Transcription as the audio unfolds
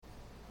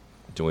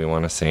Do we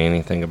want to say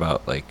anything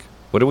about, like,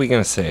 what are we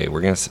going to say?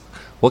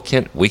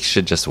 We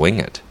should just wing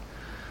it.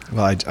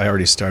 Well, I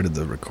already started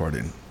the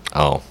recording.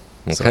 Oh,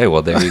 okay.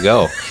 Well, there you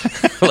go.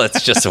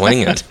 Let's just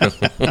wing it.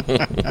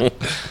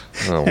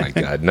 Oh, my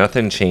God.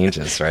 Nothing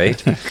changes,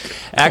 right?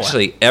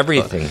 Actually,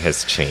 everything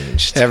has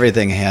changed.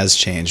 Everything has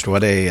changed.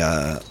 What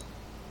a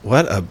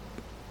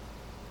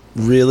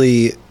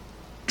really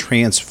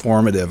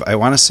transformative. I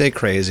want to say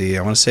crazy.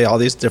 I want to say all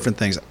these different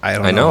things.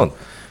 I know.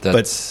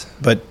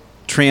 But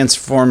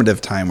transformative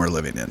time we're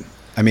living in.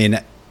 I mean,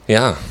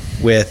 yeah.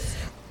 With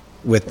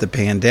the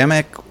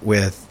pandemic,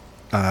 with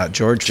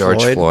George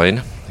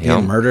Floyd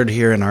being murdered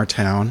here in our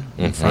town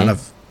in front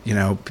of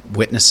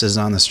witnesses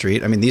on the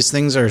street. I mean, these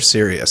things are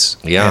serious.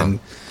 Yeah.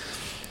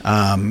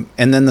 And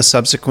then the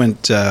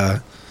subsequent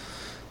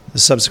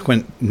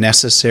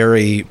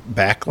necessary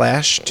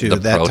backlash to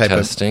that type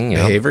of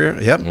behavior.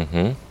 Yep.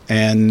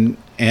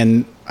 Mm-hmm.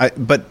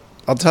 But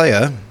I'll tell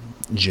you,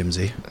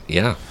 Jimsy.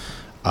 Yeah.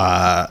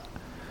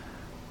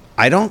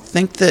 I don't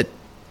think that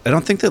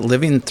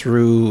living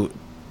through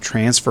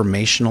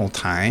transformational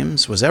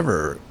times was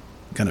ever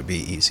going to be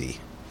easy.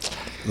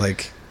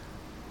 Like,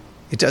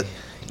 it does.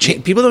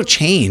 People don't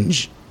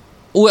change.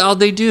 Well,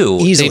 they do.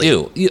 Easily. They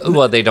do.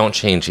 Well, they don't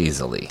change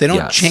easily. They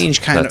don't change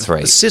That's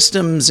right.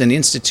 systems and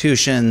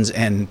institutions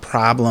and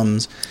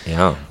problems.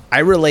 Yeah. I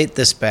relate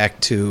this back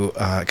to,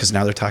 because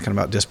now they're talking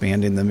about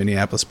disbanding the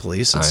Minneapolis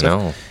police and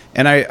stuff. Know.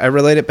 And I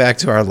relate it back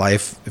to our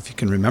life, if you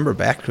can remember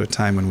back to a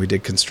time when we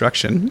did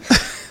construction.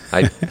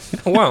 I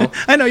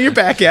know you're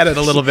back at it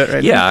a little bit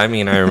right now. Yeah, I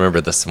mean, I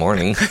remember this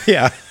morning.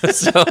 Yeah.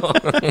 So,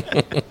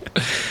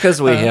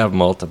 because we have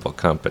multiple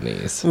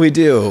companies. We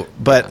do.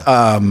 But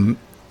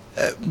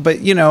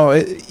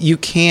you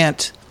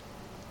can't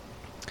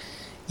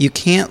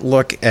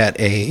look at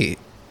a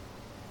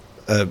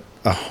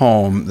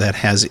home that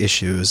has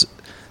issues,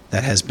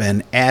 that has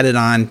been added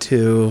on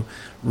to,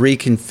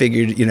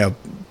 reconfigured,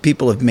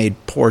 people have made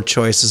poor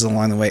choices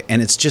along the way,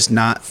 and it's just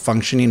not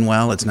functioning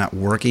well. It's not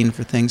working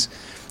for things.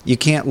 You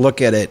can't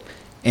look at it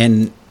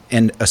and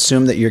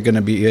assume that you're going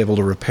to be able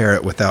to repair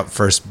it without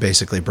first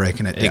basically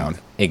breaking it down.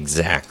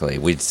 Exactly.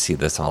 We see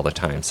this all the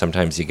time.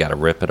 Sometimes you got to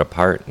rip it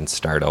apart and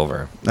start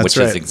over, which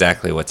is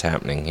exactly what's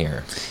happening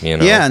here.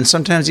 Yeah, and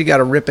sometimes you got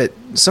to rip it.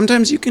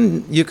 Sometimes you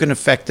can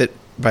affect it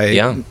by.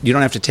 Yeah. You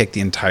don't have to take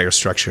the entire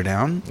structure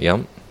down.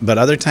 Yep. But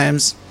other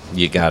times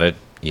you got it.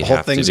 The whole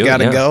thing's got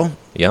to go.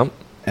 Yep.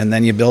 And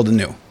then you build a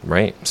new.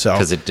 Right. So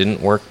because it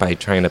didn't work by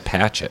trying to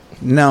patch it.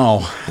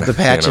 No, the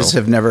patches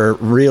have never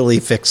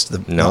really fixed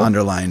the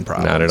underlying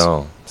problems. Not at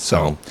all.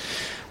 So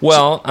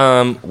well,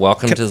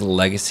 welcome to the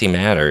Legacy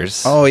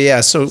Matters. Oh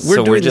yeah, so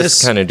we're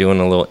just kind of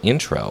doing a little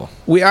intro.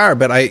 We are,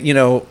 but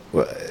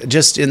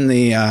just in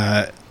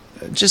the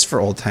just for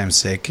old time's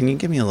sake, can you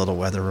give me a little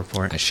weather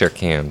report? I sure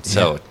can. Yeah.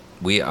 So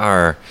we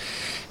are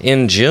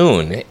in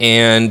June,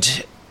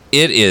 and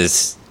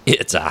it's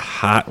a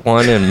hot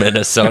one in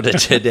Minnesota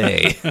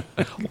today.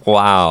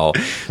 Wow.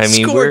 I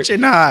mean,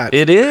 scorching hot.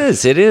 It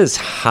is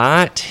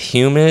hot,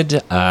 humid,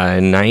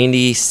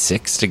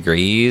 96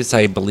 degrees,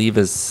 I believe,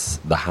 is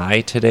the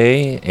high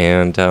today.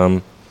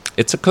 And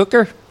it's a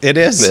cooker. It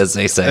is. As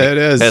they say. It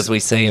is. As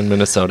we say in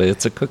Minnesota,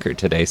 it's a cooker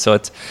today. So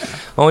it's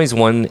always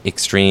one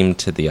extreme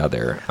to the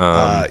other.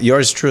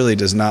 Yours truly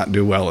does not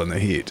do well in the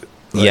heat.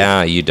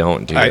 Yeah, you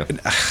don't, do you?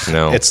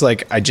 No. It's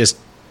like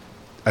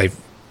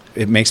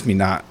it makes me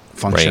not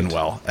function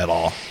well at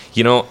all.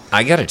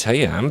 I got to tell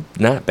you, I'm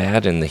not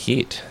bad in the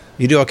heat.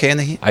 You do okay in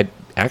the heat? I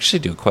actually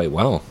do quite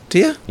well. Do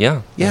you?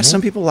 Yeah. Yeah, mm-hmm.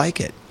 Some people like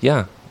it.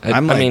 Yeah.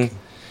 I mean,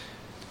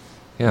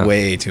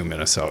 way too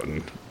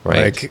Minnesotan.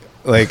 Right.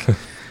 Like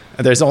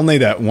there's only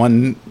that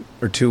 1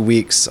 or 2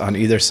 weeks on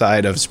either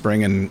side of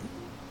spring and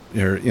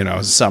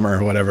summer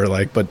or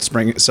whatever, but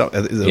spring, so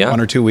 1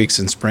 or 2 weeks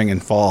in spring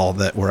and fall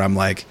where I'm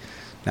like,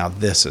 now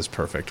this is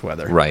perfect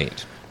weather.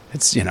 Right.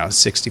 It's,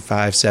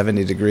 65,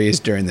 70 degrees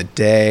during the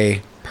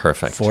day.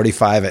 Perfect.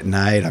 45 at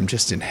night. I'm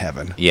just in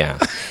heaven. Yeah.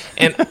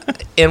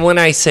 And when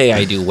I say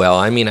I do well,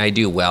 I mean I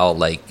do well,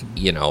 like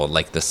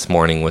this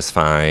morning was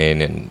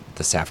fine, and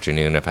this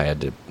afternoon if I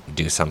had to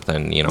do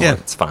something,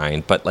 it's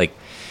fine. But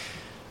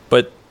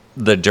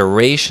the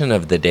duration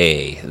of the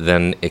day,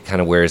 then it kind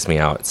of wears me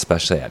out,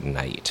 especially at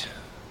night.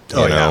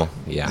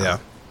 Yeah.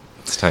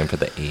 It's time for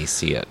the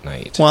AC at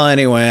night. Well,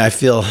 anyway, I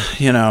feel,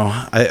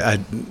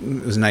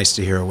 it was nice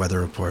to hear a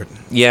weather report.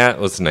 Yeah, it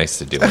was nice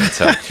to do it.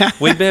 So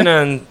we've been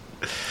on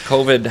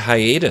COVID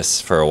hiatus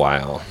for a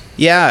while.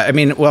 Yeah, I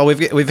mean, well,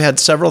 we've had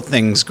several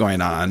things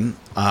going on.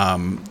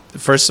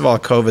 First of all,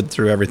 COVID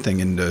threw everything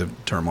into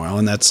turmoil,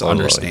 and that's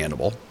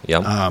understandable.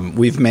 Yep.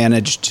 We've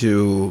managed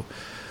to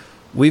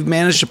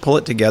pull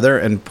it together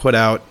and put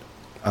out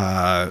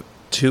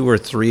 2 or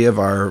 3 of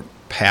our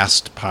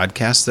past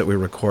podcasts that we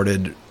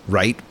recorded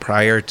right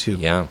prior to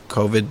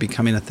COVID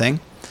becoming a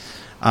thing.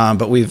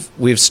 But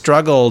we've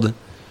struggled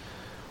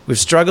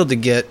to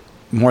get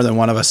more than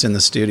one of us in the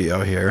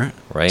studio here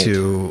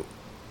to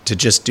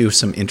just do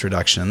some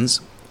introductions.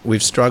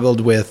 we've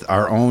struggled with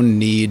our own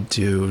need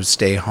to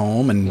stay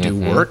home and do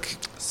work.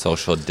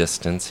 Social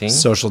distancing,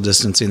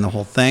 the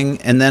whole thing.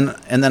 And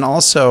then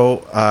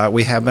also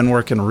we have been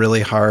working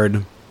really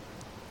hard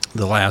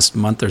the last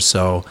month or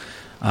so.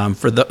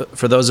 For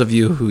those of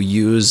you who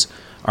use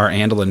our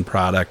Andelin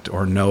product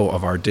or know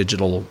of our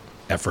digital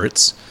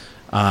efforts,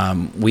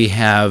 we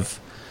have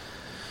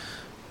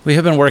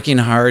been working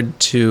hard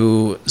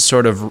to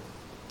sort of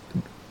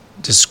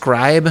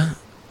describe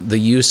the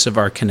use of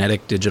our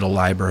kinetic digital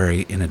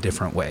library in a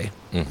different way.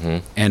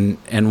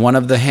 And one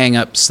of the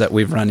hang-ups that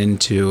we've run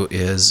into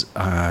is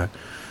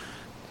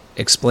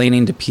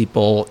explaining to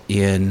people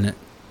in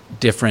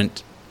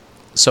different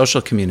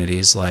social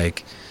communities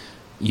like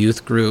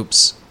youth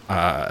groups,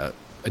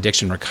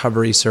 addiction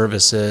recovery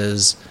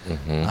services,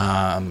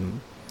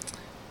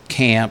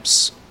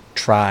 camps,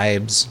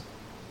 tribes.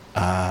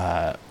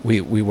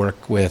 We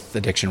work with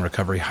addiction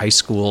recovery high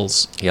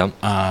schools. Yep.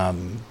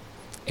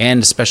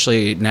 And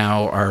especially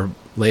now our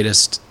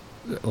latest,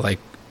 like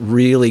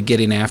really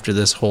getting after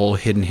this whole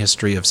hidden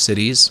history of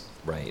cities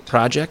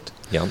project.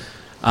 Yep.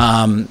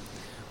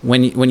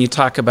 When you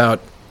talk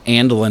about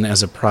Andelin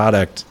as a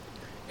product,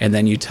 and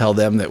then you tell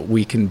them that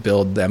we can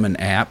build them an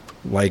app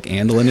like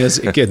Andelin is,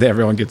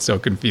 everyone gets so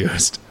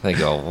confused. They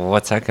go, well,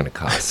 what's that going to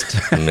cost?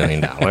 $1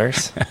 million?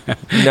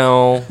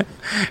 No.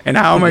 And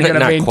how am I going to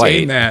maintain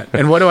quite. that?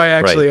 And what do I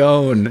actually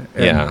own?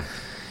 And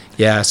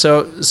yeah.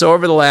 So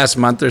over the last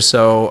month or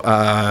so,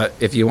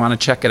 if you want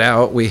to check it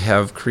out, we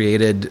have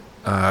created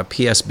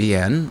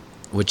PSBN,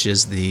 which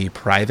is the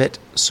Private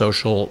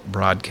Social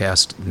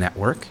Broadcast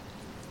Network.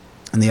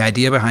 And the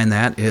idea behind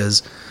that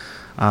is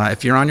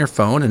if you're on your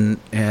phone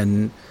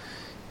and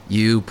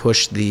you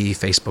push the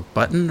Facebook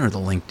button or the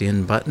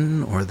LinkedIn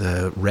button or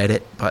the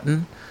Reddit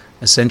button,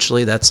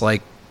 essentially that's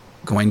like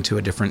going to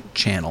a different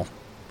channel,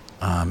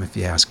 if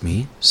you ask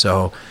me.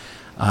 So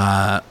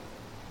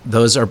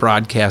those are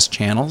broadcast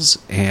channels,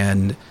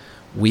 and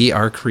we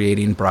are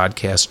creating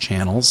broadcast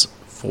channels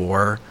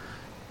for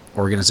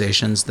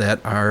organizations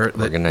that have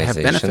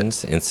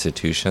benefit.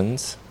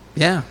 Institutions.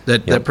 Yeah,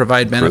 that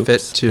provide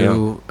benefit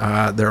to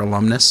their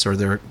alumnus or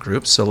their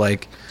groups. So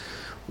like,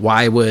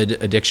 why would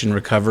addiction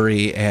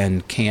recovery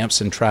and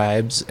camps and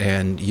tribes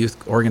and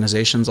youth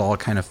organizations all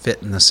kind of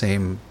fit in the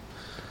same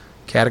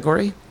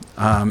category?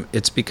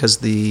 It's because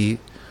the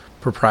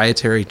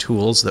proprietary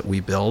tools that we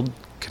build,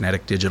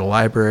 Kinetic Digital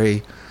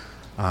Library,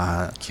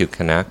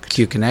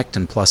 Q-Connect,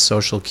 and Plus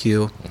Social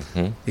Q,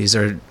 these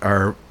are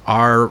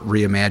our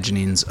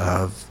reimaginings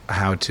of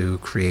how to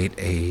create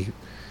a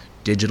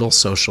digital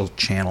social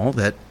channel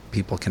that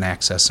people can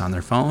access on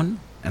their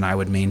phone. And I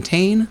would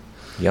maintain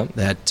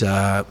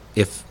that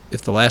if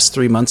the last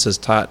 3 months has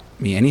taught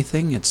me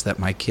anything, it's that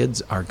my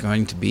kids are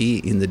going to be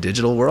in the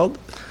digital world.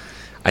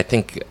 I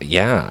think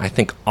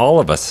all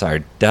of us are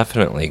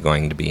definitely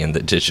going to be in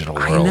the digital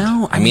world. I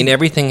know. I mean,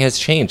 everything has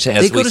changed.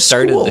 As we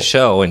started the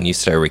show and you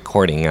started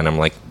recording, and I'm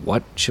like,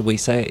 what should we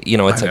say? You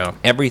know, it's like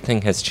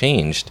everything has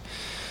changed.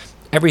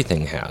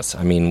 Everything has.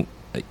 I mean,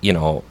 you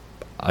know,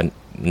 a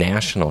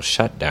national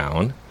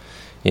shutdown,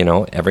 you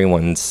know,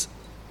 everyone's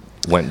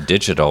went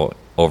digital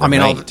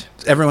overnight. I mean,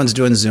 everyone's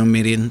doing Zoom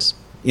meetings,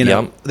 you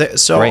know.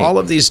 So all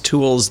of these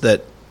tools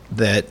that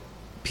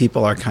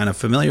people are kind of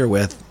familiar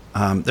with,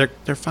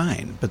 they're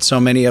fine. But so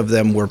many of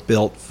them were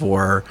built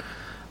for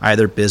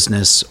either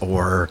business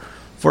or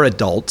for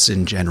adults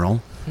in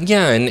general.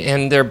 Yeah,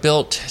 and they're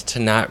built to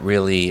not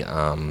really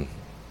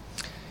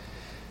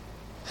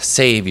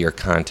save your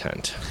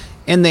content.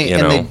 And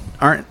they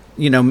aren't,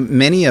 you know,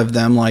 many of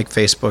them like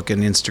Facebook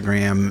and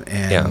Instagram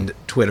and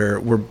Twitter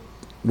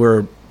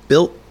were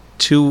built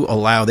to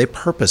they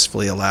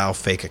purposefully allow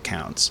fake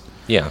accounts.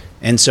 Yeah.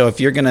 And so if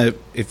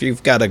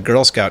you've got a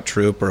Girl Scout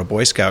troop or a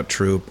Boy Scout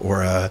troop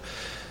or a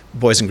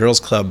Boys and Girls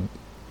Club,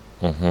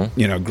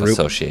 you know, group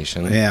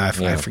association. Yeah,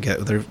 I forget.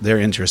 They're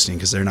interesting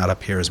because they're not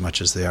up here as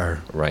much as they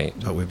are. Right.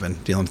 What we've been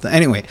dealing with.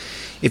 Anyway,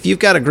 if you've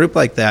got a group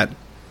like that,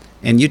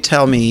 and you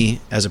tell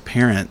me as a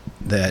parent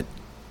that,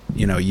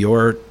 you know,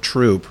 your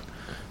troop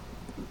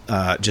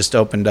just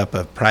opened up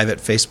a private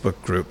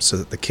Facebook group so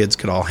that the kids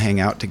could all hang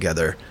out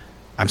together,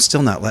 I'm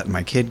still not letting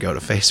my kid go to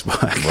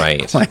Facebook.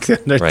 Right. Like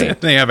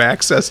they have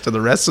access to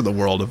the rest of the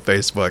world of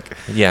Facebook.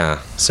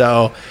 Yeah.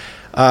 So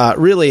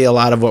really a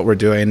lot of what we're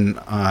doing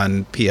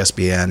on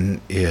PSBN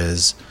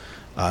is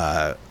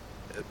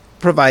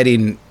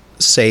providing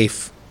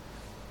safe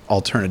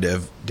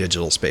alternative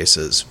digital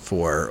spaces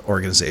for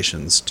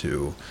organizations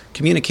to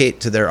communicate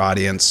to their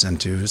audience and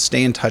to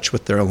stay in touch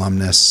with their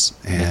alumnus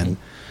and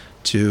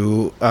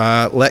to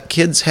let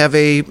kids have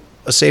a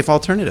safe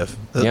alternative.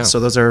 So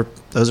those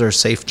are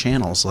safe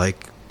channels,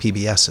 like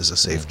PBS is a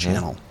safe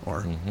channel,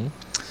 or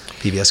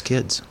PBS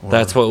Kids.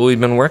 That's what we've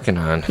been working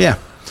on. Yeah.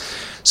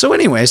 So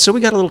anyway, we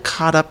got a little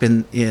caught up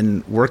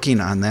in working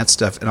on that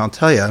stuff, and I'll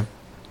tell you,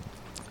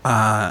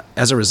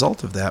 as a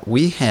result of that,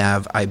 we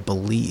have, I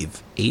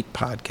believe, 8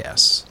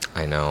 podcasts.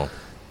 I know.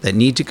 That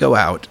need to go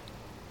out,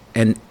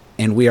 and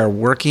we are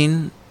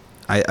working.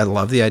 I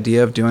love the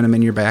idea of doing them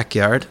in your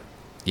backyard,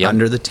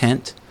 under the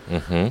tent,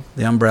 the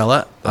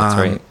umbrella. That's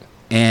right.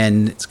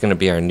 And it's going to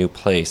be our new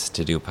place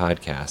to do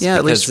podcasts. Yeah,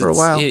 at least for a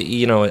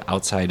while.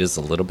 Outside is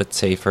a little bit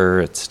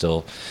safer. It's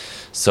still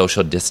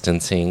social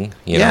distancing.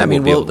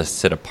 We'll be able to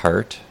sit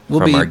apart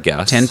from our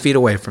guests. 10 feet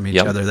away from each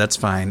other. That's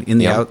fine. In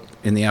the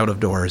out of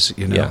doors,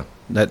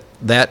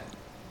 that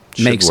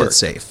makes it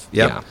safe.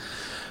 Yep. Yeah.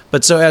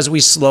 But so as we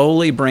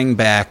slowly bring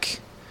back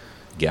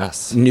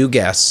new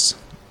guests,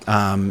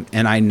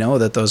 and I know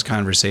that those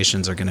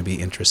conversations are going to be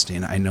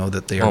interesting. I know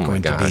that they are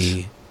going to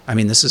be. I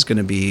mean, this is going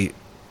to be.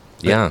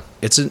 Yeah,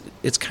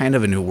 it's kind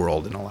of a new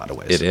world in a lot of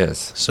ways. It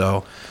is.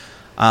 So,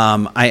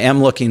 I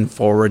am looking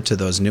forward to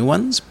those new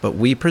ones. But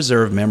we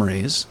preserve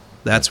memories.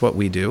 That's what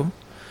we do.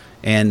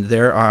 And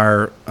there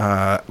are,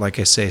 like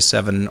I say,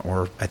 7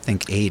 or I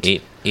think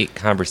 8. 8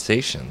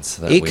 conversations.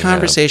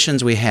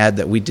 We had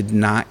that we did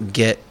not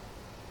get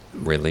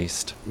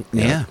released.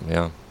 Yeah.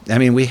 I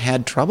mean, we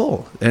had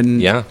trouble.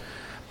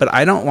 But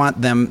I don't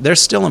want them. They're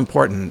still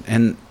important.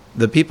 And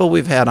the people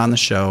we've had on the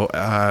show.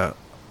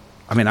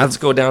 Let's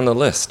go down the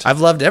list.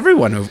 I've loved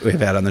everyone who we've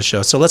had on the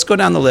show. So let's go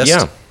down the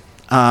list.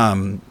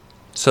 Yeah.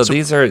 So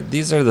these are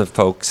the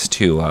folks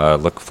to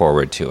look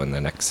forward to in the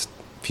next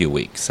few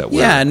weeks that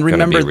we're going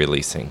to be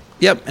releasing.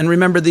 Yep, and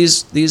remember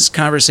these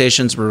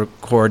conversations were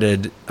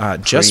recorded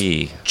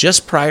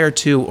just prior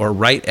to or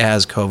right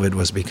as COVID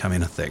was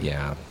becoming a thing.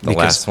 Yeah, the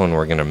last one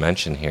we're going to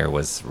mention here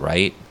was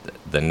right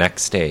the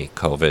next day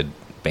COVID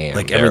banned.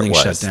 Like everything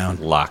shut down.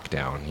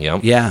 Lockdown,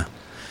 yep.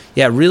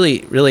 Yeah,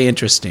 really, really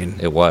interesting.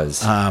 It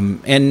was.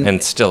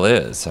 And still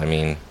is. I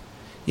mean,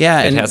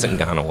 it hasn't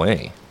gone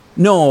away.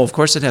 No, of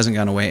course it hasn't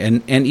gone away.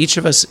 And each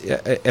of us,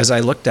 as I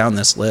look down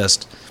this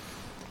list,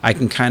 I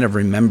can kind of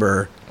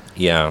remember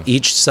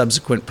each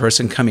subsequent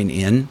person coming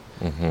in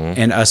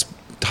and us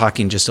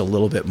talking just a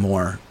little bit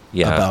more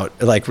about,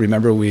 like,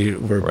 remember we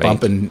were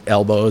bumping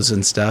elbows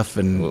and stuff.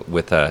 And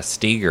with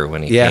Steger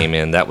when he came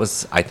in, that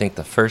was, I think,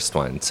 the first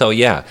one. So,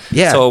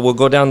 So we'll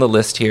go down the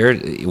list here.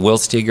 Will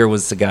Steger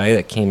was the guy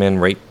that came in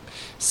right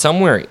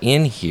somewhere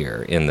in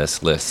here in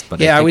this list, but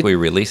I think we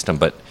released him.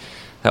 But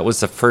that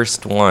was the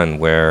first one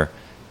where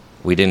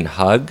we didn't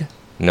hug,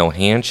 no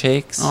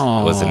handshakes.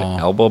 Aww. It was an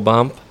elbow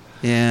bump.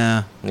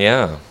 Yeah.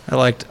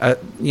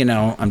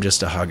 I'm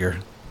just a hugger.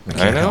 I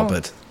can't help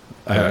it.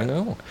 I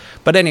know.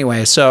 But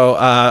anyway, so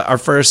our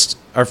first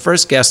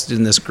guest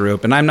in this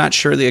group, and I'm not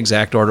sure the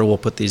exact order we'll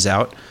put these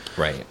out.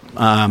 Right.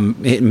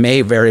 It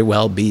may very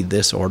well be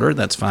this order.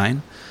 That's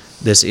fine.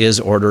 This is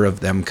order of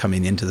them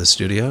coming into the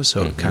studio,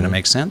 so it kind of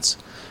makes sense.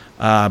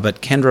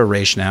 But Kendra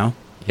Rachnow.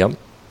 Yep.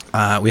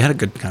 We had a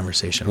good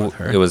conversation with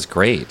her. It was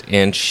great.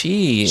 And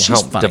she's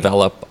helped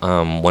develop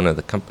one of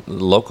the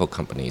local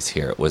companies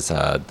here. It was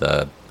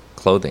the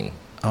clothing.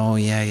 Oh,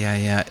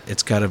 yeah.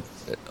 It's got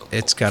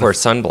for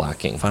sun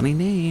blocking. Funny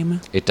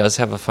name. It does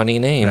have a funny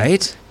name.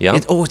 Right? Yeah.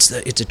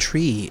 It's a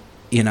tree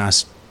in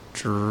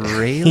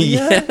Australia?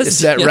 Yes. Is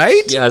that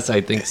right? Yes, I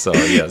think so.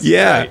 Yes.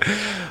 Yeah. Right.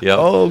 Yep.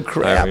 Oh,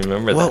 crap. I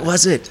remember that. What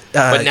was it?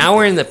 But now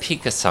we're in the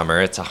peak of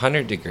summer. It's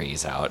 100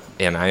 degrees out.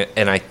 And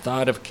I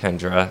thought of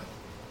Kendra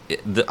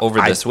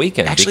over this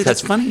weekend. Actually,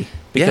 that's funny.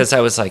 Because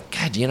I was like,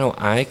 God,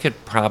 I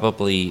could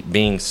probably,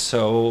 being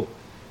so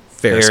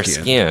fair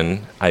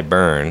skin, I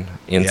burn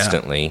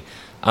instantly.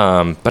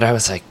 But I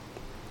was like,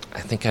 I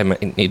think I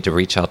might need to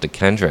reach out to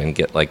Kendra and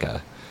get like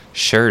a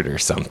shirt or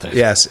something.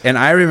 Yes, and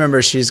I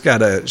remember she's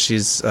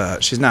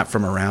not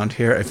from around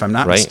here. If I'm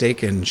not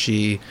mistaken,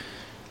 she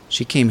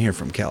came here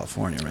from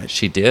California, right?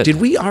 She did. Did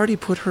we already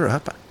put her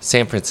up?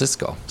 San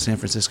Francisco.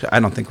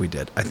 I don't think we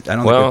did. I don't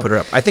think we put her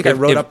up. I think I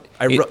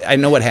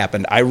know what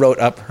happened. I wrote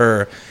up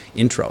her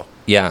intro.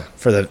 Yeah.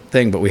 For the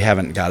thing, but we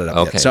haven't got it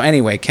up yet. So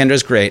anyway,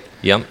 Kendra's great.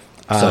 Yep.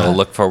 So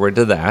look forward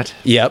to that.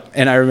 Yep.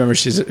 And I remember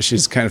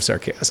she's kind of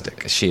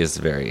sarcastic. She is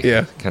very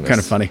kind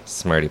of funny.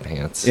 Smarty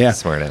pants. Yeah.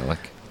 Smart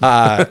aleck.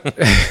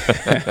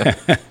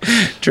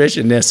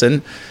 Tricia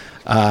Nissen,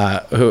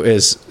 who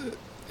is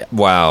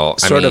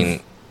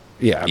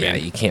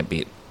you can't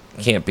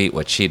beat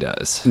what she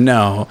does.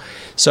 No.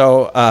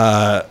 So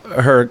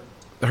her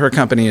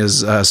company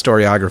is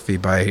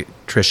Storyography by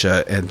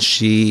Tricia, and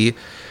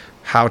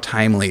how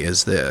timely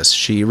is this?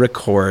 She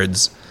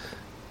records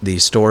the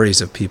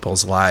stories of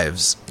people's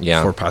lives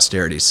for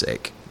posterity's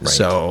sake. Right.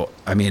 So,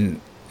 I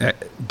mean,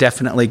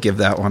 definitely give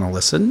that one a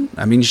listen.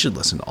 I mean, you should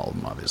listen to all of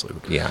them, obviously.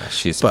 Yeah,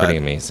 she's pretty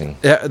amazing.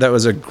 That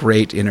was a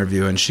great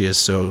interview, and she is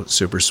so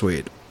super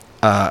sweet.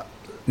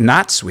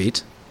 Not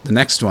sweet, the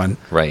next one,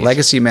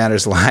 Legacy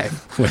Matters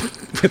Live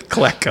with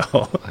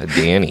Klecko.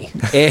 Danny.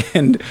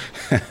 And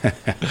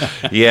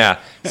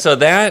so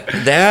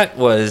that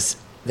was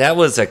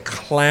a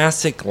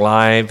classic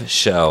live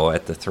show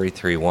at the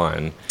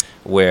 331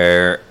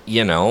 where,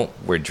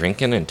 we're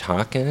drinking and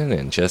talking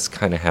and just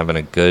kind of having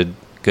a good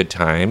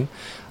time.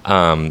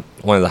 One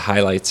of the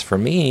highlights for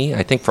me,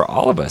 I think for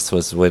all of us,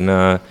 was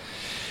when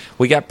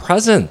we got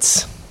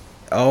presents.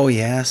 Oh,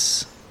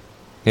 yes.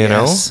 You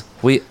know,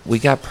 we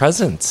got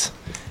presents.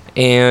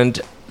 And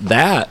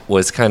that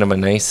was kind of a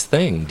nice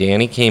thing.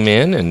 Danny came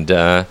in and,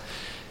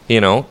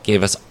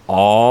 gave us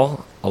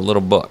all a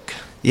little book.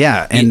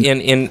 Yeah,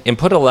 and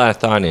put a lot of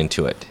thought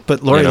into it.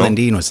 But Lori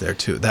Lindeen was there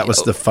too. That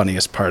was the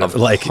funniest part of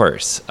it.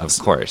 Of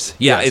course.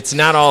 Yeah, it's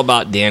not all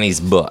about Danny's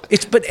book.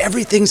 But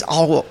everything's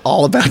all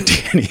about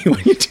Danny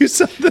when you do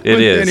something with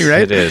Danny,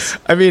 right? It is.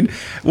 I mean,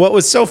 what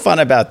was so fun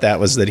about that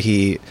was that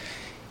he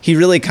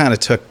really kind of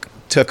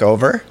took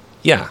over.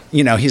 Yeah.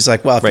 He's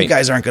like, well, if you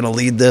guys aren't going to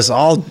lead this,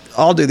 I'll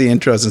do the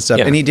intros and stuff.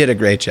 Yeah. And he did a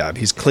great job.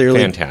 He's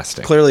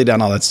fantastic. Clearly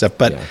done all that stuff.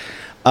 But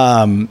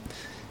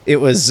it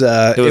was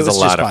a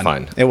lot of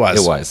fun. It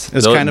was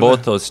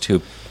both those two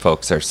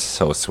folks are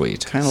so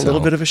sweet. Kind of a little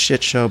bit of a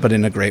shit show, but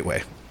in a great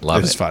way. It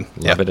was fun.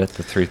 Love it at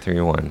the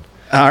 331.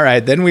 All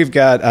right. Then we've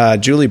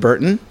got Julie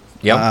Burton.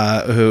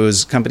 Yep.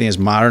 Whose company is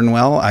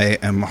ModernWell. I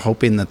am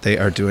hoping that they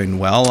are doing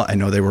well. I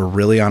know they were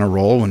really on a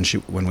roll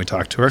when we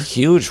talked to her.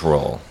 Huge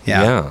roll.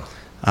 Yeah.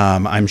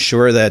 I'm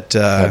sure that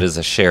that is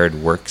a shared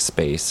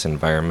workspace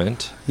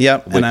environment.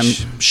 Yep, and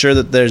I'm sure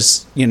that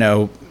there's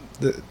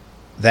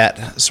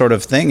that sort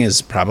of thing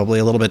is probably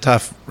a little bit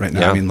tough right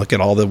now. Yeah. I mean, look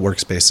at all the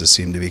workspaces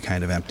seem to be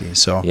kind of empty.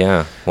 So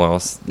yeah, well,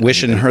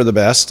 wishing her the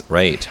best.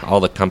 Right, all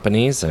the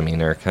companies. I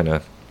mean, are kind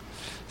of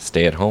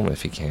stay at home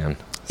if you can.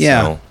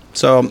 Yeah.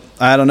 So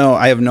I don't know.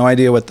 I have no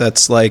idea what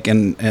that's like,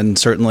 and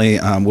certainly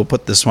we'll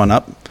put this one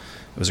up.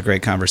 It was a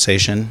great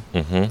conversation.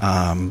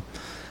 Mm-hmm.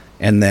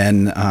 And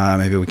then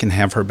maybe we can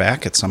have her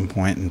back at some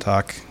point and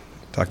talk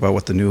about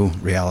what the new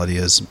reality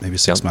is, maybe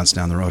 6 months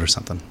down the road or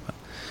something.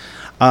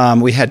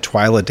 We had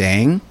Twyla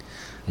Dang.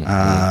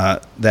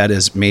 That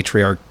is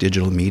Matriarch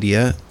Digital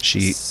Media.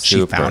 She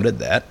founded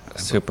that.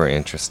 Super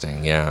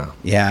interesting, yeah.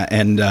 Yeah,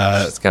 and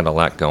she's got a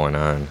lot going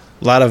on.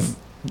 A lot of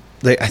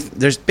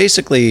there's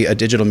basically a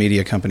digital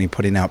media company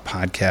putting out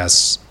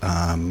podcasts,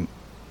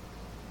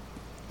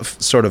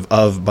 sort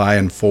of by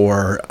and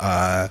for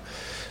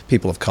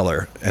people of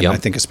color, and I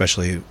think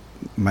especially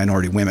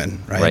minority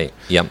women, right? Right.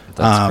 Yep,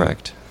 that's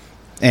correct.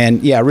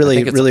 And yeah, really,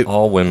 I think it's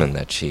all women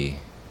that she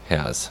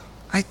has.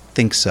 I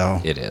think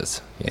so. It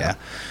is. Yeah.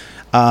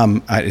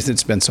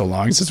 It's been so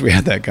long since we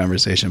had that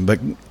conversation, but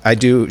I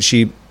do.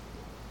 She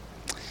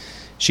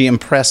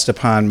impressed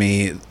upon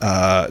me.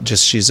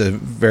 She's a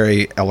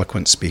very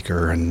eloquent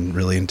speaker and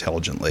really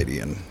intelligent lady,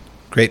 and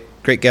great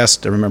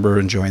guest. I remember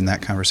enjoying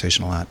that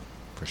conversation a lot.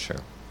 For sure.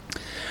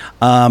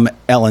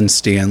 Ellen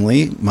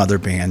Stanley, Mother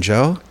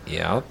Banjo.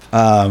 Yep.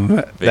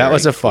 That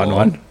was a fun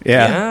one.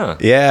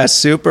 Yeah.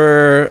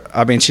 Super.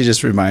 I mean, she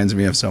just reminds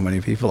me of so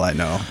many people I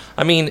know.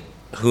 I mean,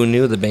 who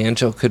knew the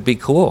banjo could be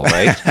cool,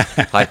 right?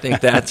 I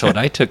think that's what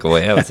I took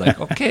away. I was like,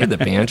 okay, the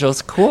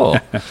banjo's cool.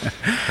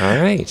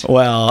 All right.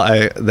 Well,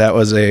 I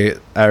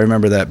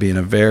remember that being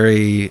a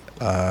very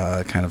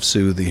kind of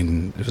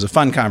soothing. It was a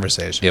fun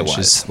conversation. It was.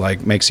 Just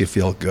like makes you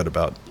feel good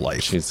about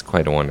life. She's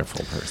quite a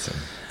wonderful person.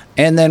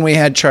 And then we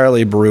had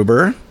Charlie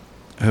Bruber,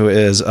 who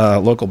is a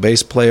local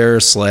bass player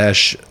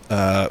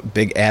 /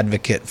 big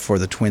advocate for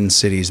the Twin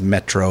Cities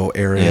metro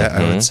area,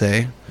 I would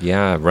say.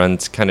 Yeah,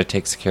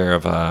 takes care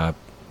of,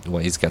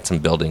 he's got some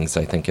buildings,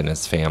 I think, in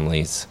his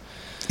family's.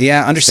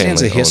 Yeah,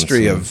 understands the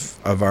history of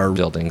our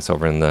buildings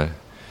over in the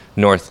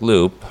North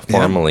Loop,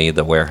 formerly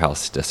the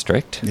warehouse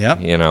district. Yeah.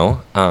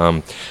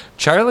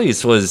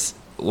 Charlie's was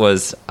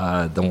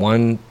the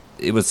one,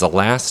 it was the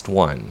last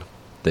one,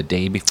 the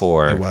day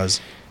before. It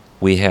was.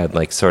 We had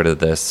like sort of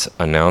this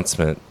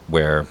announcement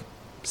where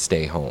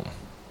stay home.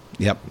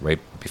 Yep. Right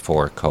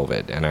before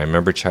COVID. And I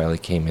remember Charlie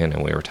came in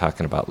and we were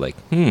talking about like,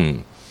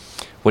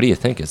 what do you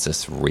think? Is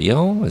this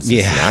real? Is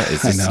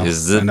this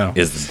not?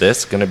 Is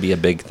this going to be a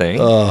big thing?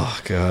 Oh,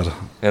 God.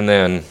 And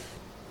then,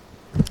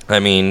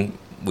 I mean,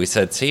 we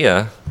said, see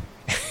ya.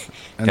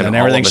 And then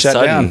everything shut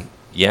down.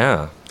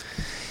 Yeah.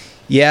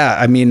 Yeah.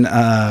 I mean,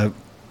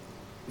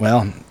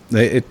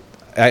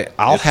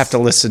 I'll have to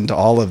listen to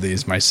all of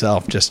these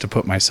myself just to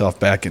put myself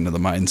back into the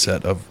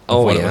mindset of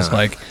what it was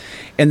like.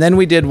 And then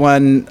we did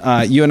one,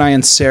 you and I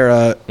and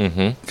Sarah,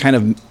 kind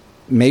of,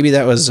 maybe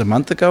that was a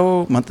month and a half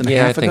ago?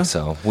 Yeah, I think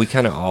so. We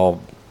kind of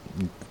all,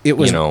 it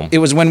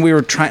was when we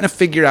were trying to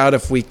figure out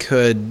if we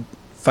could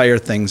fire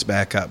things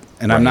back up.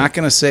 And I'm not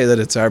going to say that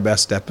it's our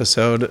best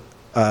episode.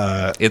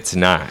 It's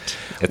not.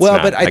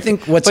 But I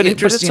think what's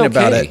interesting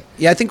about it.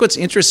 Yeah, I think what's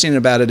interesting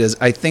about it is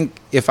I think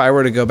if I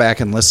were to go back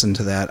and listen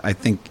to that, I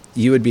think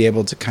you would be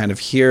able to kind of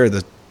hear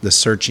the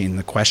searching,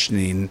 the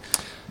questioning,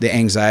 the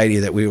anxiety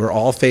that we were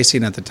all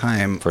facing at the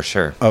time. For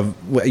sure. Of,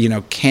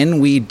 can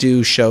we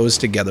do shows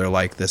together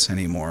like this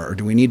anymore? Or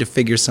do we need to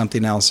figure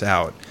something else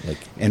out?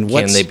 Can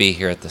they be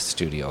here at the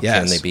studio? Yes.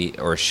 Can they be,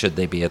 or should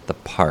they be at the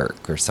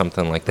park or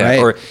something like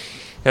that? Right.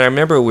 And I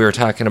remember we were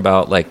talking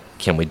about, like,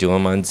 can we do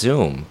them on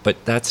Zoom?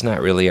 But that's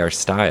not really our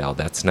style.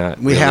 That's not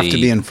We have to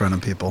be in front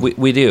of people.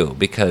 We do,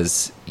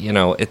 because,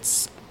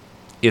 it's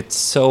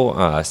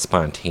so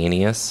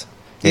spontaneous.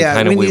 And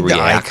kind of we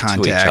react to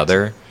each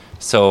other.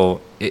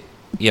 So, it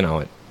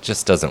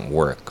just doesn't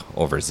work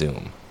over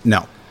Zoom.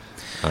 No.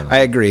 I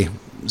agree.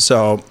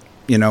 So,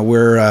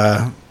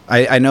 we're...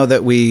 I know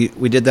that we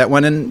did that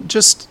one, and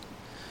just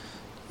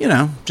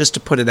to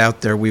put it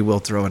out there, we will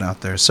throw it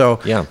out there. So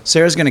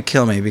Sarah's going to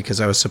kill me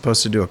because I was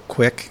supposed to do a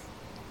quick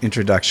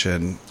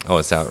introduction. Oh,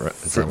 is that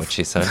what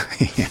she said?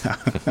 Yeah.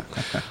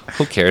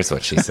 Who cares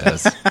what she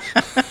says?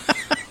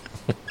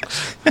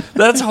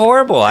 That's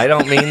horrible. I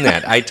don't mean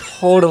that. I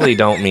totally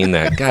don't mean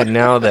that. God,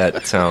 now that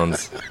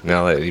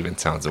it even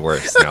sounds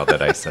worse now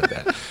that I said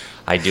that.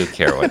 I do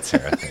care what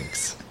Sarah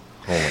thinks.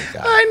 Oh my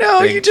God. I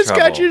know, you just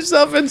got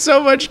yourself in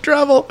so much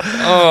trouble.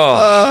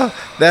 Oh.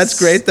 That's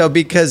great though,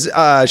 because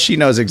she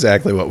knows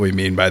exactly what we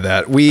mean by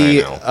that.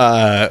 We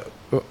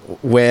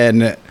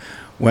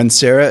when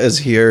Sarah is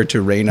here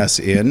to rein us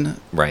in,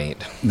 right,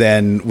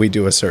 then we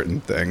do a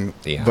certain thing.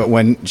 Yeah. But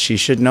when she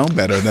should know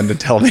better than to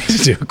tell me to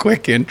do a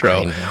quick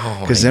intro. I know.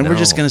 Because then we're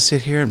just going to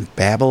sit here and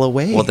babble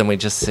away. Well, then we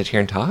just sit here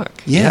and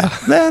talk. Yeah.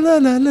 La, la,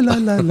 la, la,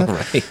 la, la.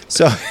 Right.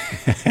 So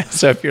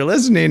if you're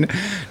listening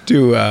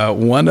to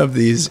one of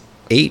these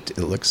 8, it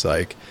looks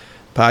like,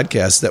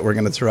 podcasts that we're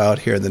going to throw out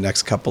here in the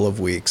next couple of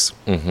weeks,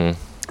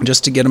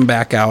 just to get them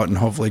back out and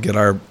hopefully get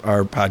our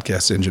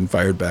podcast engine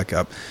fired back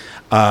up.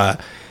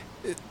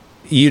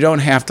 You don't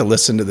have to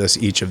listen to this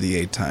each of the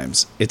 8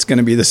 times. It's going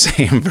to be the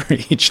same for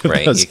each of those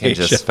 8 shows. You can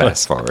just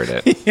fast forward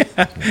it.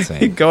 Yeah.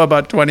 You go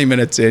about 20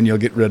 minutes in, you'll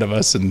get rid of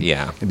us and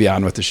be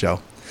on with the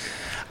show.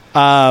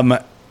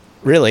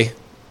 Really.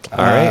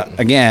 All right.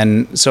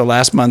 Again, so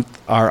last month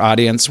our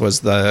audience was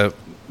the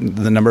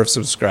number of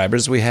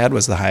subscribers we had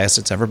was the highest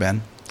it's ever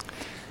been.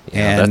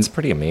 Yeah, that's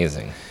pretty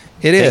amazing.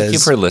 Thank you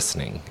for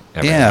listening,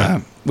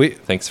 everyone. Yeah.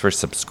 Thanks for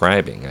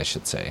subscribing, I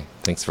should say.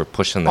 Thanks for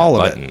pushing that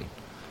button.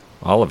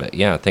 All of it.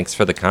 Yeah. Thanks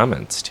for the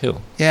comments,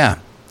 too. Yeah.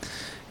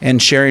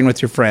 And sharing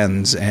with your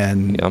friends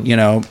and,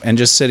 and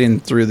just sitting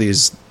through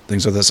these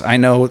things with us. I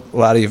know a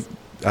lot of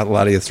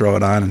you throw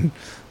it on and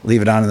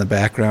leave it on in the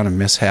background and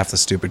miss half the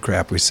stupid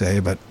crap we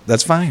say, but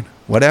that's fine.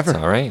 Whatever. It's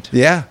all right.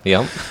 Yeah.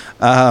 Yep.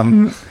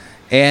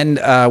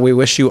 And we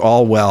wish you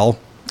all well.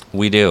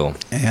 We do.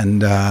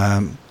 And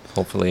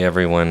hopefully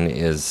everyone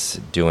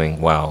is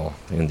doing well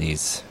in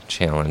these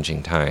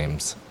challenging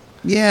times.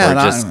 Yeah. Or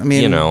just,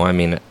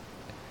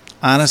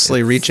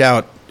 honestly, reach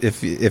out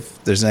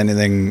if there's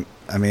anything,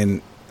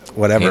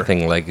 whatever.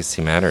 Anything Legacy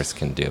Matters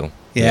can do.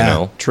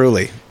 Yeah,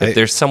 truly. If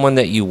there's someone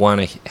that you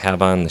want to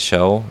have on the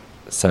show,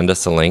 send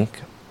us a link.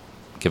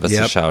 Give us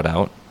a shout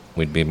out.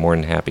 We'd be more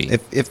than happy.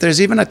 If there's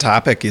even a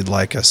topic you'd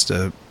like us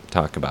to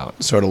talk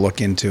about, sort of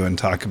look into and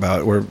talk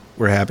about, we're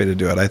happy to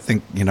do it. I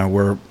think,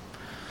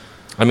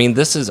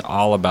 this is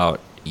all about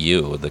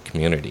you, the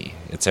community.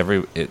 It's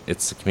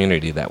the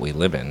community that we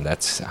live in.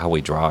 That's how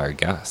we draw our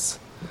guests.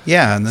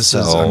 Yeah, and this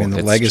is,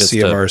 the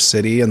legacy of our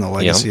city and the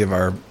legacy of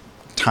our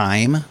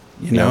time.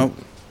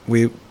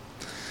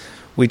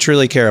 We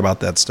truly care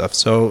about that stuff.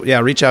 So, yeah,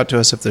 reach out to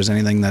us if there's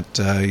anything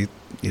that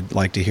you'd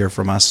like to hear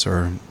from us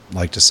or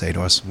like to say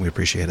to us. We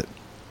appreciate it.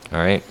 All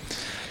right.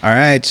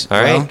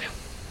 Well,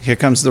 here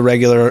comes the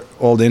regular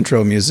old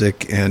intro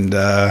music and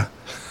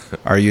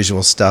our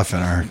usual stuff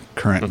and our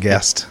current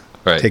guest.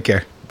 Right. Take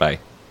care. Bye.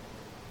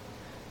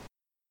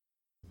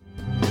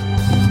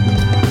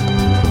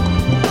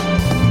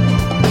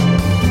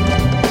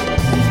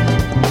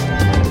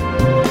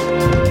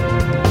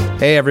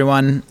 Hey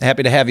everyone,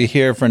 happy to have you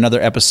here for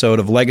another episode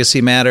of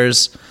Legacy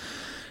Matters.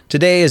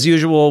 Today, as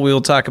usual, we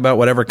will talk about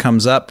whatever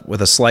comes up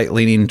with a slight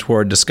leaning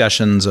toward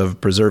discussions of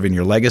preserving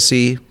your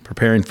legacy,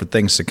 preparing for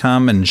things to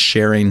come, and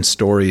sharing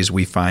stories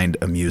we find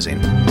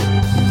amusing.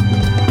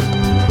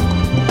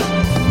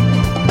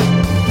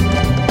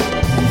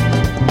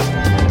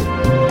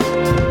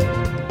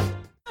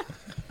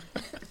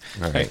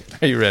 All right.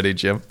 Are you ready,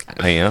 Jim?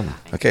 I am.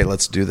 Okay,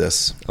 let's do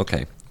this.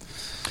 Okay.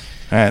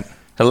 All right.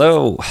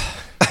 Hello.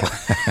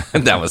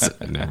 Never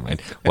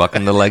mind.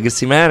 Welcome to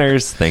Legacy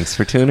Matters. Thanks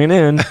for tuning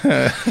in.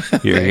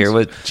 You're here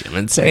with Jim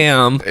and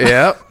Sam.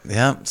 Yep.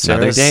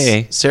 Another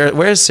day. Sarah,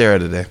 where's Sarah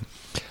today?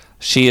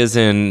 She is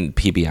in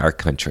PBR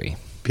country.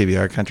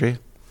 PBR country?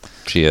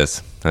 She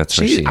is. That's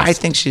where she is. I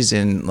think she's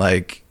in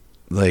like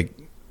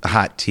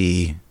hot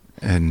tea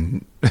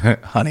and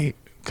honey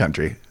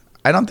country.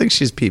 I don't think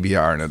she's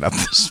PBRing it up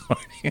this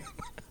morning.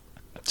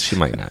 She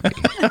might not be.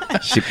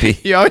 She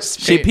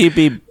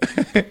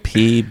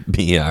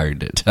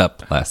PBR'd it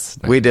up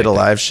last night. We did a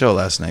live show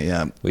last night,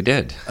 yeah. We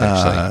did,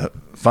 actually.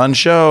 Fun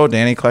show.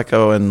 Danny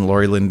Klecko and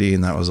Lori Lindy,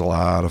 and that was a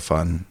lot of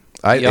fun.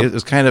 It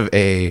was kind of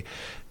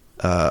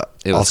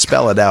I'll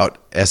spell it out,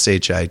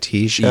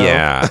 SHIT show.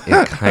 Yeah,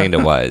 it kind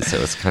of was. It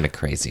was kind of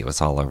crazy. It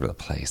was all over the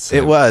place.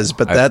 It was,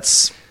 but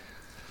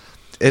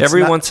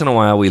every once in a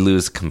while we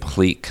lose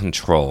complete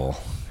control,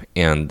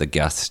 and the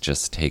guests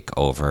just take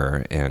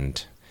over,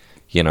 and...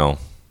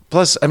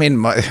 Plus,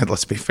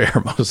 let's be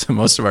fair.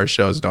 Most of our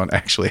shows don't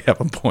actually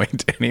have a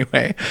point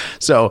anyway.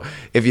 So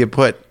if you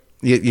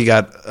you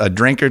got a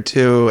drink or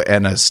two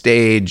and a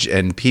stage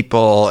and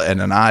people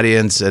and an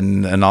audience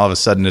and all of a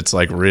sudden it's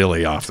like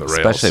really off the rails.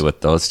 Especially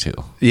with those two.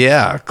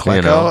 Yeah,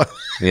 Klecko.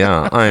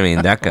 Yeah,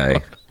 that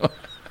guy.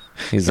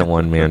 He's a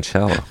one-man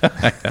show.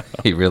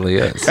 He really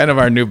is. Kind of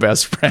our new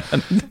best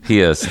friend. He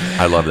is.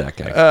 I love that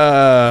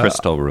guy.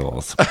 Crystal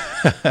rules.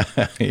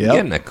 Yep.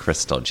 Getting a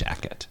crystal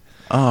jacket.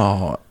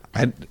 Oh,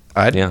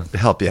 I'd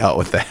help you out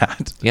with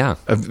that. Yeah.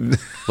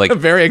 Like a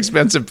very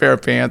expensive pair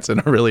of pants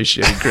and a really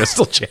shitty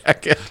crystal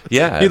jacket.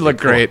 Yeah. You'd look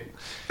great.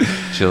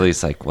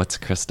 Julie's like, what's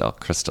Crystal?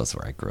 Crystal's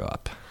where I grew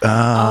up.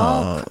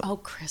 Oh,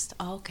 Crystal.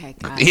 Okay,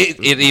 got it.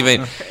 It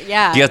even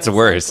gets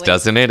worse,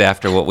 doesn't it?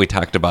 After what we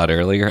talked about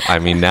earlier. I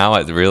mean, now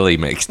it really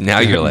makes. Now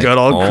you're like, good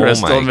old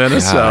Crystal,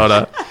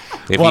 Minnesota.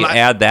 If you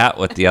add that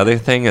with the other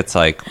thing, it's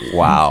like,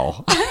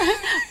 wow.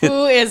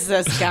 Who is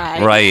this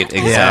guy? Right.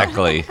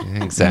 Exactly.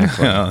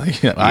 Exactly.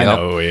 I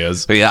know who he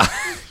is. Yeah.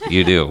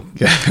 You do.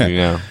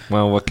 Yeah.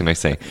 Well, what can I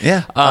say?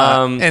 Yeah.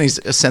 And he's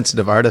a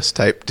sensitive artist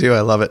type too.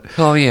 I love it.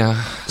 Oh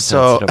yeah.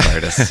 Sensitive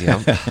artist.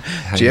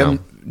 Yeah.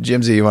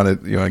 Jimsy, you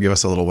want to give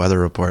us a little weather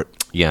report?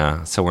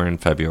 Yeah. So we're in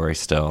February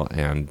still,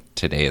 and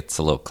today it's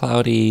a little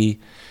cloudy.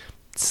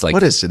 It's like,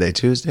 what is today?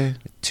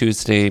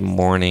 Tuesday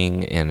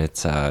morning, and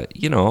it's I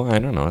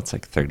don't know. It's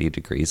like 30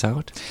 degrees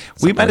out.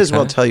 We might as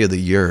well tell you the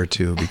year or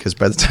two, because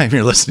by the time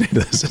you're listening to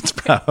this, it's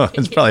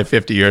probably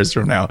 50 years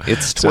from now.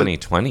 It's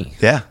 2020.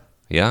 Yeah.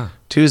 Yeah.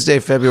 Tuesday,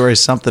 February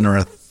something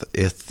or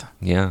ith.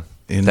 Yeah.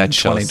 That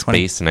show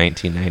Space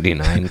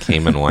 1999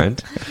 came and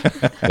went,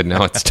 but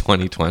now it's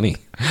 2020.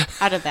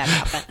 How did that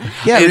happen?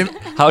 Yeah.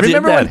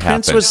 Remember when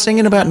Prince was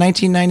singing about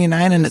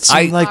 1999 and it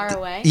seemed like far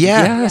away?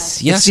 Yeah.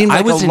 Yes. It seemed like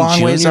I was a long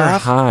in ways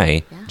off.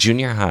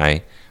 junior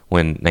high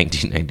when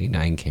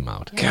 1999 came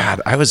out.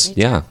 God, I was.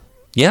 Yeah.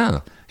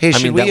 Yeah. Hey,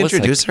 should we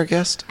introduce our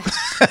guest?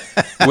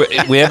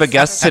 We have a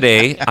guest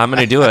today. I'm going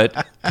to do it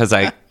because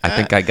I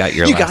think I got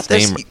your last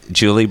name,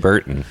 Julie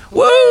Burton.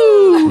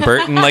 Woo!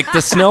 Burton, like the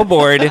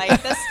snowboard.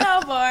 Like the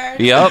snowboard.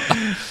 Yep.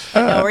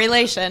 No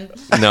relation.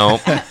 No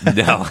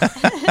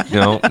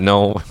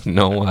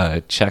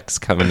checks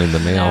coming in the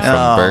mail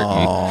from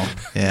Burton.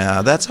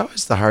 Yeah, that's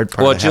always the hard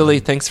part. Well, Julie,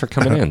 thanks for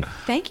coming in.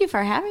 Thank you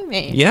for having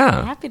me. Yeah.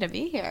 I'm happy to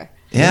be here.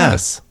 Yeah.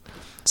 Yes.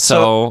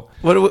 So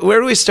where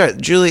do we start,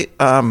 Julie?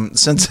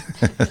 Since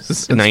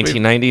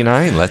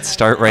 1999, let's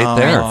start right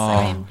there.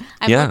 I mean,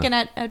 I'm looking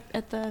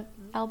at the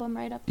album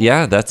right up there.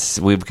 Yeah,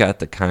 we've got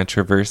the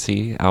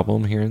Controversy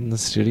album here in the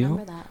studio,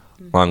 Remember that.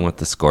 along with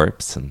the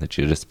Scorps and the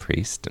Judas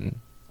Priest, and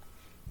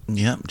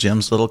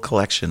Jim's little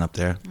collection up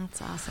there.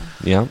 That's awesome.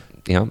 Yeah.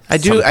 Some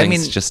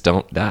things just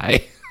don't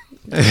die.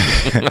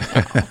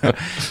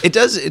 It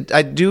does.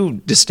 I do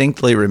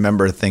distinctly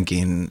remember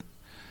thinking,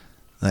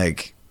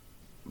 like,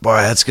 boy,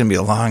 that's going to be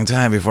a long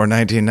time before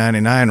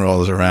 1999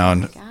 rolls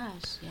around. Oh my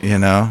gosh.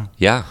 Yeah.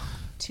 Yeah.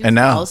 2000, And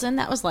now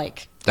that was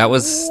like That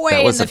was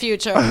in the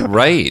future.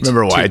 Right.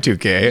 Remember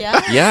Y2K?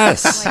 Yeah.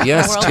 Yes. Like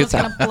yes. the world was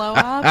going to blow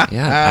up.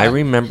 Yeah, I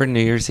remember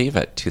New Year's Eve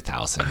at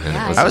 2000. And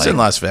Yeah, it was I was in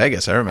like- Las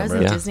Vegas. I I remember.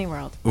 was in it. Disney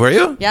World. Were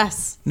you?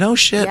 Yes. No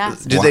shit.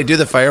 Yes. Did they do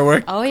the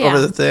firework Oh, yeah. over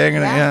the thing?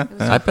 Yeah.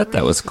 I bet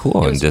that was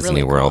cool It in was Disney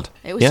really cool. World.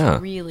 It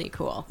was really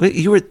cool. Wait,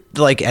 you were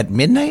like at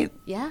midnight?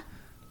 Yeah.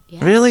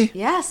 Yeah. Really?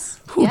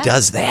 Yes. Who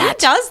does that? Who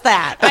does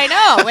that? I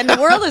know. When the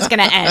world is going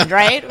to end,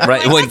 right? We're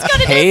Right, like, when let's go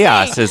to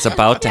chaos Disney. is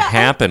about to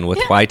happen with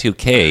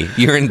Y2K,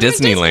 you're in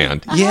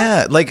Disneyland.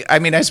 Yeah, like I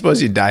mean, I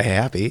suppose you'd die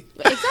happy.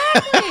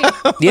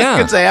 Exactly.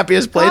 Yeah. It's the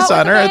happiest place Go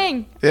out on with a earth.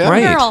 bang. Yeah.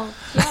 Right. Girl.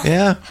 Yeah.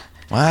 Yeah.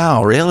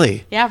 Wow,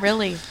 really? Yeah,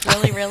 really.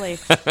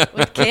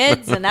 With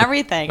kids and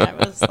everything. I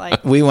was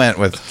like, We went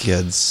with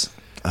kids.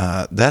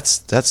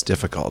 That's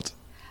difficult.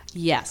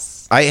 yes.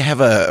 I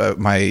have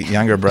my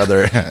younger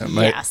brother.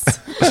 Yes.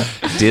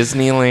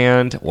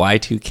 Disneyland,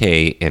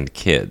 Y2K, and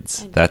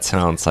kids. That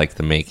sounds like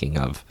the making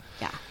of.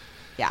 Yeah.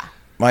 Yeah.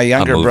 My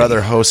younger movie.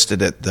 brother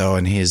hosted it though,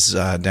 and he's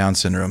Down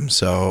syndrome.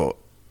 So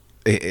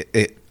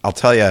I'll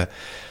tell you,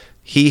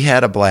 he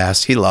had a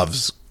blast. He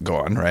loves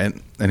going, right?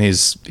 And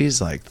he's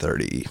like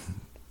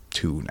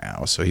 32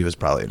 now, so he was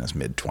probably in his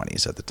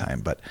mid-20s at the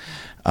time. But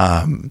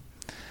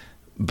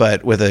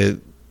with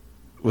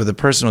a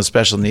person with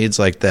special needs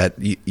like that,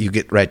 you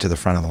get right to the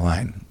front of the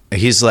line.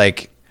 He's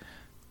like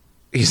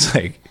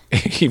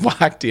he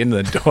walked in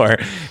the door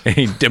and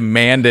he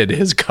demanded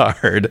his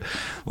card,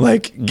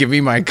 like, give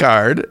me my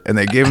card. And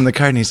they gave him the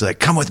card and he's like,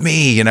 come with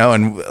me,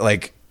 and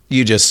like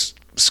you just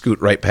scoot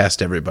right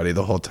past everybody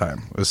the whole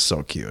time. It was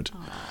so cute.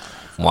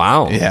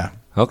 Wow. Yeah.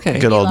 Okay.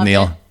 Good old loved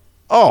Neil. it?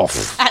 Oh,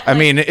 I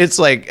mean, it's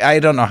like, I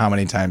don't know how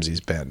many times he's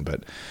been,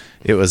 but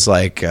it was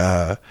like,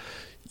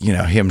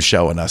 him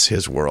showing us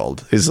his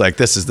world. He's like,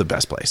 this is the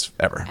best place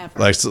ever.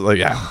 Like,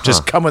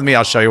 just come with me.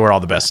 I'll show you where all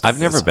the best stuff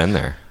I've never is. been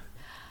there.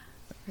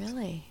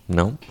 Really?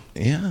 No.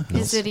 Yeah.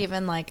 Is it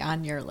even like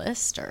on your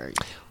list or?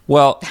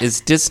 Well,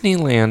 is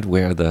Disneyland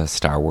where the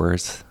Star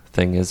Wars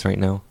thing is right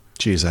now?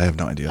 Jeez, I have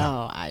no idea.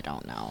 Oh, I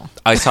don't know.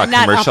 I saw a I'm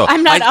not commercial.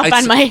 I'm not up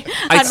on my Disney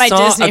I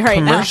saw right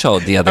a now. commercial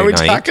the other Are we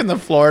night. talking the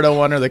Florida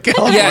one or the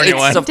California it's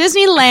one? the-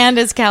 Disneyland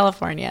is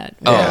California.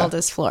 Oh. World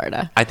is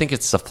Florida. I think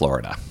it's the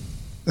Florida.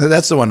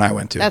 That's the one I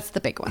went to. That's the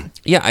big one.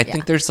 Yeah, I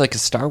think there's like a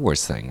Star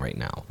Wars thing right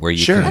now where you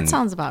Sure. can That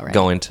sounds about right.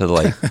 go into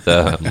like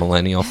the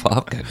Millennial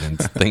Falcon and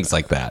things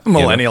like that. you know?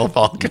 Millennial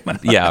Falcon.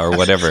 Yeah, or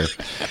whatever.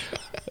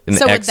 An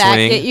So would that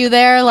X-Wing. get you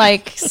there,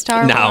 like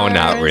Star Wars? No,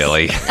 not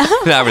really.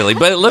 Not really.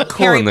 But it looked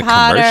cool Harry in the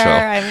Potter, commercial.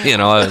 I mean-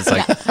 I was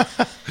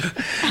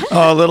like,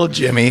 Oh, little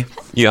Jimmy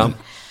yeah.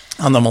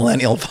 on the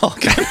Millennial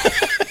Falcon.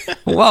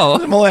 Whoa.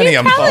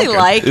 Millennium probably Falcon.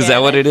 like Is it.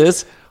 that what it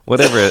is?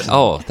 Whatever.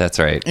 Oh, that's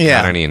right.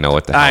 Yeah. I don't even know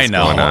what the hell's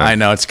going on. I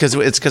know. It's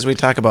because we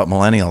talk about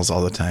millennials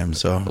all the time.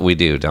 So We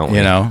do, don't we?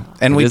 you know,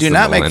 and It we is do the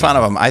not make fun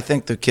of millennial. them. I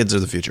think the kids are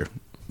the future.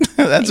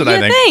 That's what You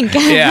I think.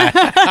 think? Yeah.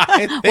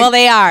 I think, Well,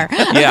 they are.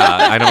 Yeah,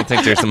 I don't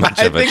think there's much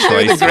I of a think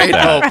they're choice the great with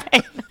that.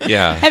 hope.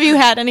 Yeah. Have you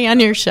had any on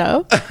your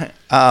show?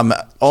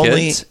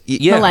 Only Kids?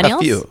 Yeah. Millennials?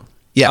 a few.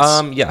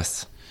 Yes.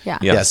 Yes. Yeah.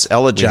 Yes.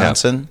 Ella We have.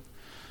 Johnson.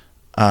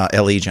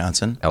 L.E.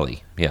 Johnson.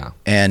 Ellie. Yeah.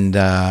 And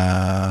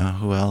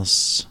who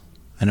else?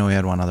 I know we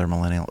had one other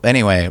millennial.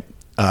 Anyway,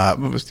 it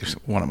was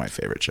one of my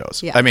favorite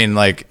shows. Yeah. I mean,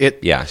 like it.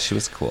 Yeah, she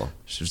was cool.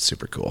 She was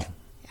super cool.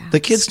 Yeah. The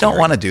kids don't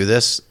want to do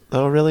this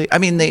though, really. I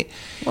mean,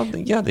 Well,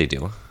 yeah, they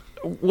do.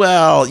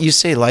 Well, you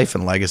say life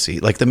and legacy.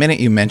 Like the minute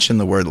you mention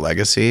the word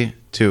legacy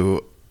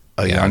to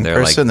a Yeah, young they're,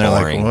 like, person, they're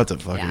like, boring. well, "What the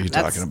fuck Yeah, are you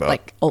that's talking about?"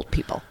 like old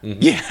people.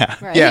 Yeah,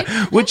 Right?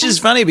 yeah. Which is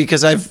funny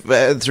because I've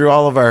through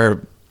all of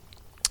our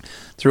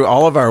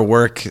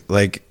work,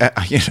 like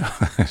you know,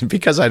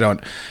 because I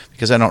don't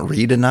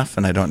read enough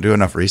and I don't do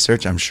enough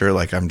research. I'm sure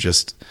like I'm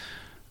just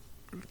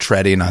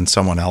treading on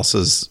someone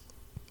else's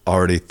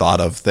already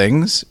thought of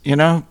things, you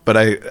know. But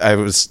I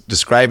was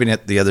describing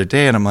it the other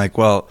day, and I'm like,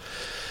 well,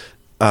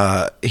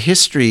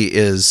 history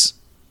is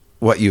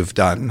what you've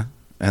done,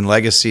 and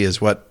legacy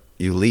is what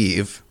you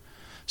leave.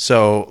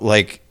 So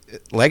like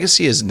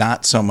legacy is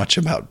not so much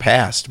about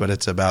past, but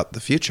it's about the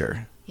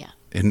future. Yeah.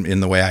 In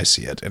the way I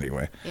see it,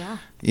 anyway. Yeah.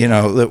 You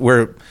know that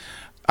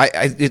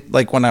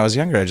like when I was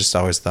younger, I just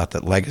always thought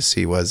that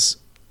legacy was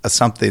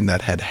something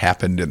that had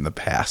happened in the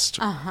past.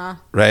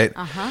 Right.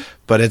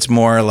 But it's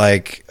more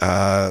like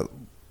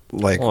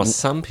Well,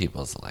 some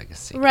people's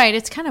legacy. Right.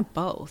 It's kind of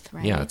both,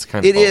 right? Yeah, it's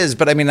kind of it both. is.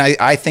 But I mean,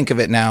 I think of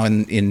it now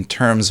in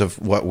terms of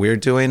what we're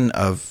doing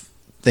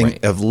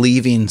Right. of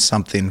leaving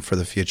something for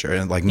the future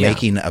and like Yeah.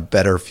 making a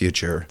better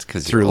future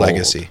 'cause through you're old.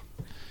 legacy.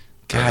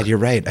 God, you're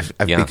right.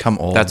 I've Yeah, become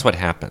old. That's what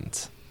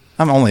happens.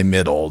 I'm only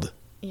mid-old.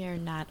 You're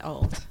not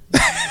old.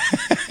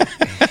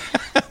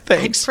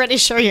 Thanks. I'm pretty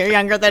sure you're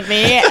younger than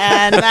me,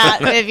 and that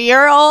if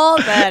you're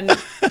old, then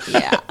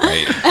yeah,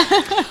 Right.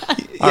 Yeah,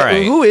 All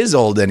right. Who is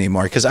old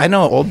anymore? Because I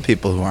know old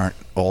people who aren't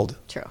old.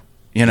 true.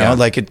 You know, Yeah.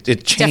 like it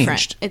Different.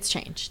 changed. It's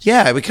changed.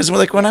 Yeah, because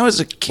like when I was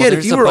a kid, Well,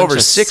 if you were over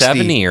 60,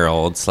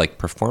 70-year-olds like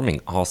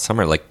performing all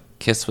summer, like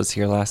Kiss was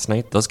here last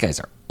night. Those guys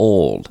are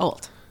old.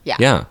 Old. Yeah.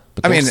 Yeah,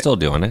 but I they're mean- still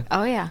doing it.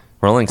 Oh yeah.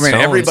 Rolling I mean,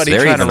 Stones, everybody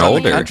they're trying to even run the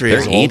older. country They're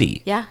is old.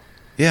 80. Yeah.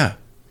 yeah.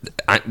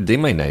 They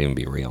might not even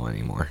be real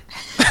anymore.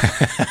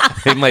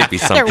 They might be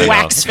something They're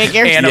wax else.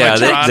 figures. Yeah,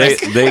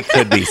 Animatronic. they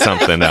could be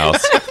something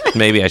else.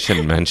 Maybe I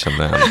shouldn't mention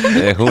them.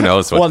 Who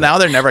knows what? Well, now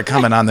they're never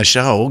coming on the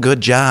show. Good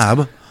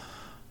job.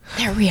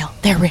 They're real.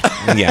 They're real.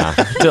 Yeah,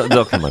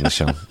 they'll come on the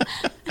show.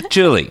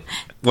 Julie,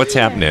 what's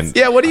happening?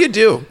 Yeah, what do you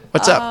do?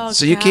 What's up?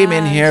 So you came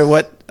in here.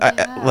 What,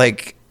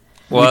 like,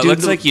 Well, we it do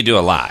looks the- like you do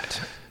a lot,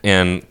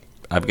 and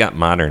I've got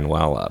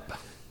ModernWell up.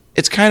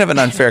 it's kind of an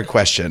unfair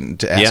question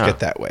to ask Yeah. it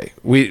that way.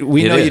 We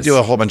It know you is. do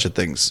a whole bunch of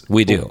things.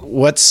 We do.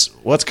 What's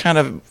kind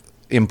of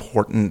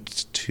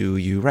important to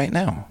you right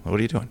now? What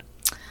are you doing?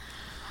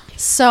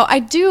 So I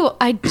do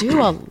a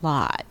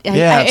lot.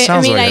 Yeah, it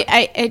sounds like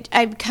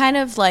I'm kind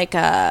of like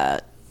I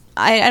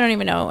don't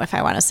even know if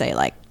I want to say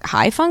like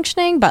high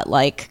functioning, but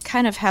like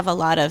kind of have a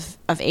lot of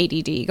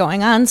ADD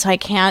going on. So I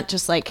can't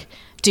just like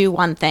do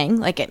one thing.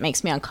 Like it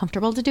makes me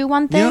uncomfortable to do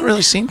one thing. You don't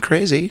really seem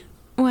crazy.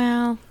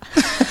 Well,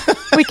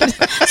 we could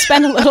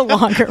spend a little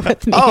longer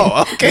with me.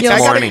 Oh, okay. You'll, I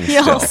gotta- morning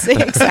you'll still.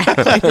 see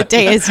exactly. The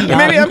day is young.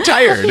 Maybe I'm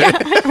tired.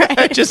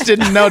 I just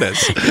didn't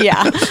notice.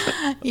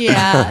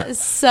 yeah.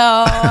 So,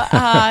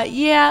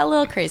 yeah, a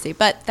little crazy,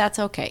 but that's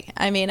okay.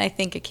 I mean, I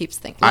think it keeps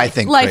things. I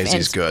think life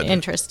crazy's good.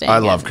 Interesting. I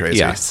love and crazy.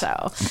 Yeah. So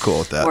I'm cool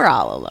with that. we're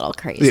all a little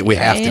crazy. We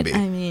have to right? be.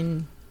 I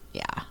mean,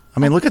 yeah. I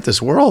mean, look at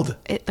this world.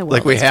 The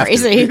world we is have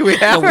crazy. To, we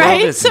The have world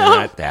Right, is so-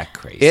 not that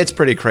crazy. It's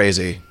pretty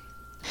crazy.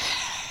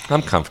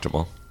 I'm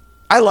comfortable.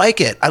 I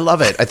like it. I love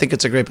it. I think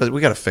it's a great place.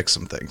 We got to fix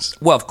some things.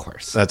 Well, of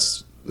course.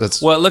 That's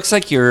Well, it looks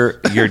like you're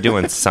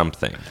doing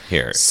something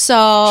here.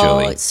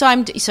 So,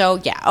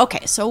 Julie. yeah,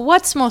 okay. So,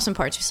 what's most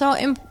important?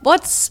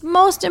 What's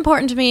most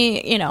important to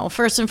me,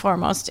 first and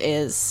foremost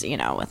is,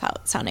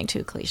 without sounding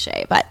too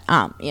cliche, but,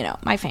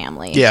 my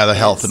family. yeah, the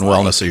health and is,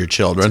 wellness of your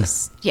children.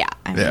 Yeah,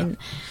 I Yeah. mean,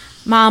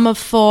 mom of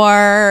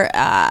 4,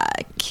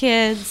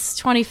 kids,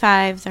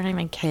 25. They're not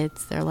even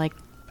kids. They're like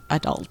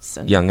adults.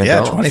 And, Young Yeah,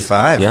 adults.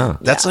 25. Yeah.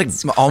 That's Yeah, like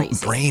it's all,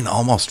 brain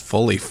almost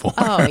fully formed.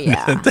 Oh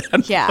yeah,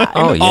 yeah.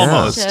 Oh, And yeah.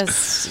 Almost.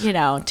 Just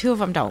 2 of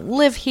them don't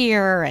live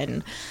here,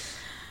 and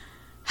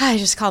I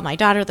just called my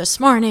daughter this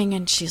morning,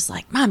 and she's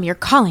like, "Mom, you're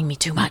calling me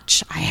too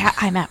much.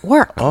 I'm at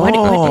work.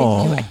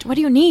 What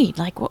do you need?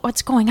 Like,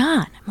 what's going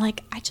on?" I'm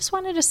like, "I just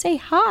wanted to say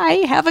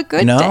hi. Have a good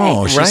day."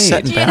 No, she's Right.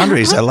 setting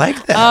boundaries. I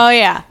like that. Oh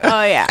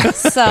yeah.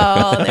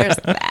 So there's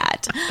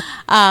that.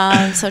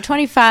 So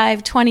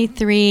 25,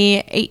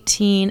 23,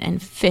 18,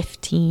 and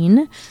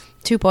 15.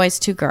 2 boys,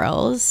 2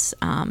 girls.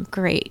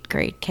 Great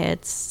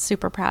kids.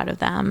 Super proud of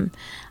them.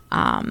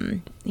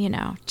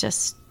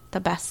 Just the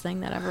best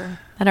thing that ever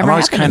I'm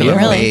always happened kind to of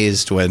me, really.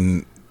 amazed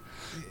when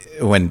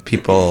when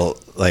people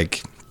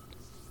like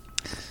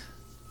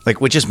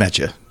we just met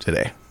you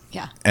today.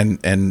 Yeah.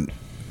 And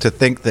to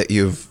think that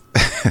you've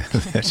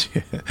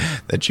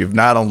that you've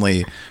not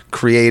only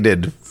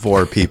created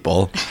 4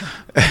 people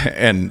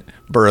and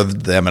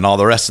birthed them and all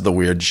the rest of the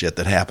weird shit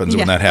that happens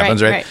when that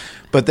happens, right?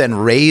 But then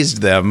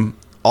raised them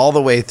all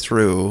the way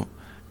through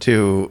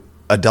to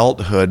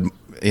adulthood,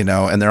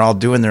 and they're all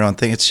doing their own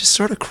thing. It's just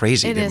sort of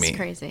crazy to me. It is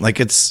crazy. Like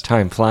it's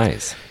Time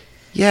flies.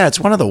 Yeah, it's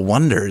one of the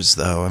wonders,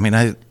 though. I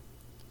mean,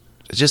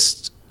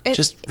 just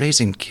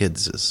raising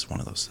kids is one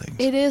of those things.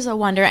 It is a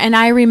wonder. And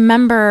I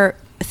remember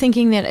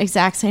thinking that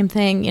exact same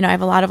thing. I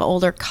have a lot of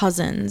older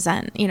cousins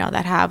and,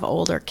 that have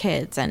older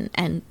kids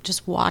and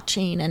just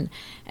watching and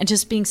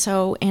just being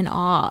so in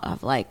awe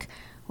of like,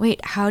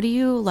 wait, how do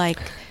you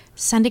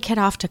send a kid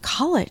off to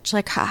college?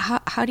 Like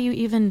how do you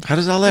even how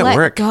does all that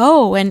work?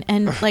 Go and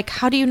like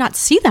how do you not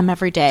see them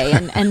every day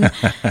and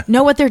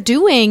know what they're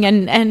doing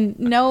and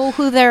know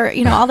who their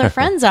all their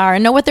friends are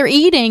and know what they're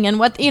eating and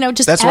what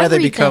just that's why they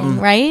become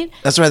right.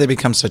 That's why they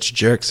become such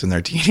jerks in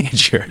their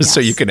teenage years. So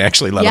you can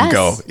actually let them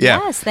go. Yeah.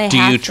 Yes, they Do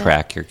have you to.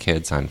 track your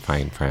kids on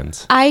Find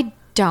Friends? I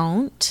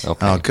don't.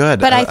 Okay. Oh, good.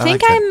 But I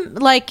think like I'm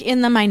like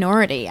in the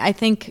minority. I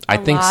think I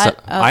think so.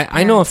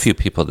 I know a few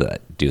people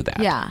that do that.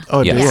 Yeah.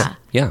 Oh, do you? Yes.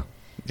 Yeah.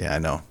 Yeah, I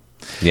know.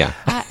 Yeah.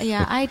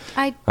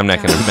 I'm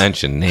not going to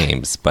mention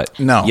names, but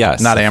No,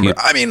 yes, not if Amber. you-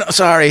 I mean,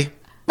 sorry.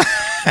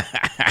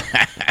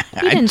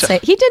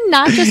 He did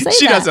not just say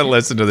She that. doesn't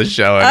listen to the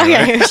show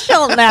anyway. Okay,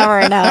 she'll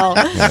never know.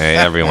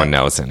 everyone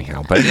knows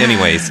anyhow. But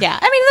anyways, Yeah,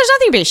 I mean, there's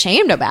nothing to be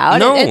ashamed about.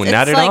 No, It's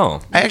not at like,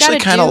 all. I you actually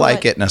gotta kind do of like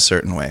what- it in a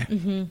certain way.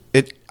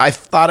 I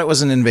thought it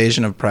was an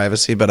invasion of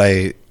privacy, but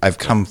I've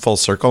come full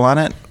circle on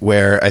it,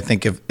 where I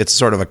think if it's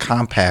sort of a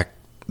compact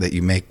that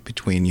you make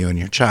between you and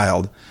your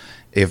child.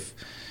 If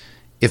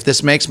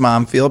this makes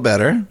mom feel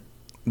better,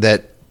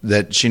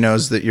 that she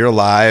knows that you're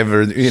alive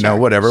or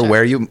whatever,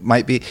 where you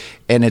might be,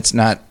 and it's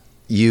not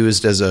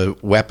used as a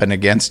weapon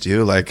against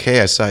you, like,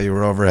 hey, I saw you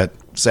were over at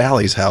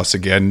Sally's house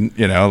again,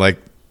 like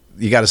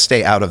you got to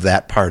stay out of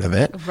that part of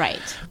it. Right.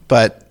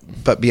 But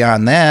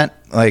beyond that,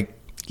 like,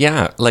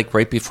 yeah, like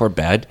right before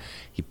bed,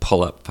 you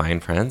pull up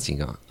Find Friends, you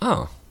go,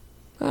 oh,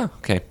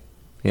 okay,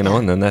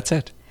 and then that's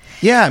it.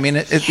 yeah, I mean,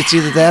 it's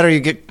either that or you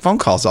get phone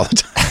calls all the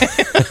time.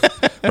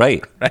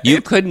 Right.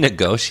 You could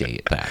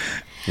negotiate that,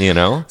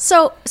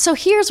 So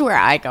here's where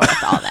I go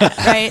with all that,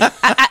 right?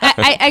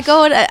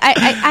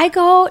 I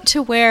go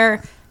to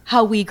where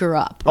how we grew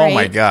up. Right? Oh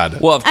my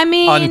God. Well, I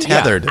mean,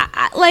 untethered.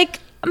 Like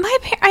my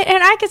parents,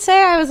 and I could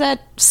say I was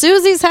at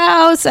Susie's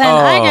house, and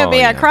I could be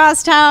yeah.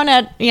 across town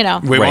at We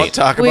Right. won't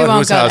talk we about won't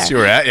whose go house there,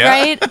 you were at, yeah.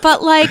 right?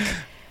 But like,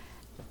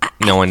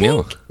 no one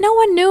knew. no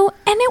one knew,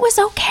 and it was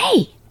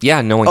okay.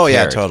 Yeah, no one Oh, cared.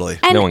 yeah, totally.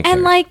 And no one cared.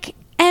 and like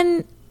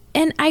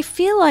and I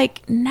feel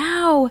like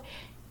now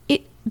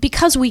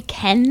because we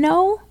can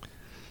know.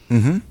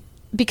 Mm-hmm.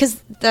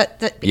 Because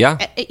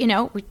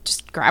the we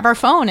just grab our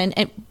phone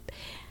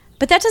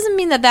but that doesn't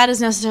mean that is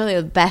necessarily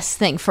the best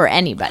thing for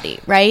anybody,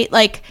 right?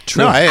 Like,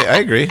 No, I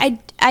agree.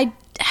 I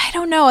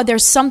don't know.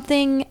 There's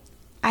something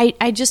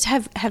I just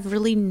have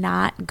really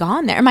not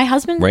gone there. My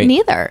husband Right.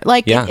 neither.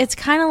 Like, Yeah. it's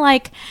kind of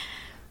like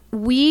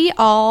we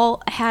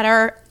all had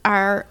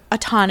our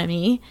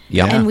autonomy,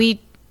 Yeah. and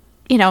we,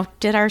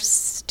 did our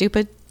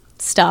stupid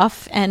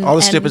stuff and All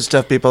the stupid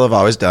stuff people have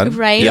always done.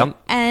 right? Yep.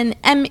 And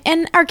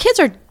our kids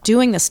are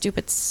doing the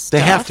stupid stuff.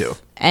 They have to.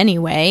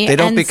 Anyway. They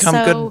don't and become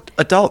so- good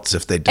adults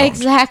if they don't.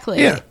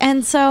 Exactly. Yeah.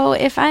 And so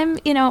if I'm,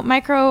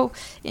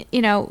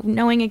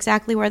 knowing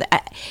exactly where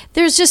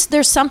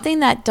there's something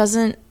that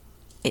doesn't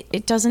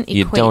equate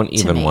You don't to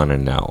even me. want to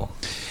know.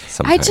 I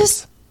Sometimes.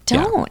 just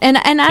Yeah. don't. And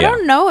I Yeah.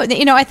 don't know.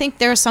 I think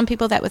there are some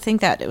people that would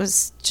think that it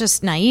was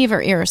just naive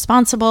or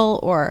irresponsible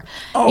or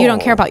you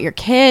don't care about your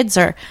kids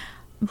or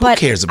but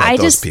cares about I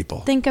those just people?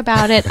 think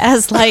about it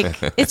as like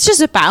it's just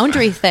a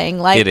boundary thing.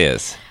 Like It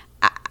is.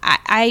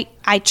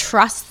 I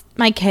trust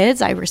my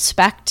kids. I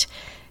respect,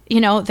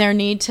 their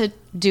need to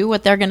do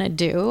what they're going to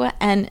do,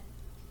 and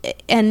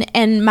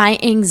my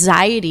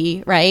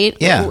anxiety, right?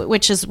 Yeah.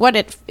 Which is what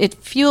it's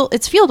fueled.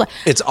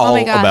 It's oh all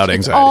my gosh, about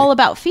It's anxiety. all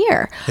about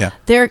fear. Yeah.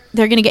 They're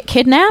going to get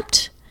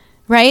kidnapped,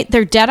 right?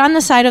 They're dead on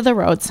the side of the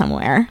road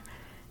somewhere,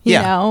 you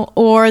Yeah. know,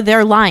 or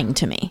they're lying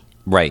to me.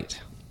 Right.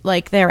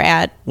 Like they're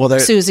at Well,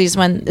 Susie's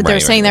when they're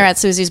Right, saying right, they're right. at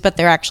Susie's, but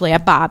they're actually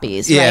at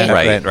Bobby's. Yeah,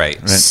 right?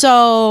 Right.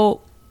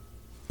 So,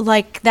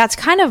 like, that's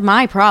kind of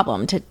my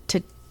problem to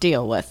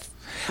deal with.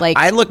 Like,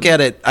 I look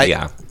at it.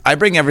 Yeah. I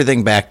bring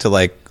everything back to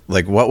like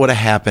what would have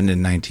happened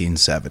in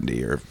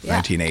 1970 or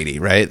 1980,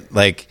 right?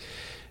 Like,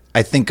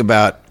 I think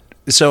about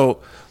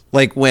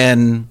like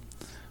when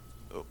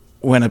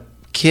a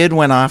kid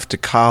went off to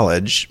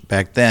college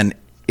back then,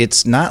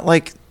 it's not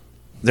like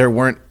there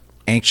weren't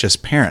anxious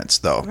parents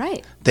though.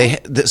 Right.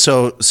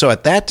 So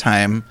at that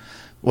time,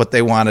 what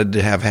they wanted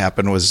to have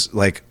happen was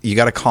like, you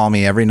got to call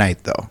me every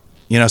night though.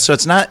 So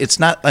it's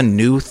not a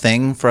new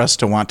thing for us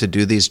to want to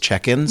do these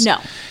check-ins. No.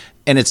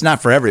 And it's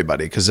not for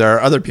everybody because there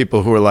are other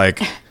people who are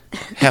like,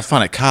 have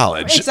fun at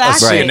college.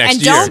 Exactly. See you next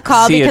And year. don't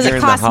call See you because it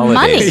during the costs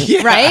holidays.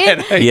 money,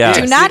 right? Yeah.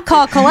 Do not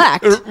call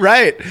collect.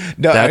 Right.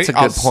 No, That's a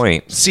good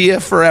point. See you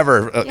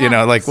forever. You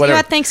know, like See whatever. you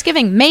at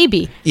Thanksgiving,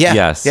 maybe. Yeah.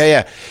 Yes.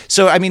 Yeah.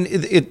 So, I mean,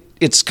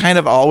 it's kind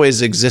of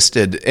always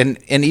existed. And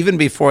even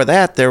before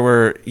that, there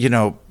were, you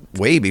know,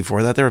 way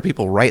before that, there were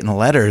people writing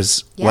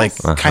letters,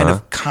 Yes. like kind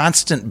of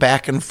constant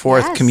back and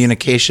forth Yes.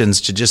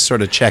 communications to just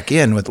sort of check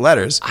in with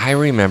letters. I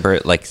remember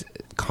like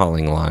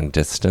calling long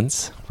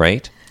distance,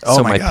 right? Oh,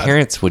 so my my God.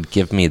 parents would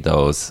give me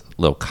those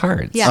little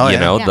cards, Yeah. Oh, you yeah.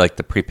 know, Yeah. like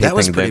the prepaid That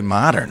was thing pretty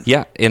modern.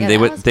 Yeah, and Yeah, they that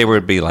would was they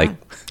would be like,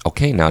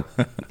 okay, now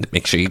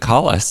make sure you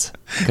call us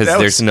because That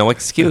was- there's no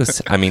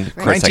excuse. I mean, of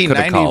course, I could have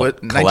 1990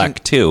 called was-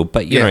 collect too,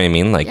 but you know what I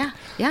mean, like, Yeah.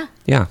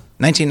 yeah.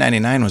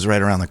 1999 was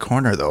right around the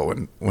corner, though,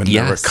 when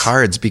there were Yes.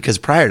 cards, because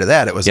prior to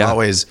that, it was Yeah.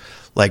 always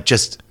like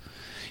just.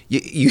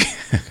 You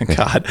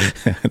God,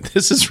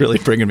 this is really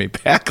bringing me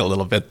back a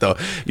little bit, though.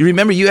 You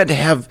remember you had to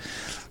have,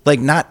 like,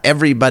 not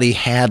everybody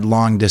had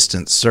long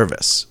distance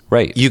service.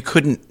 Right. You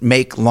couldn't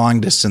make long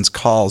distance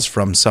calls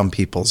from some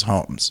people's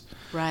homes.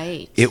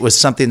 Right. It was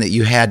something that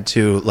you had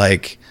to,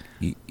 like,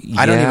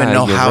 I don't even Yeah,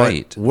 know you're how right.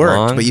 it worked,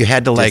 Long but you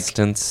had to, like,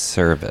 distance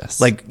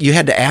service. you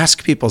had to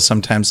ask people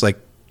sometimes, like,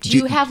 Do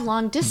you have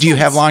long distance? do you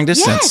have long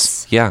distance?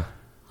 Yes. yeah,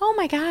 Oh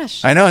my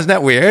gosh. I know, isn't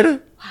that weird?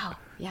 Wow.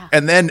 Yeah.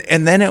 And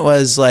then it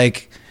was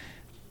like,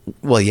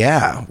 well,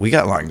 yeah, we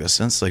got long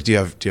distance. Like, do you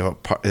have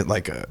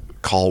like a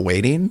call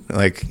waiting?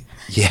 Like,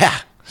 yeah.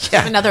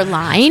 Another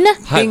line.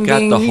 I've got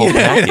the whole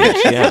package.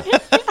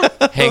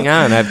 Yeah. Hang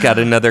on, I've got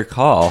another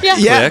call. Yeah.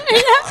 Yeah.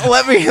 Quick.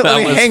 Let me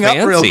was hang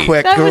up real fancy.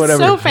 quick That or was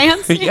whatever. so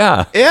fancy.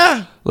 Yeah.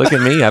 Yeah. Look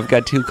at me. I've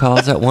got 2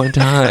 calls at one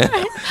time.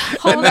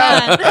 Hold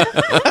on.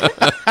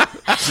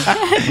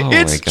 Oh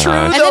It's my true.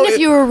 gosh. And then if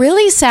you were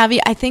really savvy,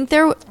 I think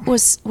there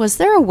was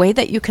there a way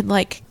that you could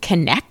like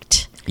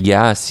connect?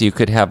 Yes, you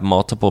could have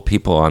multiple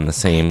people on the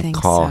same think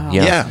call. so.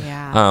 Yeah.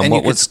 Yeah. And What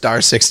you could was?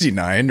 star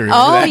 69. Remember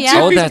Oh, that? yeah.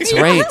 Oh, that's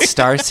right.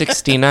 Star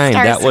 69.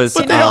 Star That was.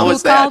 69. hell Who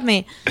was that? called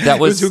me? That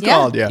was. Who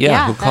called? Yeah.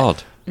 Yeah. Who that-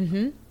 called?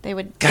 They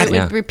would God, they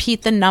yeah. would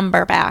repeat the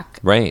number back.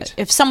 Right.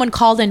 If someone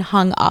called and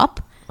hung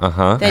up,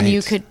 Uh-huh. then you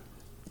Right. could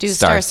do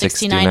Star star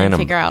 69 69 and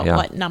figure out yeah.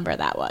 what number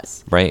that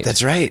was Right.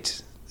 That's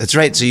right. That's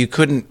right. So you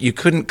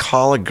couldn't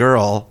call a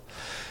girl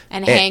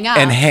and hang up.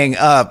 and hang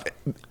up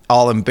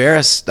all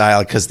embarrassed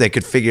style because they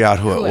could figure out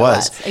who it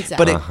was.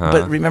 Exactly.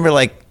 But remember,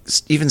 like,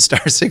 even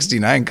star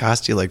 69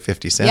 cost you like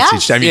 50 cents Yeah.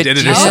 each time you It did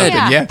it or did. something.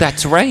 yeah. Yeah.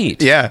 That's right.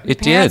 Yeah.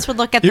 It Parents did. would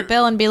look at the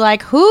bill and be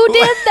like, "Who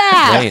did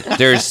that?" Right.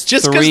 There's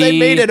Just because 3. they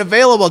made it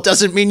available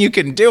doesn't mean you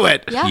can do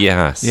it. Yeah.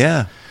 Yes.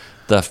 Yeah.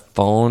 The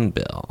phone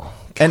bill.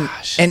 And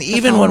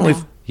even phone when bill.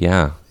 we've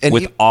Yeah. And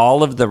With you-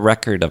 all of the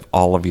record of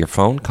all of your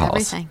phone calls.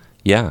 Everything.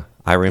 Yeah.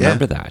 I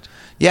remember that.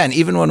 yeah, and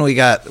even when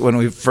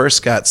we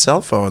first got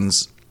cell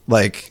phones,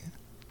 like,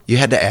 you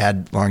had to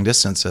add long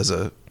distance as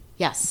a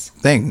Yes.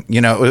 thing. You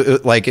know,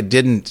 like, it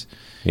didn't.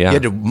 Yeah. You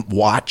had to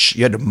watch.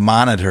 You had to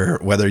monitor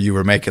whether you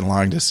were making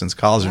long distance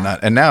calls or not.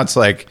 And now it's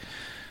like,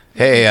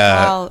 hey,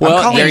 Well, I'm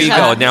Well, calling there you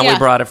go. each Now other. we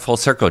brought it full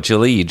circle.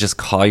 Julie, you just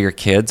call your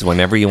kids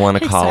whenever you want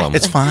to call them.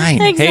 It's fine.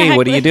 Hey,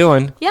 what are you Exactly.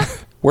 doing? Yeah.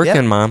 Working,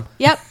 Yep. Mom.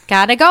 Yep.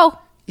 Gotta go.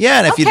 Yeah,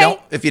 and if Okay. you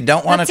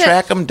don't want to That's it.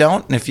 track them,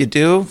 don't. And if you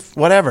do,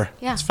 whatever.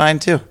 Yeah. It's fine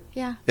too.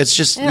 Yeah. It's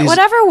just Yeah,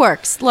 whatever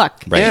works. Look,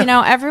 Right. you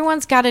know,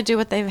 everyone's got to do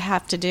what they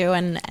have to do,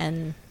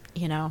 and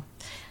you know,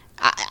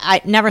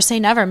 I never say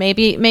never.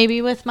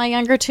 Maybe with my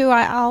younger two,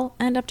 I'll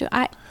end up doing.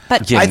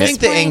 But Yeah, I at think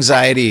this the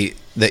anxiety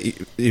that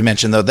you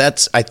mentioned, though,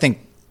 I think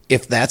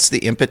if that's the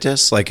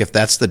impetus, like if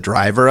that's the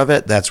driver of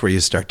it, that's where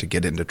you start to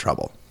get into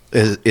trouble.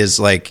 Is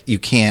like you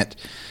can't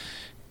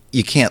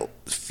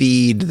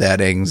feed that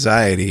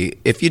anxiety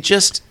if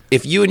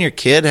you and your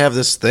kid have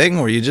this thing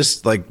where you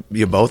just like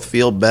you both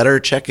feel better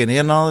checking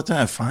in all the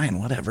time. Fine,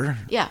 whatever.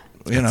 yeah,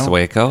 You know, That's the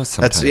way it goes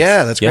sometimes.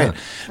 That's great.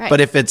 Right. But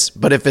if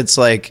it's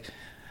like,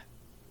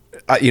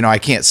 you know, I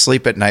can't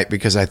sleep at night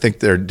because I think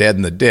they're dead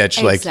in the ditch.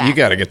 Like, you Exactly.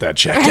 got to get that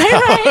checked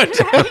out.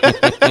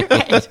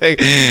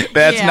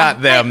 That's Yeah.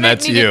 not them. I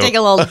That's need you. to dig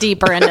a little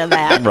deeper into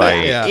that.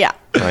 Right. Yeah.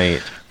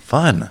 Right.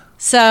 Fun.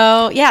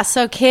 So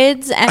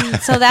kids,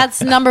 and so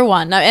that's number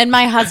one. And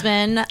my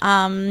husband,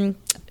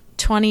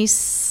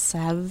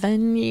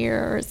 27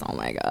 years. Oh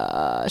my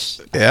gosh.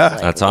 Yeah.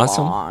 That's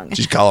awesome. Long. Did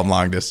you call them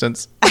long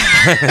distance?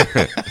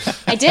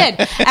 I did.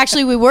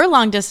 Actually, we were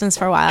long distance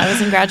for a while. I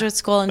was in graduate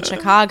school in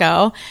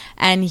Chicago,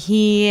 and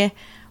he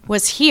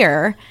was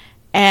here.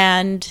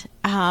 And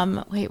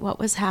wait, what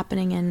was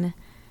happening in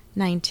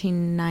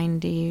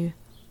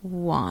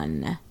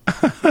 1991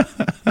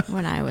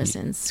 when I was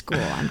in school?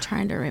 I'm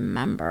trying to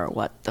remember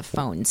what the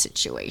phone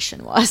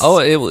situation was. Oh,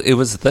 it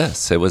was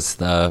this. It was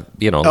the,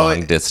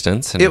 long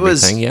distance and it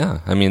was- everything. Yeah.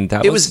 I mean,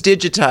 that It was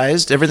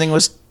digitized. Everything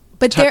was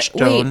But touch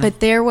tone.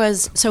 there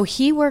was, so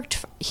he worked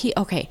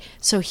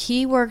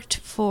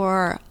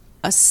for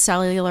a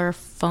cellular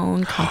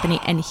phone company,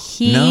 and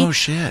he No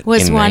shit.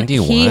 was In one.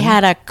 91? He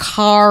had a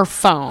car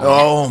phone.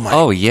 Oh my.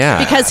 Oh yeah.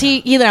 Because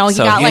he got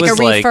So like he a was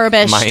like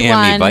refurbished Miami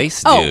one.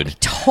 Vice Oh, dude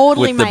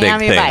totally with the big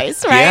Miami thing.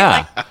 Vice, right?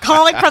 Yeah. Like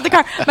calling from the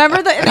car.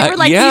 Remember they were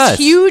like yes.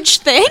 these huge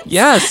things.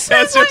 Yes.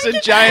 That's such a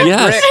giant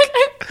Yes.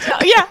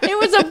 brick. Yeah, it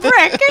was a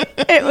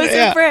brick. It was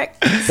a brick.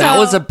 That So-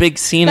 was a big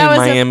scene in that was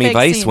a Miami big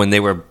Vice scene. when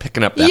they were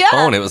picking up that Yeah.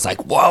 phone. It was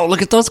like, whoa,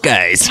 look at those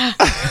guys.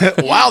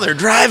 Wow, they're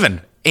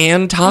driving.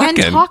 And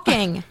talking. And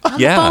talking on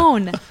Yeah. the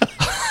phone.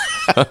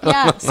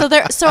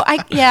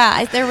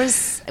 Yeah. There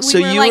was. We So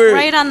were you like were-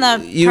 right on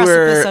the you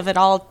precipice were- of it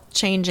all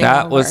changing.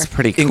 That over. was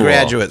pretty cool. In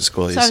graduate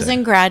school, you So I was said.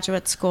 in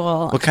graduate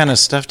school. What kind of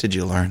stuff did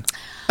you learn?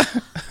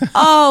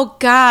 Oh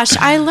gosh,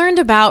 I learned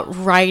about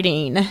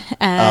writing,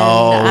 and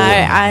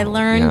I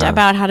learned Yeah.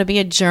 about how to be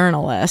a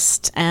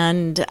journalist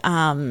and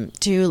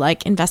do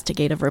like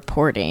investigative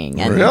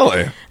reporting. And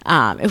Really?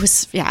 it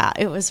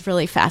was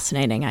really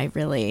fascinating. I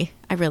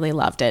really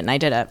loved it, and I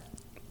did a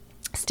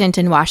stint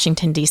in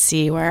Washington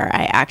D.C. where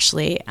I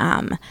actually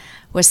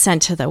was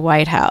sent to the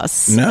White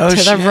House, No to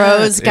shit. the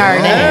Rose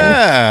Garden,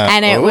 Yeah.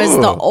 and it was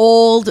the Ooh.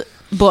 old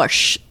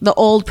Bush, the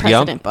old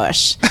President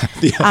Bush,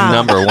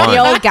 Number one. the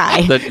old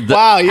guy.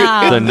 Wow, you're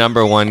The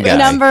number one guy.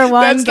 Number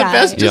one that's the guy.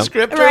 best Yep.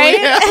 descriptor Right?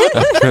 we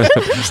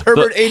have.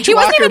 Herbert H. He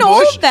wasn't Walker even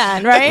Bush. old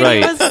then, right?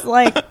 Right. He was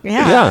like,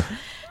 Yeah.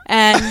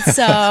 And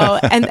so,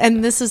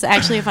 and this is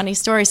actually a funny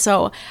story.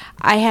 So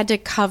I had to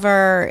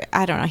cover,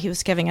 I don't know, he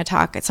was giving a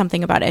talk,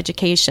 something about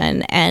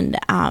education, and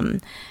I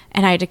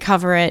had to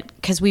cover it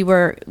because we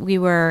were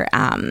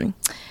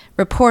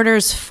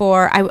reporters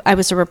for, I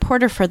was a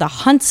reporter for the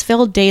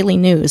Huntsville Daily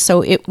News.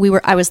 So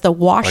I was the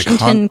Washington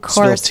Huntsville,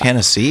 correspondent.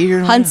 Tennessee?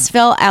 Or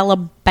Huntsville,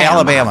 Alabama.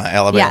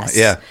 Alabama. Yes.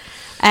 Yeah.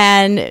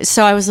 And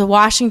so I was the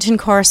Washington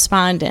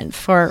correspondent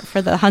for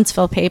the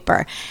Huntsville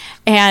paper.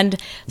 And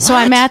so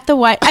I'm at the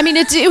White. I mean,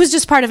 it was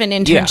just part of an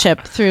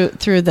internship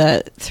through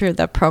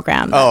the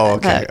program, Oh,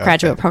 okay, the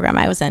graduate program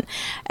I was in,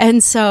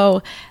 and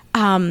so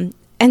I'm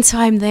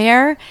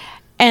there,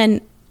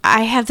 and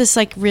I have this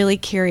like really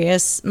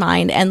curious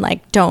mind and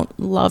like don't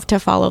love to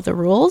follow the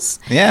rules.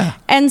 Yeah.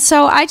 And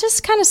so I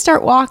just kind of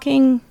start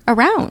walking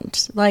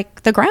around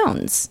like the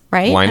grounds,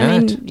 right? Why I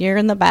mean, not? you're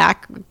in the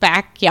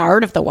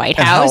backyard of the White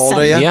And House. how old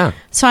are you? Yeah.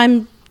 So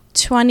I'm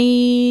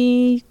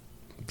 21,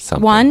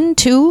 Something.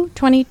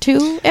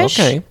 22-ish.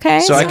 Okay.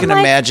 So I I'm can like,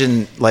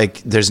 imagine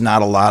like there's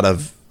not a lot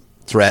of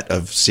threat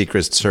of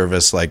Secret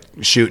Service like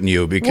shooting you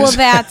Well, because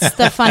that's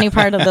the funny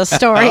part of the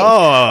story. Oh.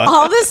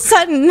 All of a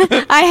sudden,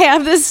 I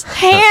have this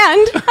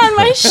hand on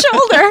my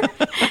shoulder,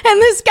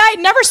 and this guy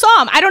never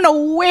saw him. I don't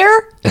know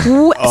where.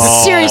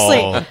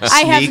 Seriously,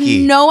 I have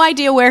sneaky. no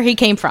idea where he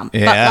came from.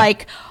 But Yeah.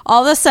 like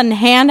all of a sudden,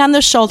 hand on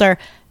the shoulder,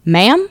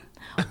 ma'am,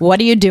 what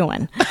are you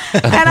doing?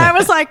 And I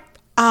was like,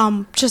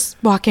 just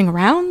walking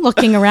around,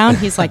 looking around.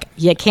 He's like,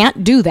 you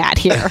can't do that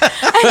here.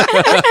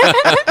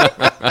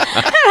 And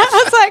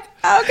I was like,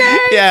 okay,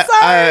 yeah,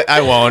 sorry.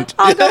 I won't.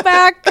 I'll go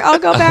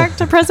back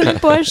to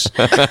President Bush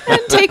and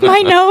take my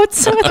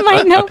notes with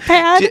my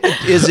notepad.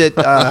 Is it?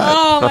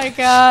 Oh my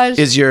gosh.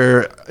 Is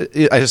your?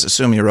 I just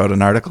assume you wrote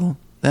an article.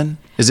 Then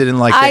is it in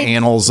like the I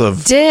annals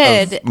of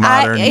Did of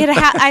modern?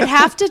 I'd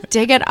have to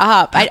dig it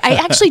up. I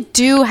actually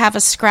do have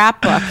a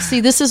scrapbook. See,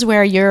 this is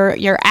where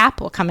your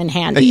app will come in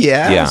handy.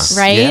 Yes,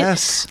 Right?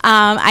 Yes.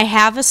 I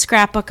have a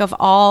scrapbook of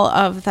all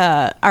of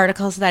the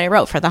articles that I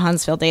wrote for the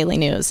Huntsville Daily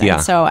News. And Yeah.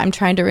 so I'm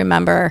trying to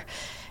remember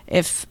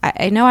if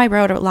I know I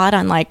wrote a lot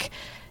on like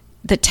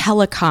the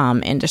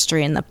telecom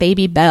industry and the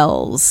baby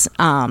bells.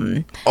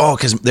 Oh,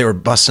 because they were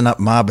busting up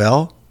Ma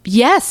Bell.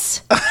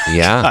 Yes.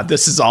 Yeah. God,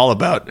 this is all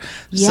about.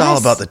 This is all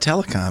Yes. about the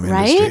telecom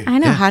Right? industry. I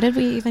know. Yeah. How did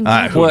we even do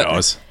Who What-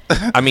 knows?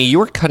 I mean, you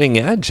were cutting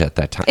edge at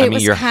that time. I It mean,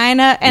 was your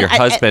kinda- and your I-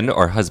 husband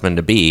or husband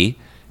to be,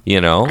 Yeah,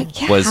 how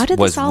did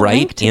was this all right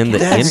link in the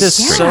together?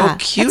 industry. That's so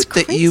cute It's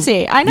that you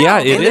crazy. I know. Yeah,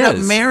 it ended up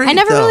is. married. I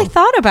never though. really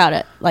thought about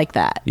it like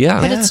that. Yeah.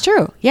 But Yeah. it's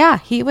true. Yeah,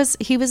 he was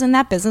in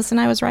that business and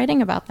I was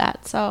writing about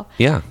that. So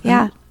Yeah.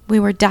 Yeah, we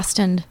were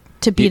destined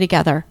to be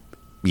together.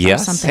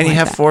 Yes. something. And you like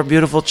have that. 4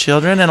 beautiful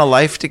children and a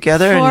life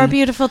together. Four and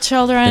beautiful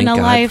children, Thank a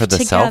God life for the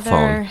together. cell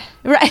phone.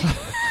 Right.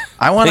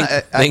 I want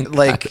Thank to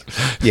like,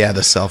 yeah,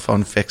 the cell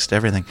phone fixed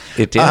everything.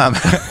 It did.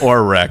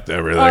 Or wrecked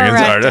everything. Or It's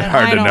wrecked it.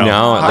 hard I to don't know.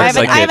 No, it I looks have,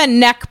 like I have it- a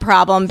neck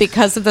problem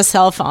because of the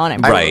cell phone.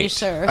 I'm pretty Right.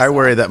 sure. I so.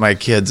 worry that my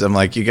kids, I'm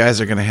like, you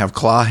guys are going to have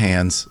claw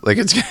hands. Like,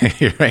 it's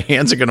your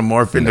hands are going to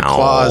morph into No.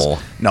 claws.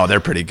 No, they're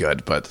pretty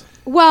good, but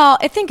Well,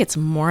 I think it's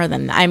more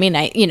than. I mean,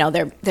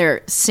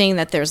 they're seeing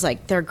that there's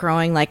like they're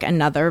growing like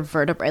another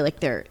vertebrae. Like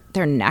their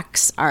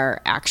necks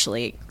are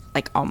actually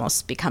like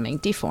almost becoming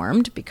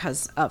deformed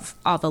because of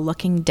all the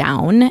looking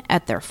down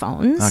at their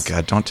phones. oh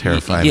god, don't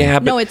terrify me. Yeah,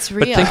 but, No, it's But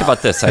real. think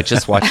about this. I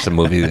just watched a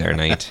movie the other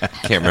night.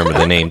 Can't remember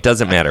the name.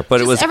 Doesn't matter. But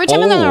it was Every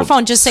time I'm on their old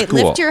phone, just say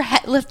school.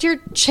 lift your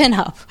chin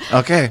up.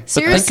 Okay.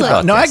 Seriously.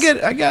 about No, I this. get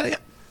it. I got it.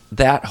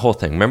 That whole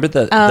thing. Remember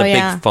the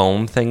yeah. big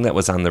foam thing that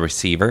was on the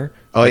receiver?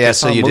 Oh, Like, yeah, I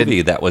so saw a you movie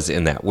didn't- that was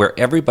in that where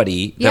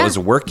everybody that Yeah. was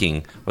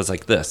working was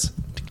like this,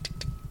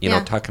 you know,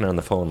 Yeah. talking on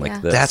the phone like Yeah.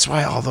 this. That's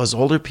why all those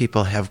older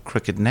people have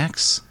crooked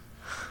necks.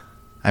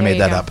 I made you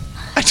that go. up.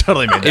 I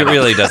totally made that It up.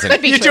 really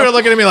doesn't. You two are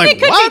looking at me like, It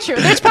could what? be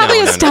true. There's probably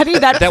a study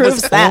that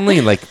proves was that.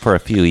 only like for a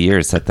few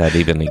years that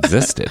even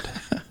existed.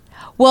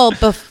 Well,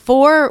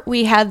 before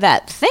we had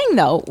that thing,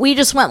 though, we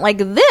just went like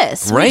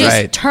this. Right. We just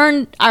Right.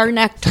 turned our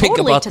neck totally Think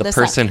about to the the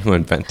person side. who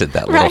invented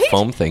that little Right?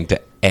 foam thing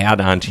to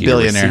add onto your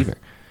Billionaire. receiver.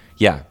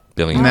 Yeah,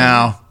 billionaire.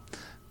 No.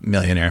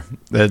 Millionaire.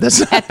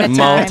 That's, At the time.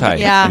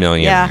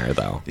 Multi-millionaire,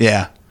 though.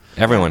 yeah.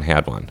 Everyone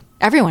had one.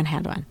 Everyone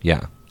had one.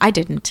 Yeah. I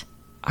didn't.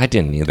 I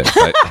didn't either.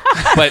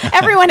 But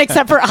Everyone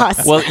except for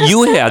us. well,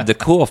 you had the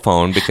cool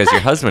phone because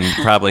your husband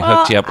probably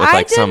hooked you up with I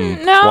like some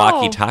didn't know.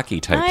 walkie-talkie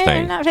type I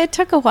thing. didn't know. It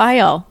took a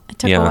while. It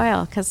took Yeah. a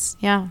while because,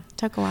 it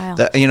took a while.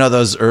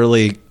 Those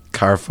early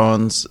car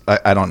phones,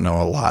 I don't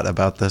know a lot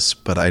about this,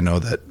 but I know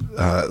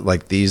that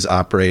like these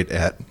operate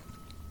at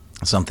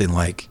something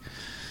like,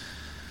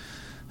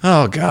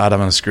 oh God, I'm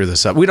going to screw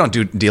this up. We don't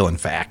deal in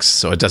facts,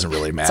 so it doesn't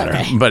really matter.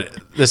 okay. But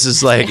this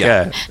is like,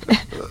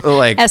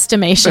 like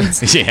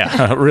Estimations.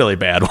 yeah, really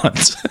bad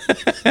ones.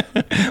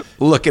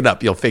 Look it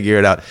up, you'll figure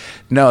it out.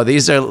 No,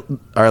 these are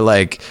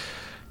like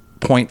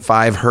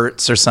 0.5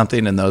 hertz or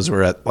something, and those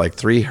were at like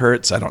 3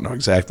 hertz. I don't know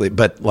exactly,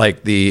 but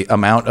like the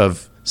amount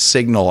of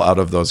signal out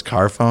of those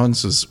car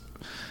phones is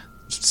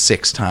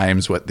 6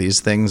 times what these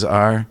things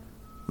are.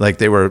 Like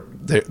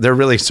they're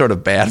really sort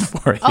of bad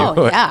for you.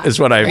 Oh, yeah. Is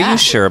what I. Are you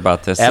sure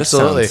about this?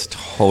 Absolutely. This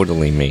sounds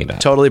totally made up.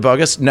 Totally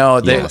bogus?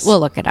 No, they. Yes. We'll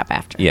look it up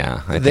after.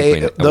 Yeah, I They-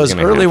 think those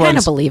we're gonna early have- ones- Kind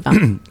of believe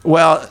them.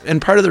 Well,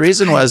 and part of the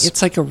reason was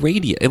It's like a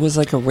radio. It was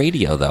like a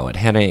radio, though. It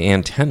had an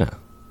antenna.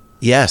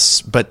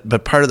 yes,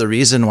 but part of the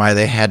reason why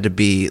they had to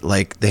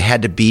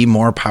be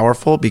more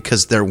powerful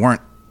because there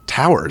weren't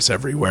towers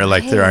everywhere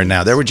like there are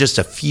now. There were just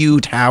a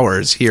few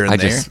towers here and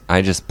there.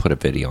 I just put a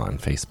video on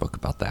Facebook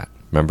about that.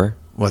 Remember?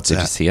 What's Did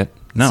that? you see it?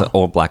 No. It's an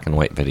old black and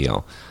white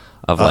video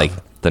of like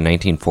the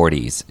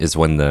 1940s is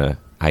when the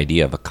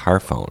idea of a car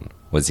phone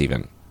was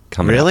even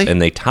coming Really? up. And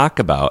they talk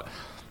about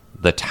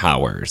the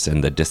towers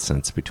and the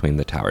distance between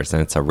the towers,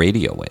 and it's a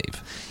radio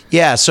wave.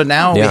 Yeah, so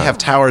now we Yeah. have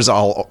towers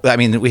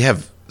we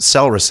have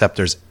cell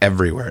receptors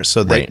everywhere.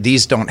 So Right.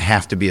 these don't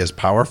have to be as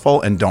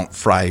powerful and don't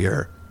fry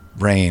your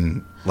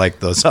brain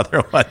like those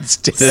other ones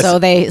did. So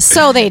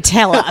they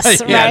tell us,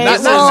 right? Yeah,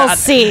 We'll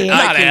see.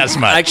 Not as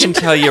much. I can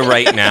tell you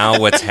right now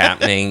what's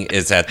happening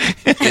is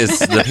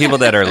the people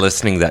that are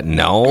listening that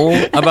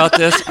know about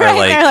this are They're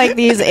like, like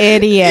these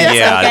idiots.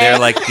 yeah, okay? they're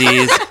like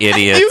these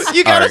idiots.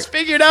 you got are- us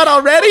figured out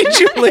already,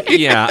 Julie.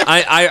 Yeah,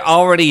 I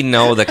already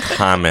know the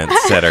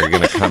comments that are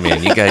going to come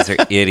in. You guys are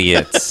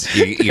idiots.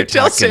 You're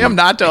Tell talking, Sam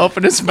not to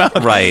open his mouth.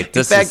 Right, In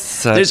this fact, is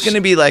such- there's going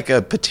to be like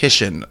a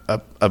petition, a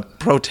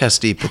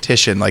protesty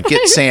petition, like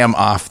get Sam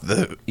off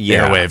the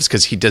Yeah. airwaves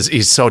because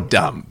he's so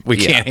dumb. We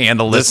Yeah. can't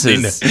handle This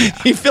listening. is-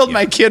 He filled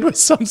my kid with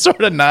some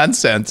sort of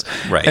nonsense.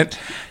 Right. And,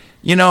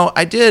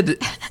 I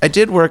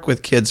did work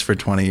with kids for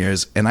 20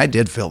 years, and I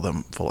did fill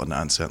them full of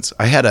nonsense.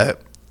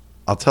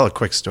 I'll tell a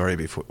quick story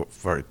before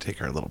we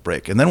take our little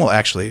break, and then we'll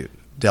actually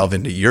delve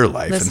into your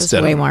life This is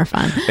instead way of more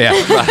fun.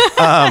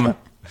 yeah.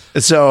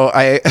 So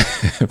I,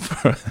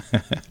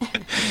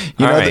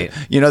 right.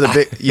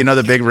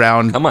 the big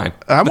round. Come on.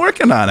 I'm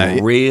working on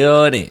it.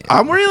 Reel it in.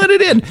 I'm reeling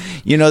it in.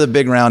 You know the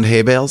big round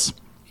hay bales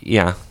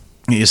Yeah.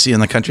 you see in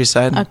the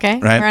countryside. Okay,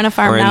 right? we're on a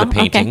farm Or in now. the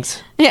paintings.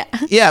 Okay. Yeah.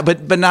 Yeah,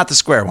 but not the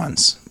square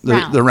ones.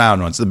 Round. The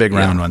round ones, the big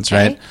round ones,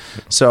 Okay. right?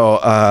 So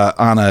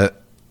on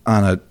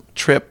a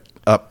trip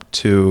up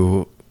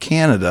to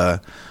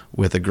Canada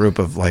with a group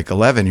of like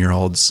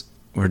 11-year-olds,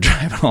 we're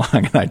driving along,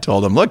 and I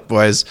told them, "Look,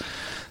 boys,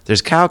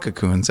 there's cow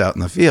cocoons out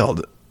in the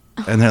field."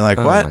 And they're like,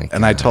 Oh, "What?" my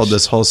And I told gosh.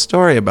 this whole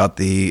story about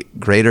the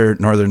greater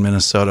northern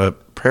Minnesota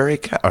prairie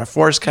cow, or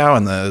forest cow,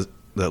 and the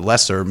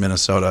lesser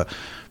Minnesota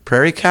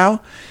prairie cow,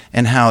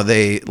 and how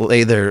they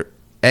lay their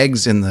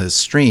eggs in the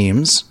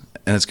streams,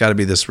 and it's got to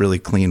be this really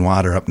clean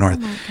water up north.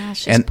 Oh my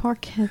gosh, these and poor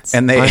kids.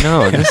 and they I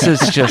know. This is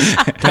just,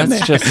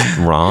 that's just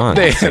wrong,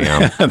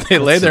 Sam. they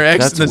lay their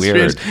eggs That's in the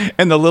weird. streams,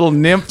 and the little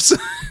nymphs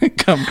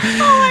come. Oh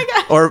my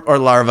God. Or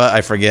larvae,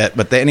 I forget.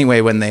 But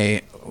anyway, when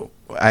they,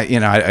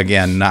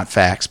 again, not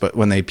facts, but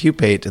when they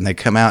pupate and they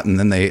come out, and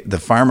then the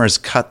farmers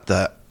cut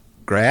the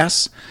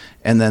grass,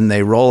 and then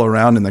they roll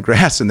around in the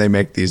grass, and they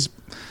make these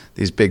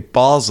big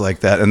balls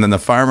like that, and then the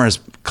farmers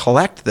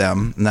collect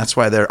them, and that's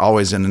why they're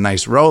always in a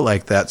nice row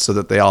like that, so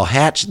that they all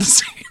hatch at the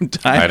same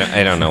time.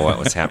 I don't know what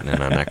was happening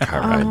on that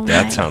car ride. Oh,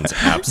 That my sounds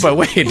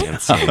absolutely wait.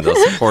 insane.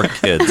 Those poor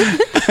kids.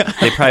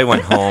 They probably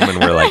went home and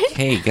were like,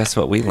 "Hey, guess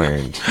what we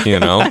learned?" You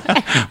know?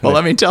 Well,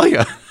 let me tell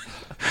you,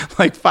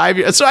 like 5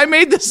 years. So I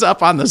made this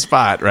up on the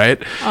spot,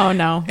 right? Oh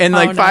no. And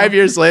like Oh, 5 no.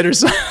 years later,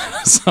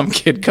 some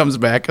kid comes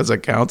back as a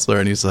counselor,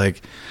 and he's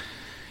like,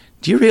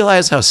 "Do you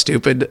realize how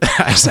stupid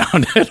I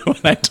sounded when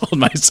I told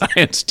my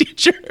science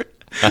teacher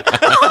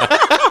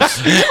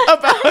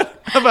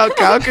about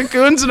cow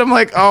cocoons?" And I'm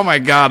like, "Oh my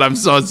God, I'm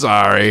so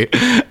sorry."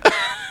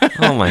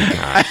 Oh my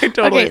god.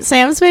 Okay,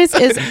 Sam's face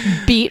is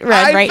beet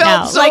red right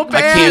now. So bad.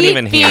 I can't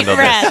even handle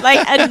red, this.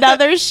 like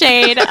another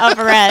shade of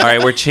red. All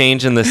right, we're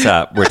changing this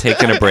up. We're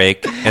taking a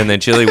break, and then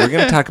Julie, we're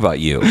going to talk about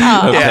you.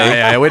 Oh. Okay.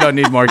 Yeah, we don't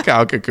need more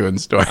cow cocoon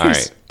stories. All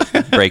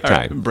right. Break time. All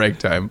right, break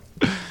time.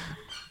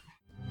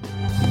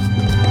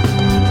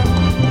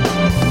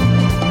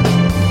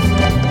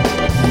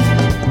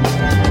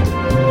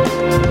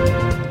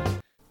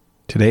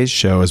 Today's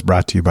show is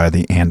brought to you by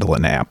the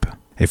Andelin app,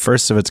 a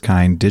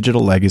first-of-its-kind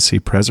digital legacy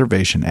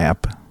preservation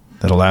app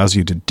that allows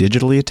you to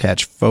digitally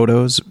attach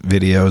photos,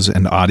 videos,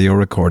 and audio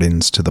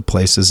recordings to the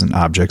places and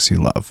objects you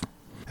love.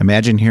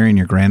 Imagine hearing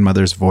your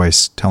grandmother's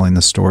voice telling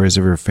the stories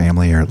of your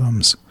family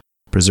heirlooms.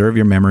 Preserve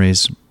your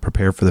memories,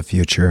 prepare for the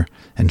future,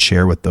 and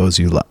share with those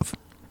you love.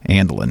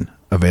 Andelin,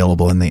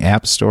 available in the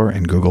App Store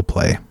and Google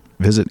Play.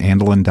 Visit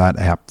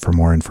andelin.app for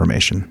more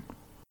information.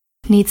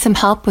 Need some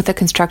help with a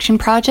construction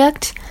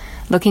project?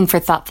 Looking for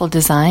thoughtful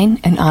design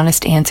and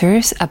honest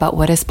answers about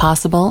what is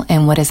possible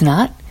and what is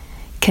not?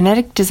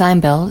 Kinetic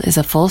Design Build is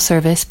a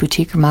full-service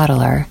boutique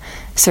remodeler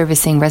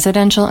servicing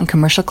residential and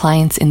commercial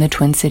clients in the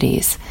Twin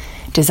Cities.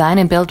 Design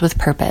and build with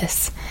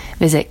purpose.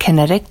 Visit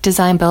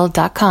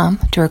kineticdesignbuild.com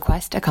to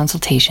request a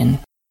consultation.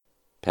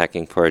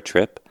 Packing for a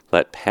trip?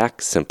 Let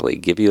Pack Simply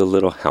give you a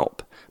little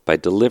help by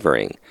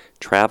delivering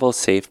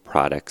travel-safe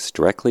products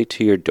directly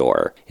to your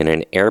door in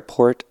an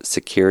airport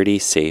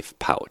security-safe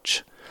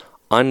pouch.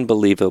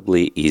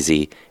 Unbelievably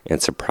easy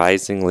and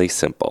surprisingly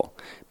simple.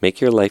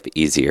 Make your life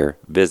easier.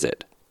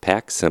 Visit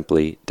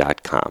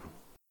packsimply.com.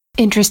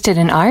 Interested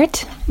in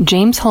art?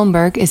 James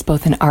Holmberg is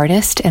both an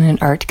artist and an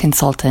art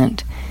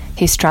consultant.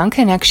 His strong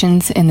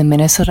connections in the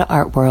Minnesota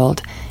art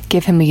world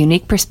give him a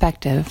unique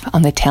perspective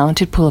on the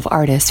talented pool of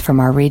artists from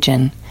our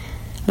region.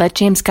 Let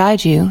James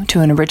guide you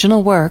to an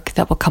original work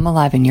that will come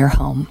alive in your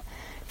home.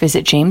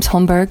 Visit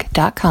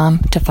jamesholmberg.com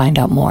to find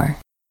out more.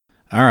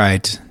 All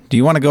right. Do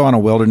you want to go on a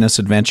wilderness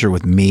adventure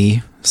with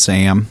me,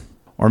 Sam?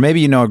 Or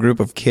maybe you know a group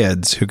of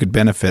kids who could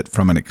benefit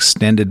from an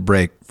extended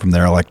break from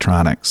their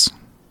electronics.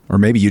 Or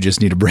maybe you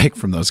just need a break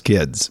from those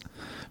kids.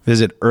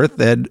 Visit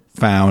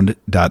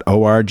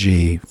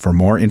earthedfound.org for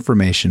more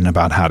information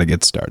about how to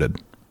get started.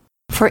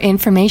 For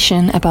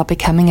information about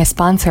becoming a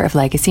sponsor of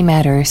Legacy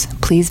Matters,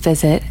 please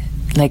visit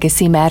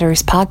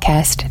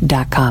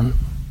legacymatterspodcast.com.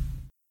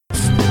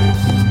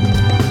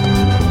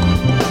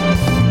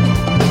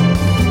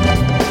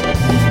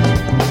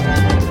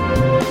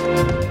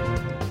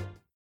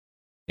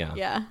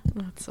 Yeah.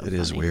 That's so It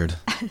is funny. weird.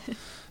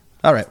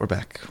 All right, we're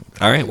back.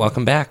 All right,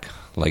 welcome back.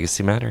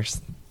 Legacy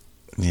Matters.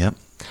 Yep.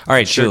 All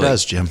right, Sure Julie.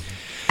 does, Jim.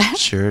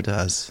 Sure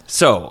does.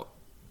 So,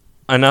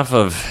 enough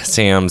of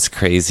Sam's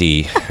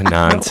crazy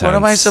nonsense. What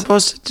am I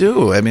supposed to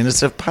do? I mean,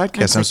 it's a podcast.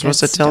 That's I'm a supposed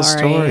to good tell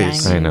story.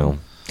 stories. I know.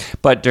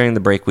 But during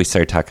the break, we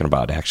started talking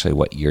about actually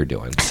what you're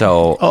doing.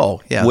 So, Oh,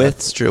 yeah,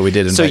 that's true. We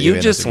did invite So you you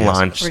in just as a guest.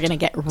 launched We're going to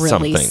get really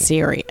something.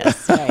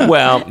 serious. Right?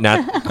 Well,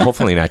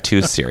 hopefully not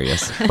too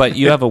serious, but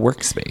you have a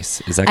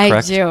workspace. Is that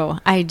correct?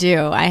 I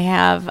do. I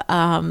have,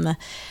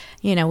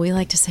 we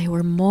like to say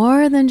we're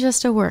more than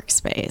just a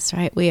workspace,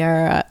 right? We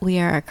are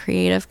a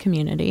creative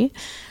community.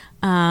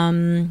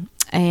 And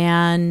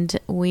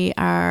we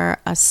are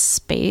a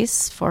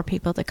space for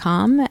people to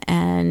come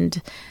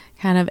and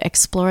kind of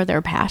explore their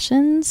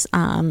passions.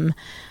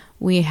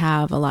 We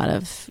have a lot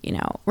of,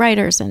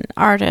 writers and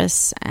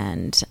artists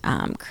and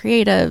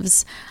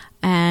creatives,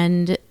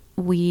 and so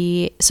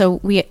the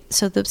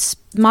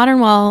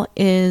ModernWell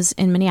is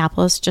in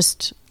Minneapolis,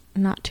 just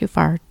not too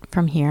far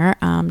from here,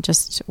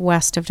 just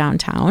west of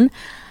downtown,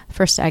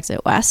 first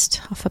exit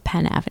west off of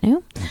Penn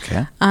Avenue.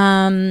 Okay.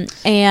 And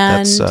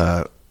That's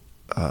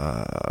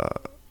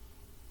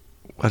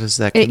what is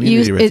that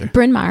community right there?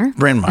 Bryn Mawr.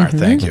 Bryn Mawr,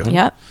 thank you.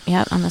 Yep,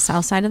 on the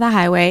south side of the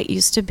highway. It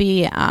used to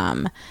be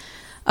a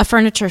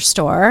furniture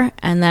store,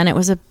 and then it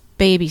was a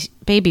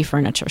baby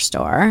furniture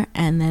store,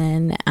 and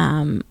then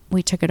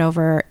we took it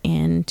over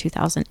in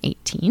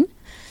 2018.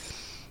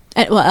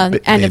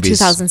 End of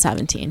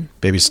 2017.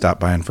 Babies stop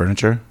buying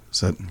furniture? Is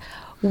that...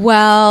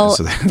 Well,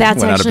 So they that's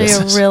went out of actually a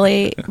business.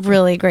 really,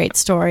 really great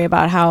story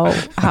about how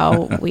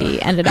we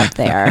ended up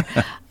there.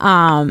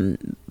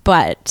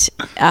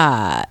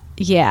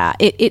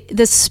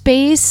 The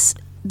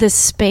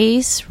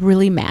space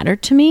really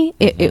mattered to me.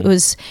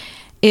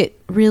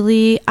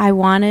 I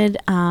wanted,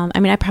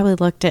 I probably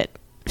looked at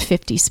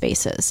 50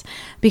 spaces,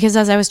 because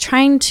as I was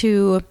trying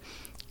to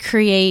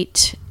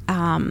create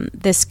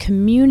this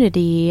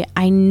community,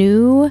 I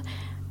knew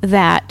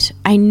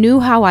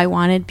how I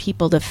wanted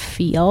people to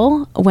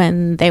feel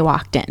when they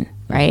walked in,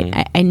 right?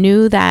 Mm-hmm. I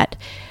knew that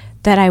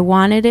I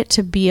wanted it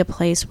to be a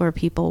place where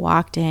people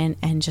walked in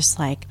and just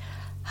like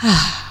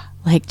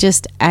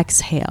just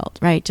exhaled,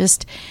 right?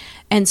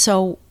 And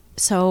so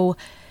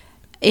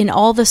in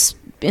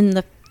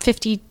the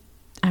 50,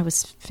 I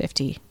was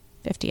 50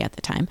 at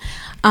the time.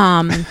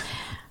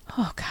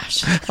 Oh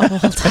gosh,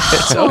 old.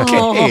 It's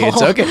okay.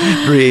 It's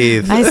okay.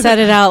 Breathe. I said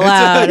it out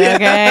loud.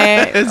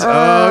 Okay. It's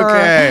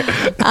okay.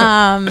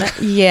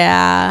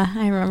 Yeah.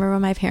 I remember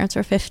when my parents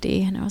were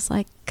 50, and I was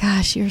like,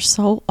 "Gosh, you're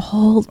so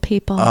old,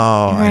 people."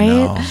 Oh,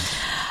 right?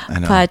 I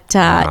know. But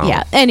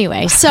yeah.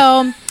 Anyway,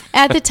 so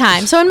at the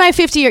time, so in my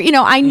 50 year,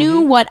 I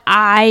knew what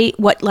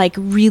like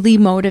really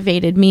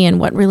motivated me and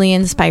what really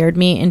inspired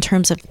me in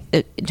terms of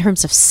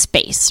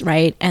space,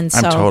 right? And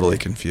so I'm totally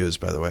confused,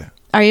 by the way.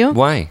 Are you?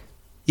 Why?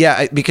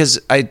 Yeah, because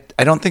I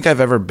don't think I've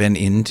ever been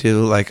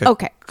into like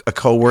a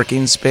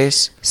co-working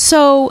space.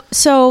 So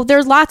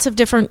there's lots of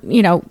different,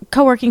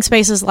 co-working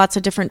spaces, lots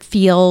of different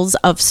feels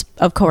of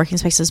co-working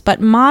spaces.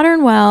 But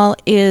ModernWell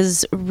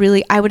is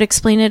really, I would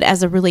explain it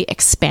as a really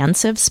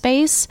expansive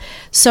space.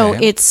 So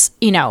it's,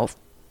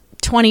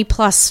 20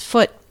 plus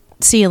foot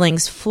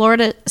ceilings, floor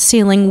to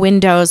ceiling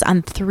windows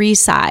on 3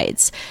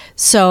 sides.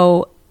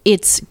 So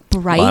it's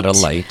bright. A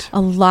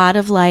lot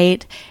of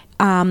light.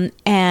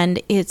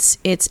 And it's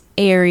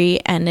airy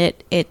and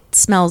it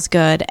smells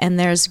good. And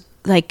there's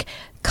like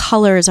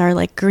colors are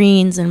like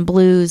greens and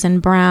blues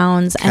and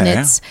browns. And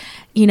it's,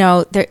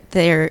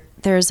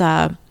 there's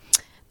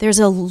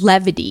a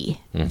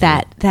levity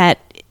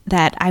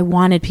that I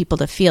wanted people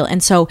to feel.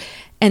 And so,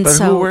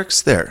 who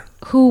works there?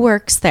 Who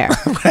works there?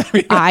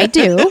 I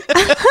do.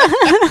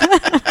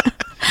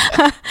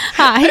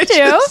 I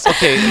do.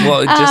 Okay,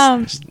 well,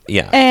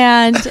 yeah.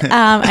 And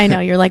I know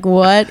you're like,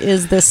 what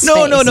is this space?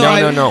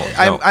 No.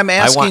 I'm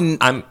asking.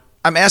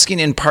 I'm asking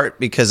in part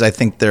because I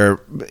think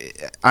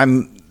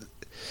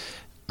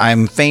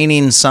I'm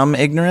feigning some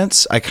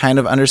ignorance. I kind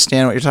of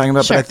understand what you're talking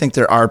about, Sure. but I think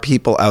there are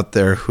people out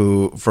there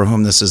for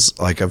whom this is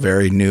like a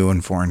very new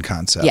and foreign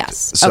concept.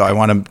 Yes. So I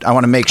want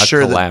to make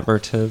sure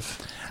collaborative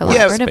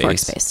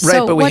workspace. Right,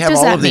 So but we what have does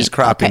all that of these mean?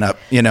 cropping up.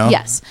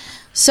 Yes.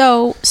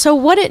 So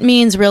what it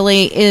means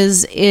really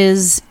is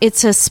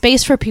it's a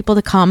space for people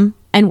to come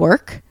and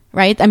work,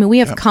 right? I mean, we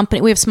have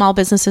we have small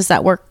businesses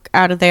that work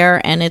out of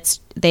there, and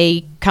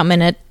they come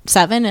in at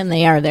 7 and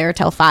they are there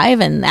till 5,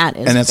 and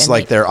it's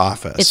like their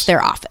office. It's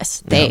their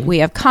office. We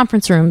have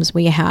conference rooms,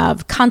 we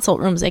have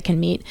consult rooms. They can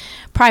meet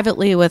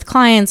privately with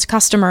clients,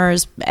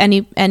 customers.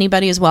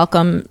 Anybody is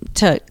welcome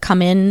to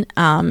come in,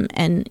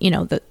 and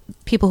the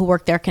people who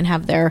work there can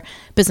have their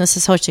business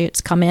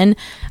associates come in.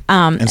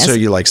 So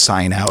you like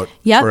sign out.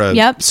 Yep. For a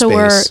Yep. So space.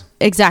 we're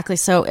exactly.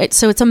 So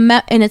it's a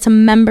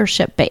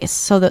membership base.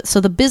 So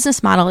the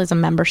business model is a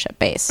membership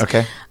base.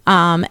 Okay.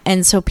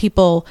 And so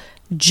people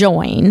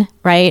join,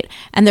 right?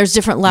 And there's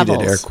different levels.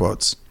 You did air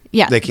quotes.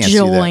 Yeah. They can't see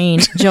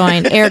that.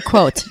 Join, air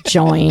quotes,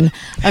 join.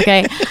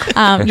 Okay.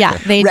 Yeah.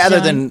 They rather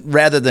join.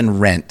 than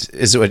rent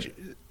is what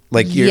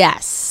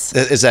yes.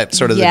 Is that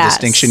sort of the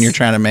distinction you're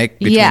trying to make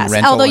between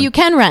rental? Although you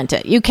can rent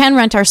it. You can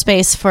rent our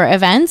space for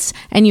events,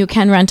 and you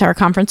can rent our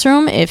conference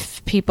room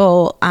if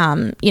people,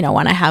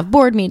 want to have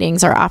board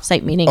meetings or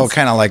offsite meetings. Oh,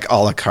 kind of like a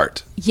la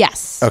carte.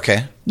 Yes.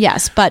 Okay.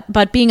 Yes,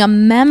 but being a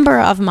member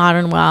of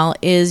ModernWell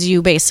is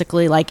you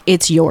basically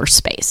it's your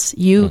space.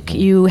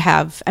 You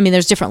have, I mean,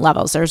 there's different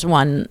levels. There's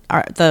one,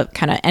 the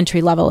kind of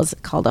entry level is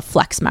called a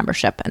flex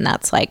membership, and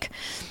that's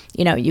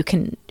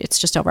it's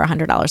just over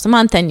 $100 a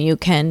month, and you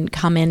can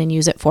come in and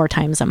use it 4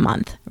 times a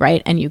month,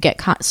 right? And you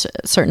get a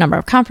certain number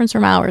of conference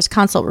room hours,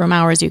 consult room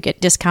hours. You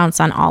get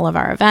discounts on all of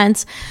our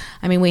events.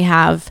 I mean, we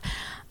have,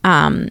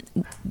 and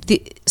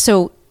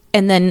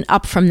then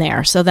up from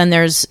there. So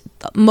then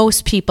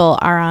most people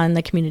are on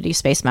the community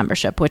space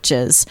membership, which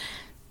is,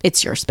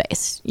 it's your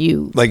space.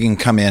 You can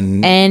come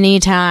in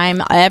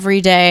anytime,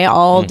 every day,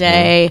 all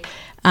day.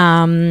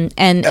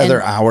 And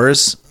other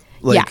hours.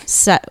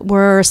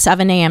 We're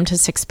 7 a.m. to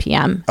 6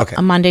 p.m. Okay.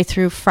 On Monday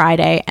through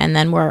Friday, and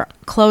then we're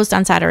closed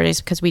on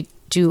Saturdays because we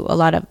do a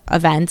lot of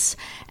events,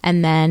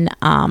 and then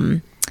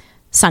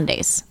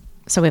Sundays.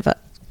 So we have a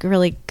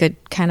really good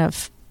kind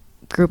of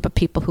group of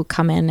people who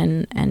come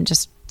in and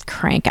just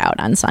crank out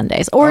on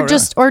Sundays, or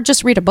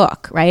just read a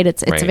book. Right?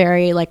 It's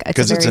very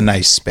because it's a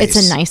nice space.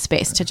 It's a nice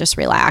space to just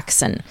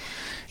relax and.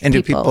 And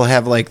do people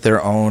have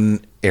their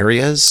own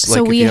areas?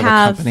 So we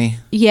have a company?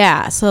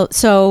 Yeah.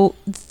 So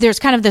there's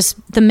kind of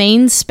the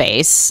main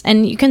space,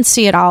 and you can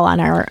see it all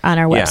on our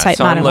website. Yeah,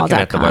 so I'm looking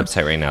at the modernwell.com.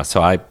 website right now.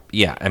 So I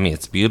mean,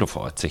 it's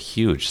beautiful. It's a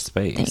huge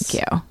space.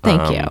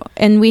 Thank you.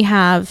 And we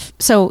have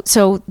so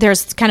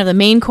there's kind of the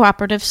main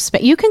cooperative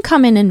space. You can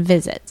come in and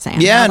visit, Sam.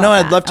 Yeah, no,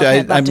 I'd love to.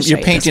 Okay, you're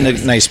painting a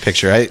nice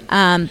picture, right?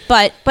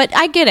 But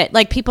I get it.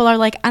 Like, people are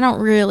like, I don't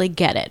really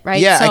get it,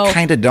 right? Yeah, I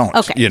kind of don't.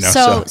 Okay,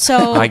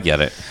 so I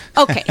get it.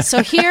 Okay,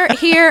 so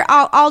here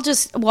I'll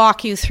just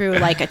walk you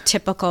through a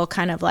typical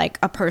kind of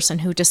a person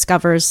who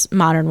discovers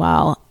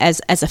ModernWell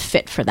as a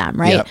fit for them,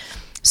 right? Yep.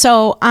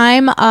 So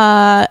I'm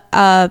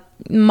a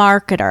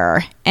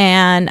marketer,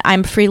 and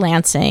I'm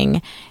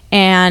freelancing,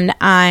 and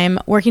I'm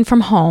working from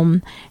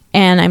home,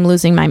 and I'm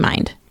losing my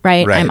mind,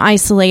 right? I'm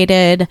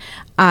isolated.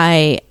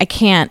 I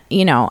can't,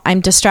 I'm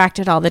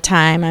distracted all the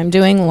time. I'm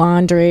doing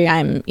laundry.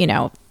 I'm,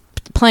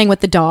 playing with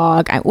the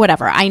dog,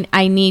 whatever.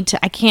 I need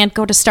to. I can't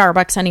go to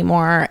Starbucks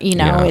anymore.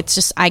 It's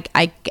just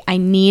I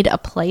need a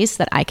place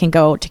that I can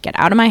go to get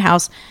out of my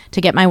house,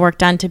 to get my work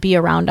done, to be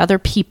around other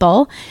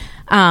people,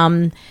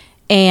 and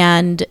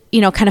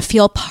kind of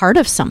feel part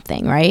of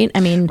something, right? I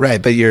mean,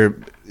 right, but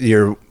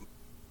you're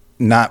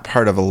not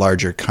part of a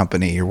larger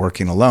company. You're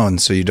working alone,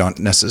 so you don't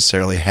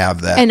necessarily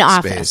have that an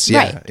space.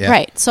 office,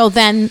 right? So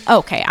then,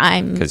 okay,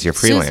 because you're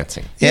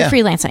freelancing. You're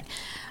freelancing.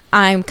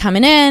 I'm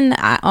coming in.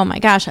 Oh my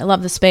gosh, I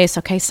love the space.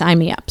 Okay, sign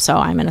me up. So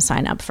I'm going to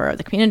sign up for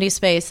the community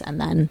space,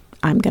 and then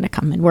I'm going to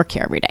come and work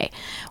here every day.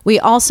 We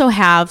also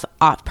have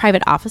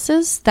private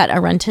offices that are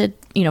rented,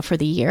 for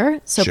the year.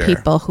 So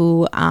people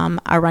who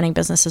are running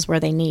businesses where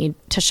they need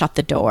to shut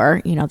the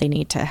door, they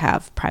need to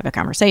have private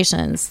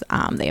conversations.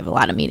 They have a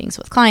lot of meetings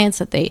with clients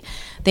that they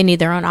need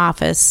their own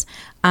office.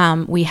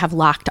 We have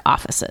locked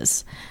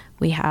offices.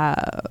 We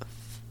have,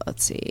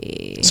 let's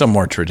see, some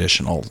more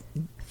traditional.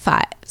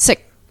 7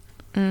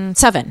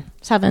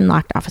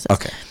 locked offices.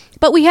 Okay.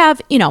 But we have,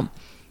 a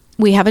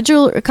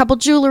couple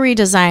jewelry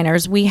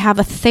designers. We have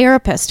a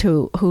therapist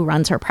who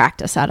runs her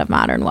practice out of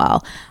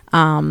ModernWell.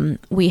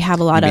 We have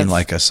a lot you of... mean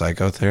like a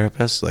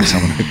psychotherapist? Like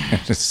someone who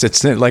just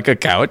sits in like a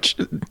couch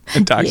and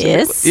talks to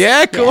Yes. people?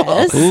 Yeah, cool.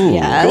 Yes, Ooh,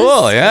 yes.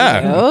 cool,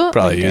 yeah.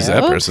 Probably use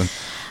that person.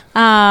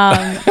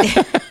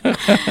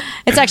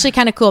 It's actually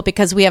kind of cool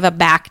because we have a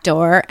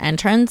backdoor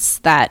entrance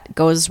that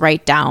goes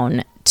right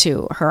down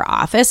to her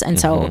office. And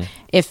so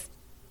if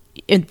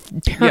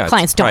her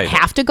clients don't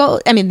have to go,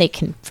 I mean, they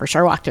can for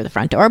sure walk through the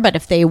front door, but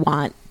if they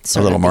want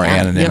a little more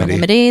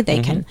anonymity, they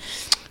can.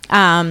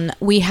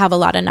 We have a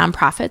lot of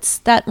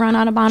nonprofits that run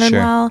out of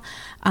ModernWell.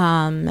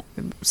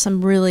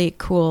 Some really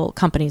cool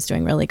companies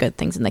doing really good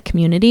things in the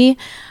community.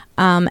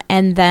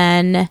 And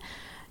then,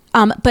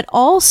 but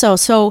also,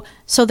 so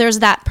there's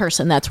that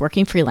person that's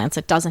working freelance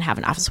that doesn't have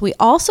an office. We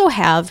also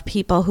have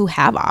people who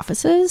have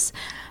offices,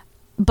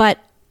 but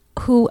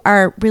who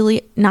are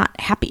really not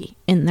happy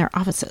in their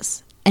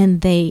offices.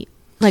 And we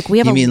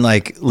have. You mean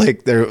like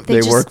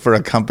they work for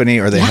a company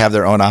or they have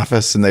their own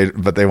office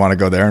but they want to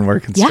go there and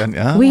work instead?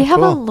 Yeah, we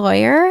have a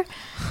lawyer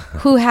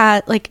who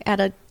had at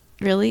a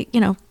really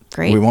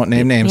great. We won't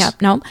name names. Yeah,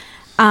 no.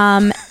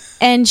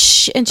 And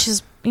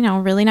she's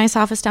really nice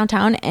office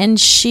downtown, and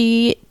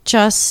she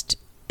just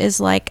is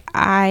like,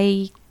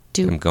 I'm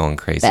going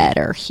crazy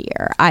better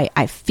here.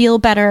 I feel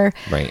better.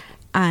 Right.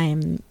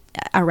 I'm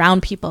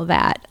around people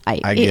that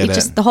I get it.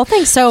 Just the whole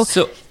thing. So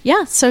she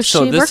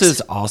this works. Is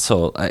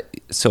also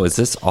so is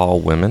this all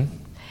women?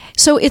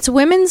 So it's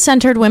women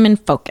centered, women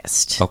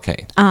focused.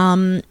 Okay.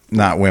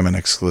 Not women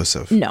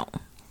exclusive. No.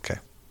 Okay.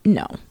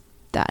 No,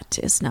 that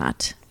is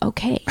not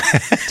okay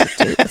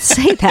to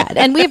say that.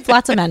 And we have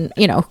lots of men,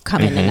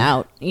 come in and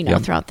out,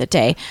 throughout the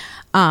day,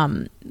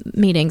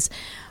 meetings.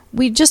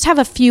 We just have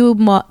a few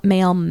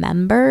male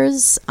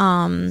members,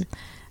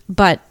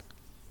 but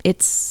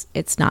it's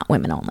not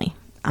women only.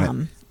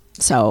 Right.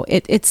 So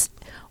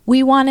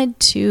we wanted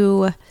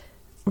to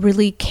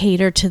really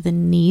cater to the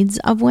needs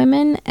of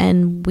women,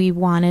 and we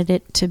wanted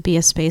it to be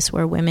a space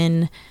where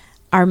women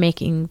are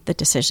making the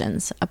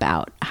decisions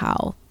about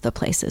how the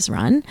place is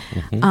run.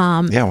 Why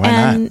not?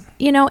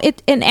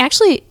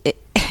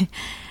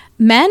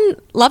 Men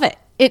love it.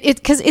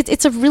 Because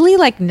it's a really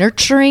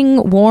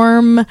nurturing,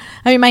 warm. I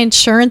mean, my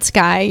insurance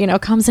guy,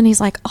 comes and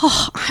he's like,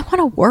 "Oh, I want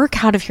to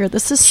work out of here.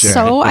 This is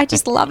I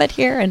just love it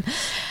here."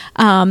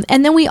 And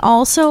then we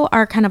also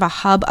are kind of a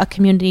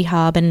community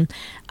hub, and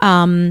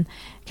kind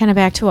of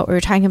back to what we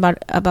were talking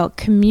about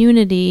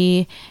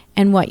community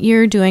and what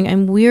you're doing.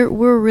 And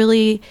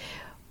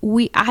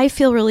I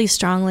feel really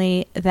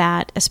strongly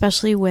that,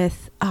 especially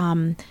with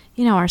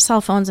our cell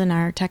phones and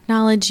our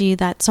technology,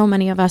 that so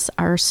many of us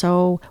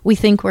we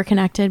think we're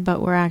connected,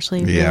 but we're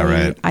actually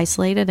really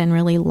isolated and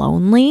really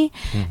lonely.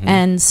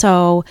 And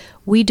so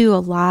we do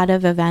a lot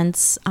of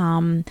events.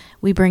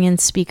 We bring in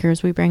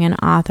speakers, we bring in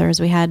authors.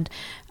 We had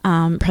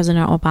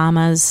President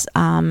Obama's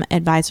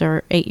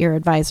 8-year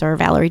advisor,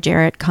 Valerie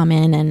Jarrett, come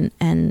in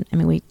and I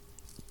mean, we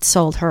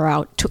sold her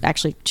out.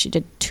 She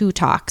did 2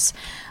 talks.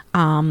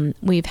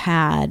 We've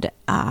had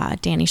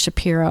Dani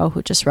Shapiro,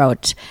 who just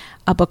wrote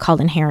a book called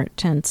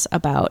Inheritance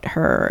about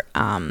her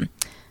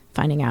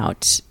finding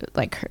out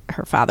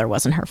her father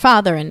wasn't her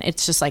father, and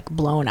it's just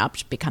blown up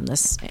to become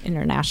this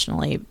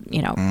internationally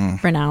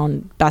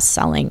renowned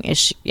best-selling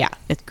issue. Yeah,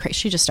 it's crazy.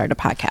 She just started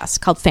a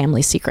podcast called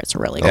Family Secrets.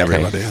 Really good.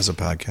 Everybody has a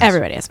podcast.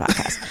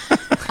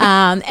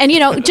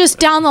 And just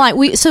down the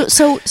line,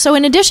 so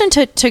in addition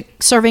to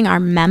serving our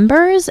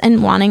members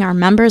and wanting our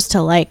members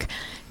to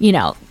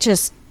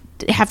just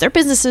have their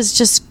businesses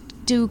just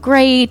do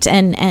great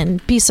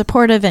and be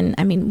supportive, and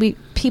I mean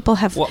people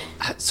have. Well,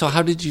 so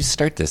how did you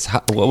start this?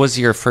 What was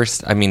your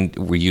first? I mean,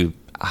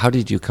 how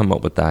did you come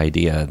up with the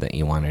idea that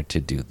you wanted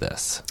to do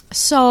this?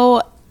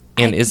 So,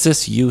 is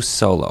this you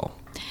solo?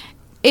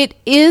 It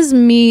is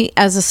me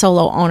as a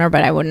solo owner,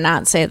 but I would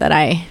not say that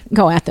I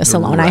go at this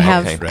alone. Right,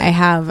 I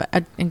have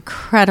an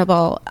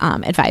incredible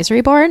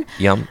advisory board.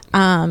 Yum.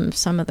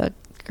 Some of the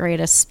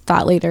greatest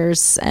thought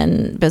leaders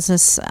and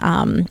business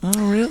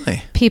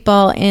really?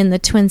 people in the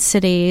Twin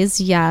Cities.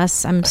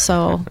 Yes, I'm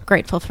so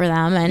grateful for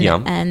them.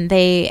 And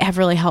they have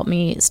really helped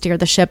me steer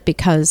the ship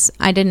because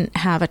I didn't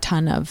have a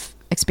ton of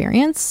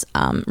experience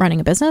running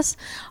a business.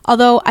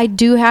 Although I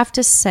do have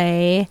to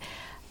say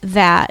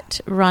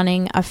that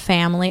running a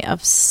family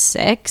of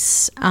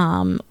 6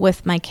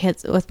 with my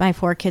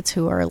 4 kids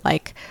who are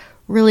like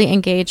really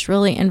engaged,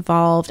 really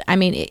involved. I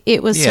mean,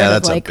 it was sort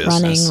of like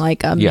running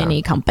like a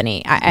mini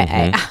company.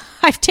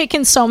 I've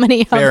taken so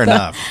many of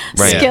the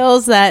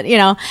skills that,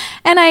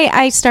 and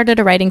I started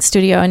a writing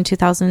studio in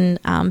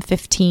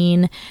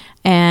 2015.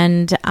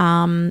 And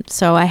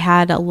so I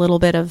had a little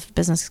bit of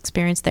business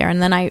experience there. And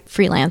then I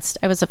freelanced.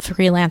 I was a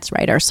freelance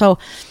writer. So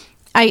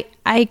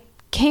I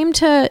came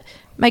to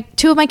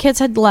 2 of my kids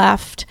had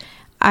left.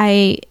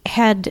 I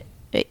had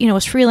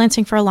was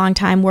freelancing for a long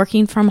time,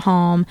 working from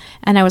home,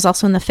 and I was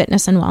also in the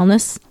fitness and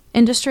wellness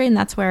industry, and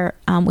that's where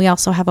we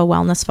also have a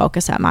wellness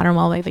focus at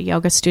ModernWell. We have a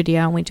yoga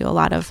studio, and we do a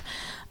lot of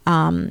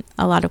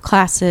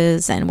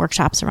classes and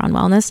workshops around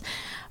wellness.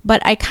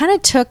 But I kind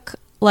of took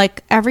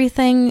like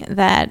everything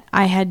that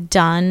I had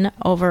done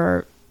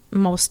over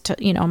most,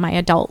 my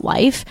adult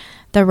life,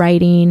 the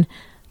writing,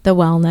 the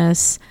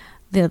wellness,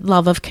 the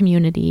love of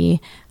community,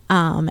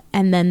 and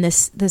then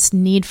this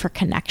need for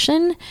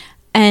connection,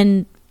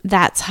 and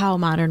that's how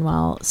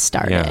ModernWell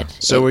started. Yeah.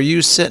 So were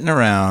you sitting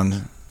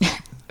around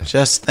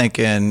just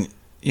thinking,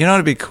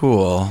 it'd be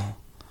cool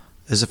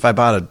is if I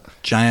bought a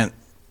giant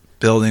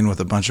building with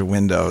a bunch of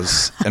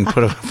windows and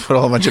put a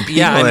whole bunch of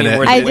people in it?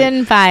 I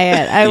didn't buy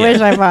it. I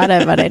wish I bought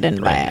it, but I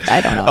didn't buy it. I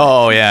don't know.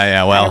 Oh,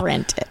 yeah. Well, I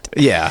rent it.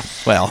 Yeah.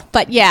 Well.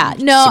 But yeah,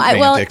 no,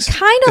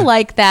 kind of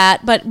like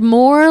that, but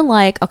more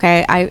like,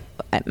 okay,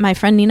 my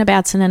friend Nina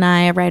Batson and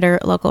I,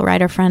 local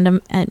writer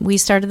friend, and we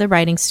started the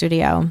writing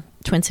studio,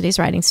 Twin Cities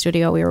Writing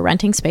Studio. We were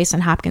renting space in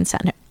the Hopkins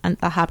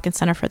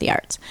Center for the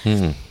Arts.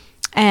 Mm-hmm.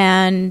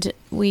 And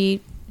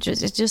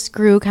it just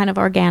grew kind of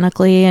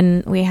organically.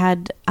 And we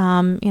had,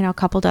 a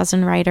couple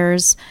dozen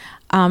writers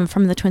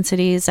from the Twin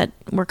Cities that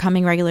were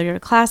coming regularly to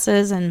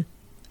classes. And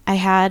I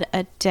had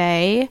a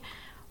day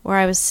where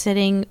I was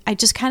sitting, I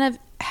just kind of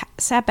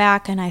sat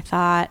back and I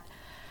thought,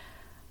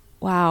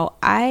 wow,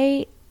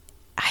 I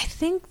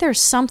think there's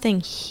something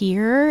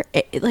here.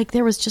 Like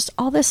there was just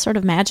all this sort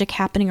of magic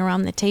happening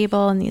around the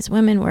table, and these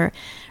women were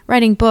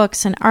writing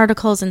books and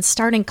articles and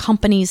starting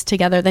companies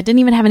together that didn't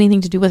even have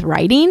anything to do with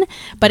writing,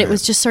 but it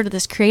was just sort of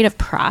this creative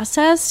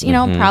process,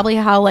 probably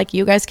how like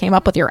you guys came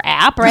up with your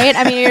app, right?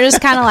 I mean, you're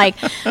just kind of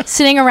like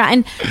sitting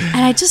around,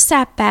 and I just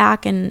sat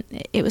back, and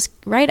it was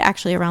right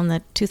actually around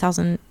the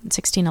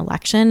 2016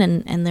 election,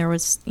 and there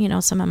was,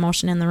 some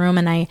emotion in the room,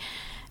 and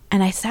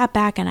I sat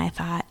back and I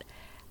thought,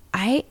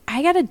 I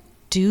got to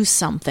do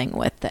something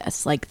with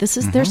this. Like this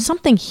is, there's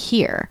something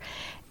here.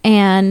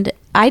 And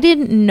I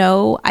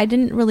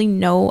didn't really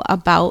know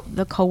about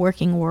the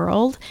co-working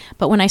world,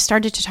 but when I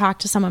started to talk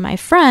to some of my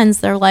friends,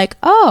 they're like,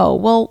 oh,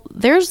 well,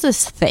 there's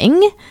this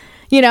thing,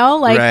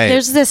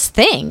 there's this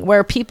thing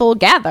where people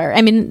gather.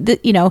 I mean,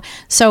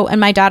 so,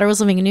 and my daughter was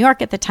living in New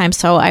York at the time.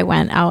 So I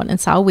went out and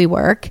saw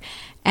WeWork.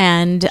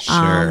 And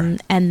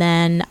and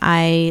then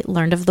I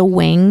learned of the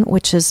Wing,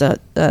 which is a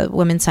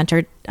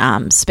women-centered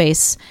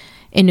space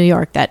in New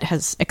York that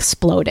has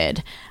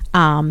exploded.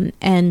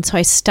 And so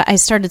I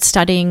started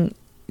studying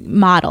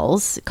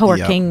models,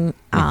 co-working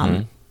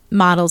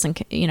models,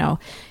 and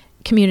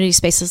community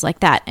spaces like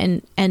that,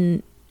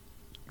 and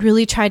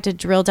really tried to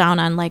drill down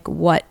on like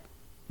what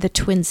the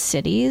Twin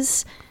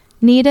Cities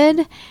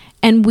needed.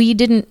 And we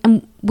didn't.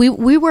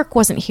 WeWork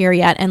wasn't here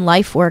yet, and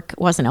LifeWork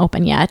wasn't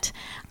open yet.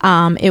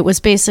 It was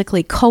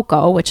basically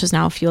Coco, which is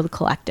now Fuel the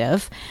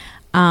Collective,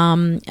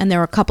 and there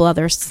were a couple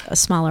other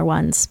smaller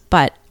ones.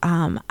 But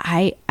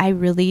I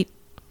really,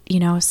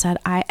 said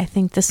I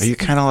think this. Are you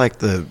kind of like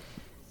the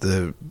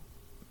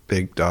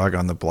big dog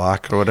on the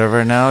block or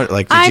whatever now?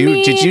 Like,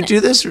 did you do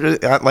this?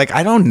 Like,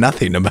 I know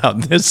nothing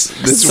about this.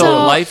 So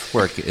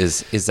LifeWork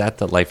is that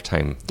the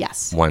Lifetime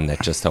one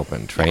that just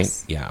opened, right?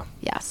 Yes. Yeah.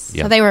 Yes.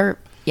 Yep. So they were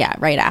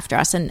right after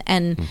us,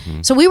 and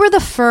so we were the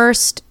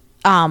first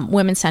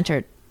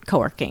women-centered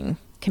co-working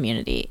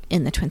community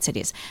in the Twin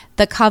Cities.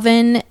 The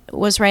Coven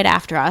was right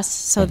after us,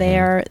 so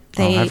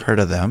I've heard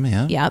of them.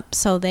 Yeah. Yep.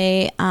 So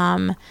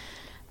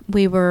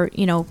we were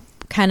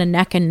kind of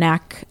neck and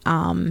neck,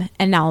 and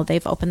now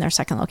they've opened their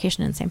second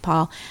location in St.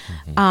 Paul.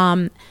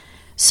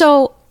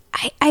 So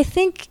I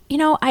think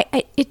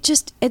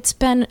it's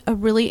been a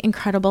really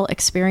incredible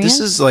experience. This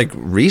is like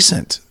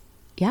recent.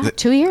 Yeah,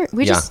 2 years.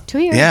 2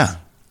 years. Yeah.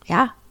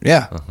 Yeah.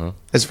 Yeah.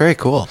 It's very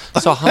cool.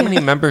 So how many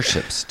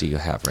memberships do you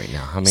have right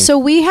now? How many? So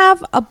we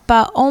have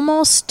about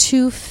almost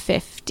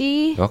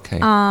 250. Okay.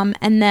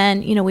 And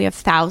then, we have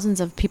thousands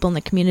of people in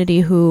the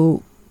community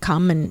who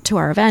come to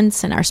our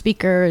events and our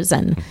speakers.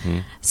 And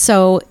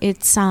so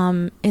it's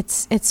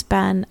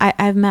been,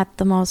 I've met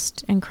the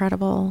most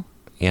incredible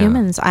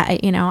humans.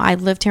 I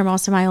lived here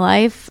most of my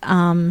life.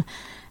 And,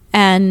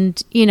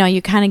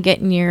 you kind of get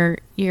in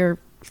your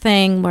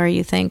thing where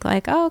you think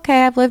like, oh,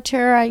 okay, I've lived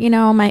here.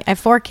 I have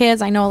 4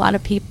 kids. I know a lot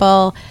of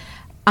people.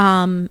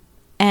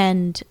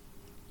 And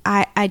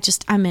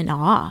I'm in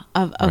awe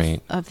of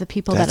the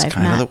people that I've met. That's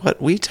kind of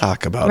what we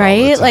talk about, right?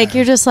 all the time. Like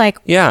you're just like,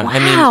 Yeah, wow.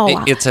 I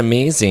mean, it's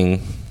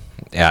amazing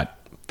at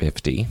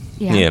 50,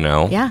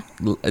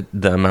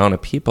 the amount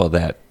of people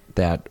that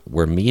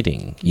we're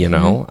meeting, you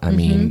know? I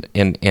mean,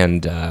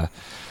 and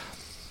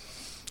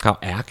how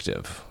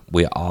active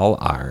we all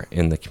are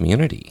in the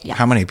community. Yeah.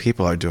 How many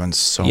people are doing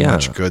so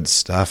much good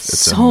stuff? It's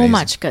so amazing.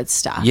 much good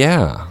stuff.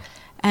 Yeah.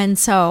 And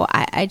so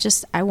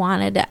I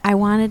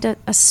wanted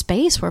a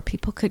space where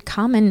people could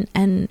come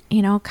and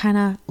you know, kind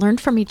of learn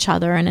from each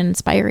other and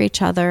inspire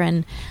each other.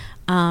 And,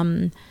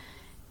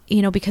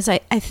 you know, because I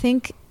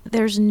think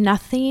there's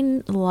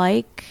nothing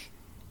like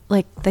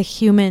the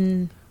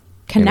human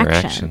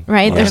connection,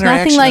 right? Well, there's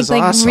nothing like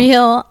awesome.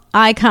 real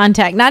eye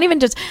contact, not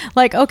even just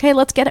like, okay,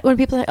 let's get it. When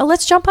people are like, oh,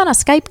 let's jump on a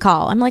Skype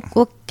call. I'm like,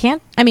 well,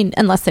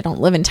 unless they don't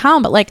live in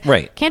town, but like,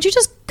 can't you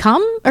just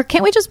come, or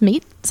can't we just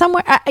meet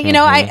somewhere?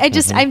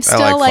 I'm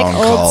still like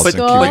old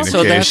school.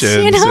 So that's,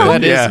 you know?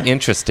 that is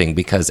interesting,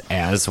 because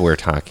as we're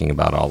talking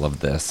about all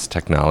of this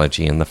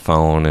technology and the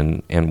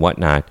phone and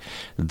whatnot,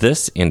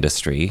 this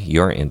industry,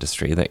 your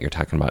industry that you're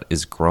talking about,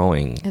 is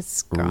growing.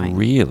 It's growing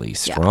really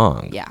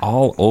strong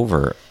all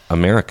over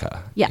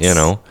America. Yes. You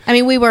know? I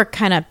mean, we were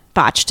kind of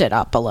botched it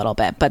up a little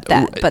bit, but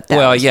that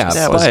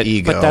was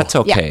ego. But that's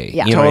okay.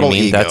 Yeah. You know Total what I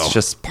mean? ego. That's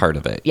just part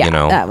of it. Yeah, you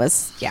know? that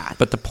was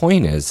But the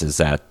point is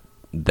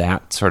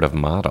that sort of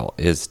model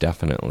is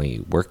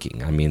definitely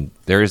working. I mean,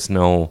 there is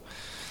no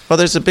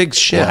there's a big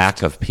shift.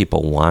 lack of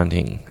people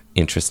wanting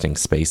interesting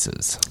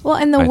spaces. Well,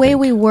 and the way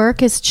we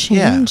work is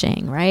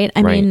changing, right?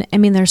 I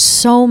mean, there's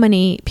so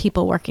many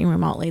people working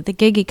remotely. The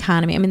gig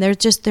economy. I mean,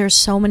 there's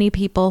so many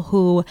people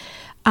who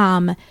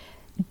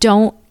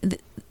don't,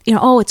 you know,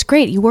 oh, it's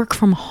great. You work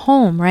from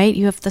home, right?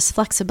 You have this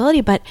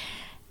flexibility, but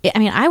I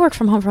mean, I worked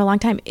from home for a long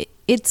time.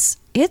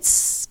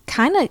 It's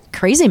kind of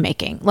crazy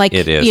making. Like,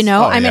 it is. You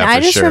know, I mean, I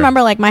just sure.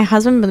 remember like my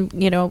husband,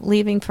 you know,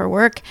 leaving for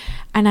work,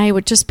 and I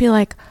would just be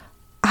like,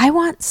 I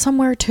want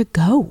somewhere to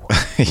go.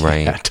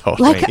 Right. Yeah,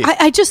 totally. Like,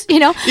 I just, you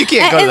know. You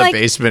can't go to the like,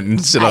 basement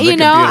and sit on the you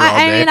know, computer all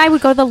day. I mean, I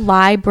would go to the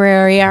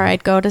library, or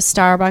I'd go to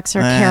Starbucks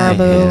or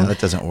Caribou. Yeah, that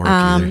doesn't work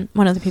either.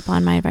 One of the people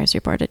on my advisory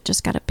board had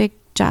just got a big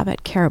job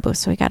at Caribou,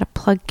 so we got to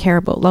plug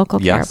Caribou, local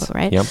Caribou,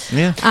 right? Yep.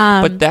 Yeah.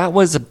 But that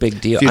was a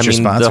big deal. Future I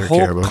mean, sponsor, the whole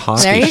Caribou.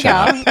 coffee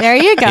shop There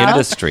you go.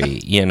 industry,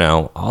 you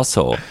know,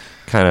 also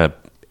kind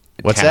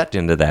of tapped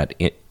into that,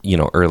 you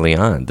know, early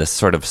on. This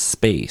sort of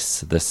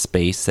space, the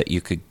space that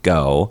you could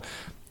go.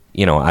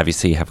 You know,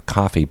 obviously you have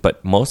coffee,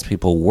 but most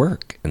people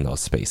work in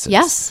those spaces.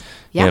 Yes.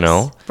 You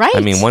know? Right.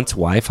 I mean, once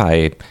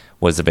Wi-Fi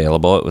was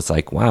available, it was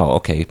like, wow,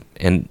 okay.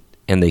 And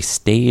they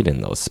stayed in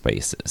those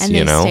spaces, and you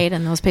they know? stayed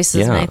in those spaces.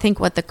 Yeah. And I think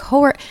what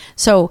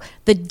so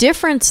the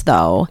difference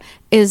though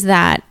is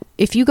that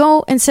if you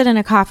go and sit in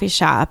a coffee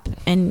shop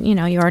and, you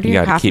know, you order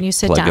your coffee and you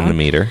sit down. Plugging the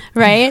meter.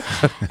 Right.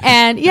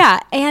 and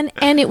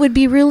and it would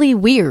be really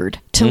weird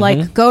to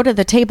like go to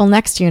the table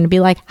next to you and be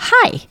like,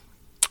 hi.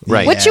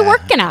 Right. What you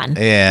working on?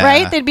 Yeah.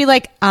 Right? They'd be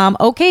like,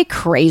 okay,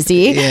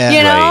 crazy. Yeah,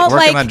 you know, right.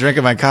 Working like on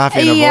drinking my coffee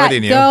and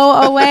avoiding you.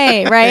 Go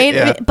away, right?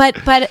 Yeah. But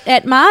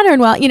at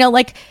ModernWell, you know,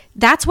 like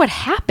that's what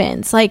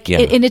happens. Like,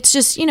 and it's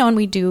just, you know, and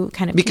we do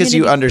kind of because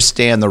you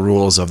understand the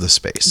rules of the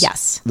space.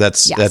 Yes.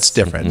 That's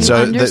different. You So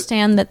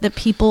understand that the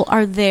people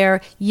are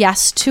there,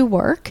 yes, to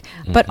work,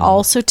 but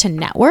also to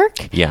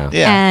network. Yeah.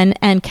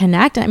 And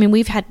connect. I mean,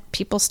 we've had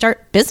people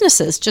start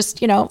businesses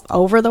just, you know,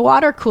 over the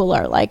water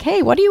cooler. Like,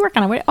 hey, what are you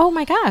working on? Oh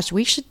my gosh,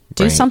 we should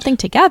do something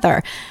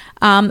together.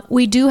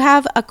 We do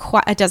have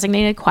a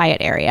designated quiet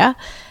area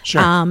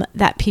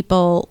that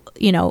people,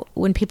 you know,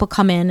 when people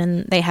come in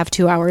and they have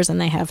 2 hours and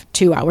they have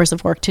 2 hours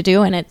of work to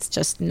do, and it's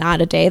just not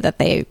a day that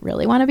they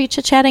really want to be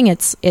chit-chatting.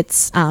 It's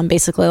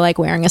basically like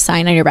wearing a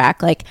sign on your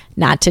back, like,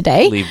 not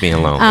today. Leave me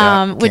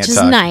alone. Which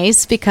is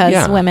nice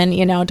because women,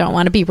 you know, don't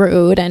want to be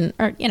rude,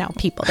 or, you know,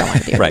 people don't want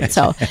to be rude. Right.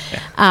 So,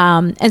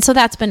 and so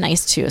that's been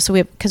nice too. So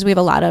because we have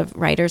a lot of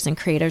writers and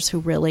creatives who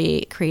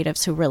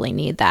really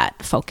need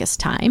that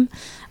focused time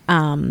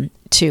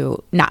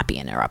to not be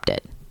interrupted.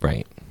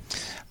 Right.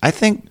 I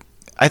think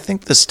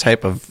this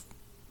type of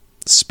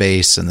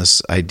space and this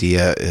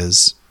idea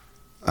is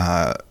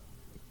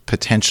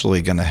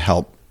potentially going to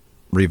help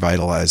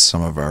revitalize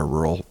some of our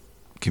rural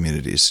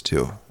communities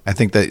too. I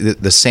think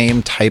that the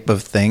same type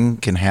of thing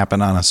can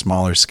happen on a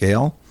smaller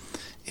scale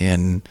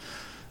in,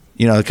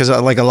 you know, because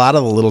like a lot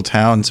of the little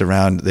towns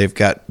around, they've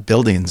got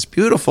buildings,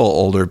 beautiful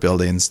older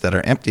buildings that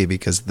are empty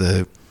because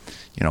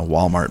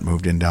Walmart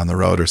moved in down the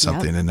road or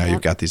something, and now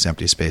you've got these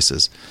empty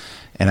spaces.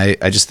 And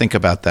I just think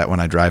about that when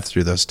I drive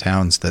through those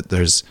towns, that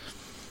there's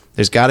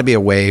got to be a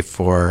way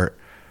for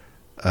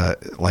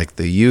like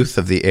the youth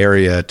of the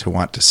area to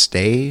want to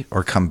stay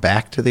or come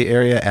back to the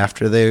area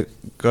after they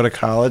go to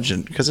college,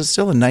 and because it's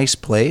still a nice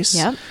place.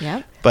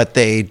 Yep. But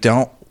they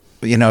don't,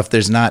 you know, if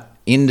there's not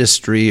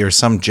industry or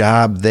some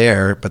job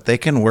there, but they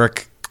can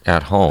work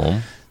at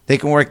home. They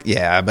can work,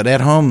 but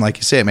at home, like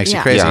you say, it makes you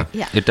crazy.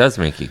 Yeah, it does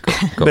make you go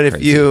but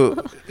crazy.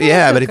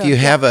 if you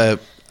have a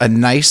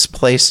nice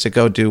place to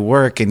go do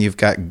work and you've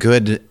got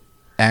good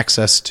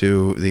access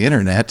to the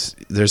internet,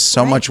 there's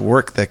so much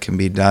work that can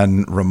be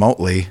done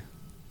remotely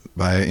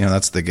by,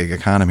 that's the gig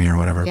economy or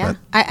whatever. Yeah.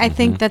 But I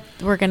think that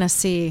we're going to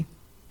see,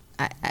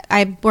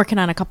 I'm working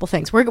on a couple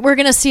things. We're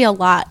going to see a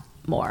lot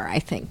more, I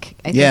think.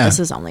 I think this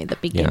is only the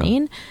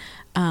beginning.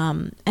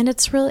 Yeah. And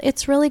it's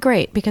really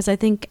great because I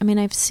think,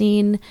 I've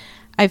seen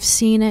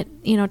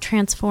it,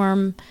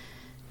 transform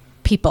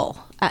people.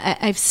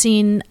 I've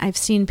seen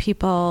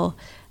people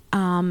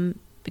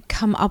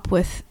come up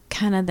with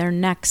kind of their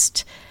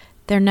next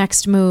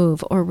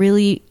move or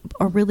really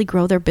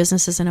grow their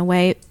businesses in a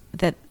way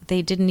that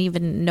they didn't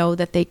even know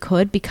that they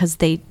could, because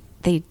they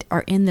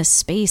are in this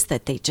space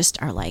that they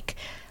just are like,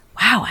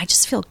 wow, I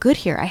just feel good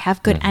here. I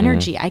have good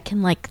energy. I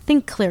can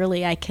think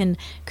clearly. I can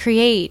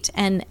create.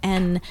 And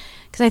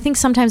because I think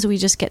sometimes we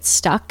just get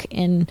stuck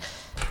in,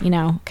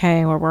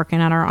 okay, we're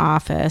working at our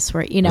office.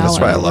 That's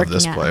why I love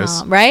this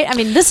place. Right?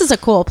 This is a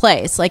cool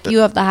place. You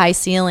have the high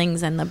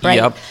ceilings and the bright.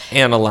 Yep.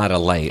 And a lot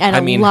of light. And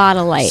a lot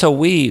of light. So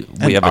we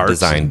have a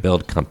design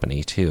build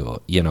company too,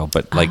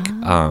 but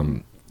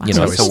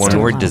so when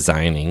we're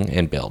designing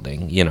and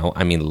building,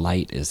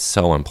 light is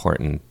so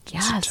important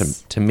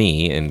to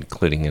me,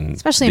 including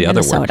especially the in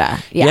other Minnesota.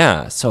 work.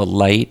 Yeah. So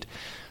light,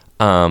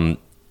 and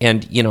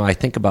I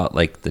think about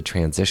the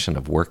transition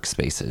of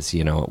workspaces.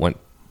 It went,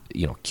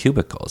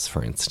 cubicles,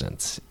 for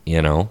instance.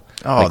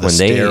 The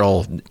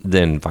sterile,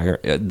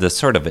 the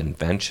sort of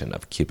invention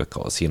of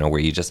cubicles. Where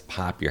you just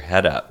pop your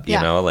head up.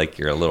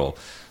 You're a little.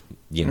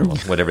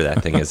 Whatever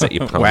that thing is that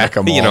you pump.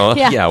 Whack-a-mole.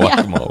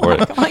 Whack-a-mole.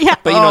 Yeah.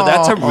 But,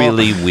 that's a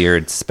really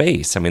weird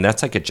space.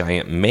 That's like a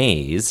giant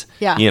maze,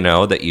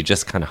 that you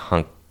just kind of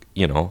hunk,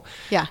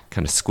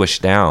 kind of squish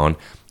down,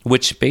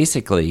 which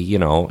basically,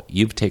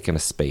 you've taken a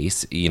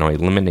space,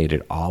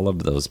 eliminated all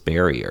of those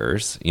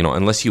barriers,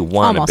 unless you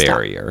want a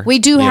barrier. We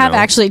do have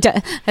actually,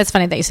 that's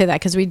funny that you say that,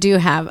 because we do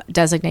have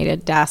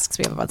designated desks.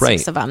 We have about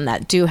 6 of them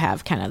that do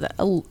have kind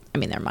of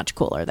they're much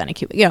cooler than a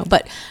cubicle,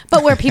 but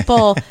where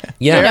people,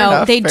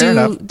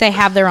 they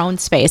have their own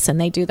space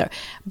and they do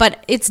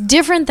but it's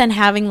different than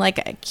having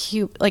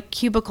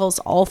cubicles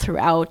all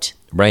throughout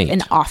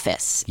an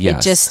office.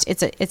 Yes.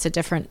 It's a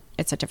different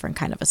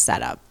kind of a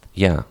setup.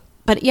 Yeah.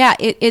 But yeah,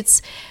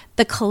 it's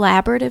the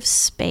collaborative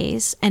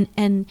space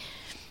and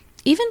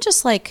even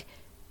just the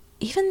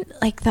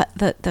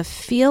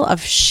feel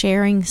of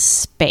sharing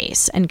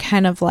space and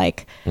kind of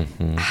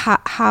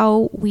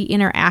how we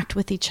interact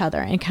with each other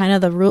and kind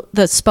of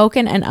the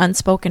spoken and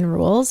unspoken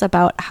rules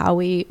about how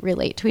we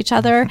relate to each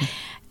other.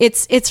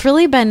 It's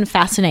really been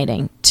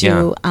fascinating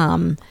to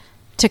kind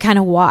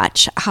of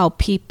watch how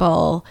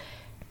people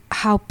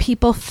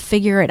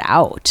figure it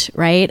out,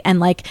 right?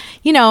 And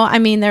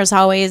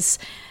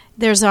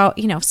there's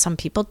some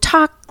people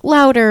talk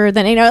louder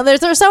than,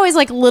 there's always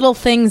little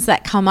things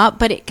that come up,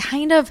 but it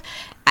kind of,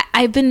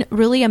 I've been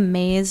really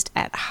amazed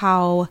at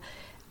how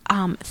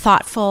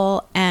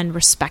thoughtful and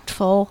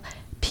respectful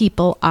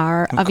people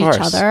are of each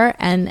other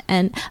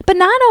but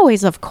not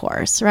always, of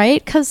course,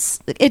 right? Because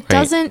it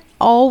doesn't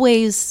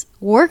always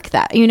work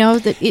that,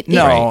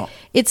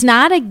 it's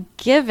not a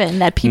given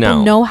that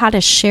people know how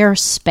to share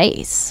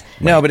space.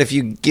 No, but if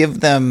you give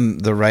them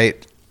the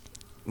right,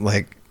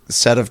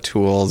 set of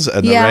tools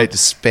and the right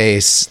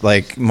space,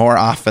 more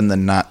often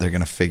than not, they're going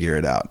to figure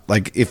it out.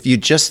 If you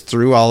just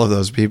threw all of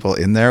those people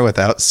in there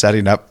without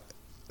setting up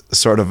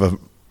sort of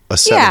a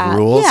set of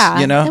rules,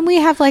 and we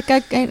have a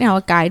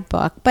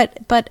guidebook,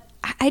 but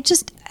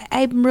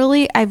I've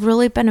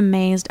really been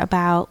amazed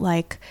about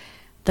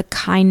the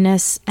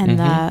kindness and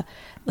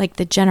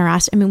the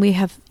generosity. We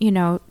have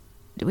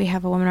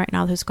a woman right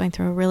now who's going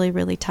through a really,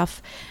 really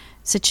tough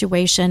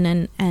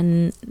situation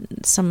and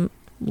some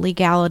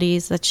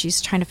legalities that she's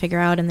trying to figure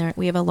out, and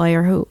we have a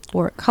lawyer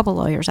or a couple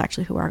lawyers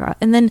actually who are,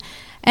 and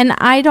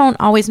I don't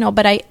always know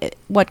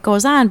what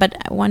goes on, but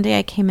one day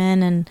I came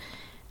in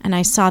and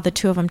I saw the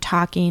two of them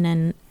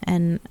talking,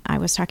 and I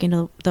was talking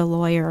to the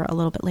lawyer a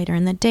little bit later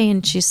in the day,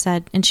 and she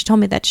told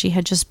me that she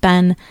had just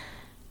been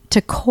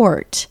to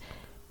court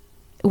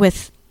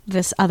with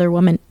this other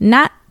woman,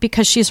 not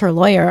because she's her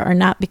lawyer or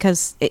not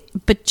because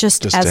but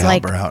just as to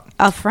help her out.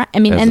 A friend.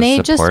 And they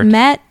just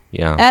met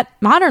at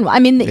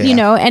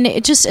ModernWell. And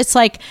it's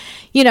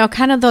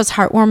kind of those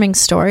heartwarming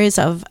stories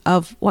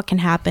of what can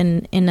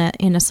happen in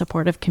a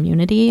supportive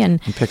community. And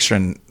I'm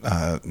picturing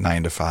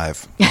 9 to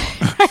 5.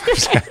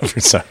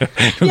 Sorry.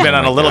 We've been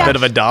on a little bit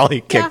of a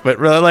dolly kick, but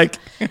really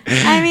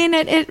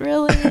it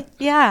really,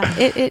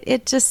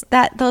 it just,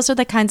 that those are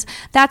the kinds,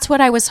 that's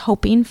what I was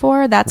hoping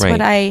for. That's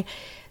what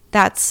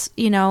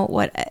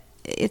what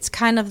it's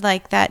kind of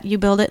like that. You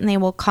build it and they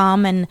will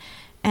come, and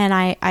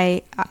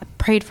I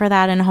prayed for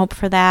that and hoped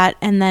for that,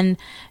 and then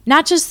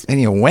not just,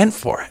 and you went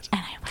for it.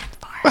 And I went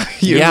for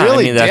it. You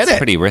really did that's it.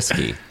 pretty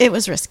risky. It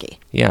was risky.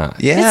 Yeah.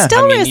 It's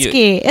still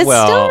risky. It's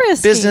still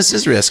risky. Business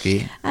is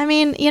risky.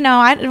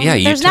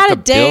 There's not a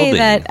day building,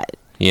 that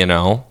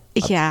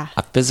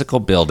a physical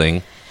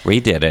building,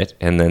 redid it,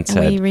 and then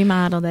said, we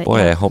remodeled it.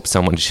 Boy, yeah. I hope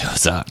someone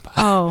shows up.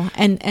 Oh,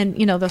 and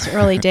those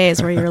early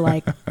days where you're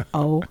like,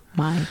 oh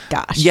my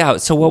gosh. Yeah.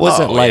 So what was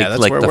it like?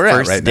 Like the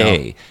first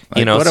day,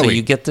 so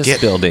you get this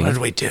building. What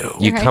did we do?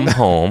 You come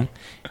home,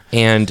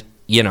 and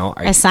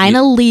I sign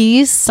a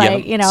lease. So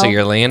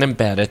you're laying in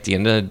bed at the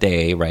end of the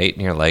day, right?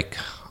 And you're like,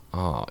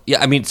 oh,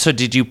 yeah. I mean, so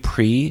did you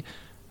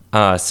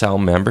sell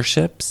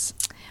memberships,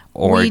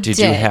 or did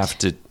you have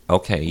to?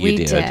 Okay, you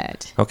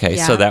did. Okay,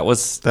 so that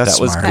was good, that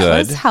was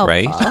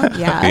right?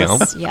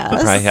 Yes,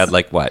 yes. I had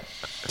like what,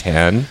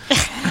 10?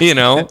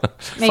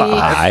 Maybe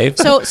 5.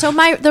 So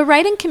the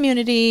writing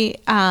community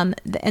and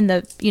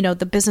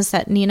the business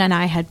that Nina and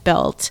I had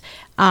built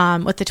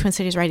with the Twin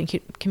Cities writing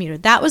community,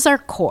 that was our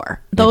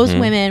core. Those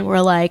women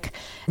were like,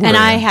 and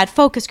I had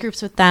focus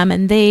groups with them,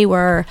 and they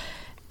were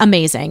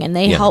amazing, and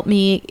they helped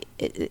me,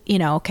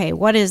 okay,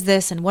 what is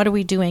this, and what are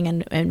we doing,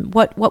 and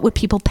what would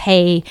people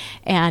pay,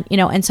 and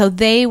so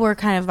they were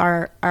kind of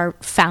a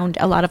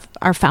lot of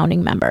our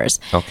founding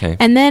members. Okay.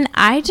 And then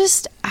I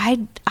just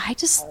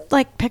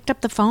like picked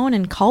up the phone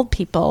and called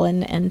people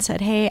and said,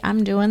 hey,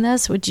 I'm doing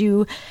this. Would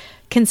you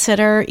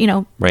consider,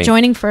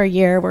 joining for a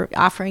year? We're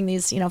offering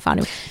these,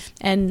 founding,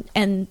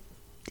 and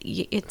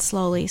it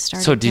slowly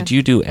started. So did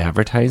you do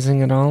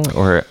advertising at all,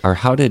 or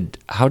how did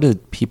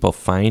people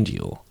find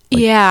you?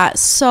 Yeah.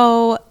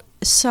 So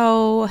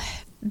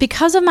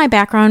because of my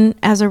background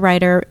as a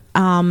writer,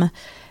 and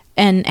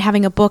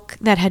having a book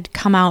that had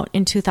come out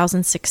in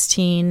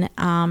 2016,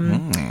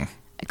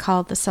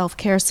 called The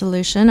Self-Care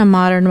Solution, A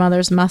Modern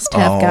Mother's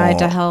Must-Have Guide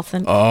to Health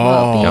and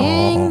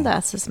Well-Being.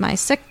 This is my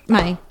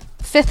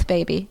 5th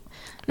baby.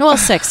 Well,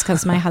 6,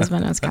 because my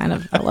husband is kind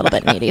of a little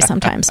bit needy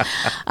sometimes. So it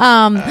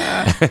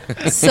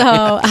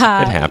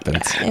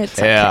happens. It's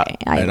okay.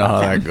 I know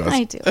how that goes.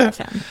 I do love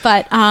him.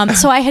 But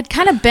so I had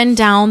kind of been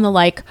down the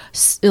like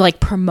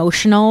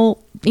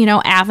promotional,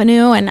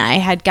 avenue, and I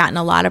had gotten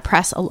a lot of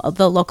press.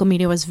 The local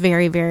media was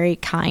very, very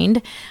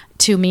kind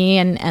to me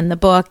and the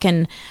book,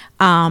 and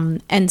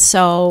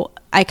so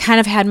I kind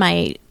of had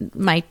my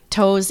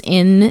toes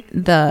in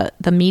the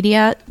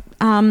media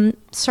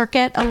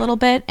circuit a little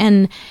bit,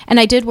 and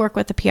I did work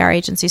with the PR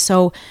agency.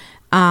 So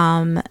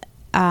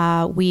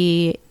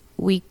we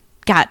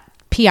got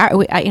PR.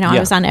 I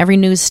was on every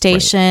news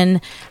station,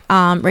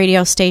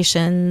 radio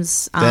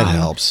stations. That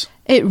helps.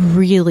 It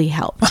really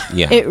helped.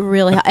 Yeah. It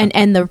really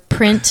and the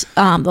print,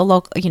 the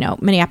local,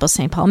 Minneapolis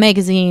St. Paul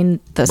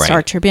Magazine, the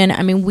Star Tribune.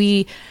 I mean,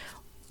 we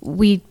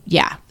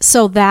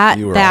so that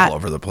you were all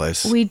over the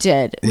place. We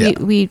did. Yeah.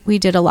 We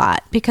did a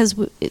lot because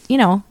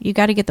you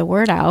got to get the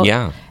word out.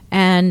 Yeah.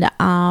 And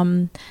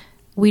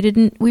we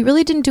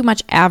really didn't do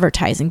much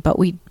advertising,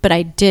 but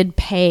I did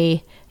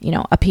pay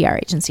a PR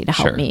agency to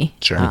help me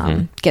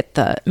get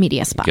the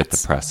media spots, get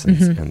the press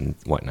and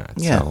whatnot.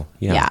 Yeah. So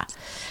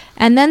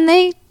and then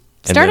they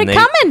started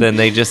coming. Then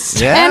they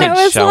just and it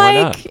was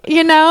like up.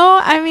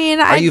 I mean,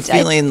 are you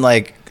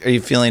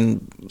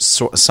feeling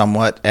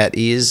somewhat at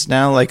ease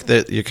now, like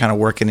that you're kind of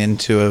working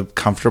into a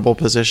comfortable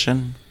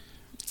position?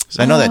 Because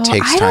I know that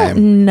takes time. I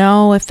don't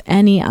know if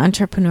any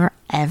entrepreneur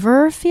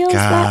ever feels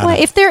that way.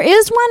 If there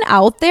is one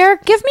out there,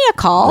 give me a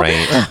call.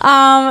 Right.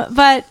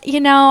 But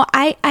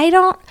I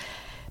don't.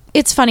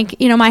 It's funny.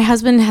 My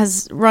husband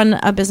has run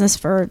a business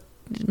for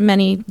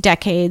many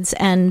decades,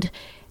 and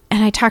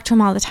I talk to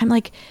him all the time.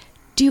 Like,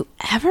 do you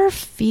ever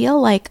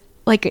feel like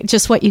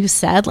just what you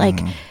said?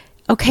 Like,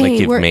 okay, like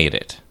you've made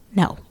it.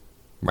 No.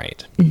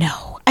 Right.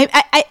 No.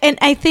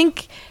 I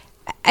think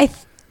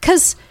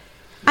because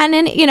on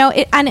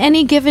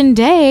any given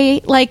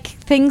day, like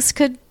things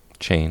could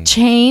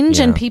change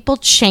and people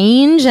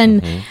change,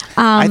 and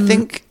I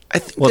think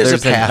there's a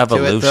path an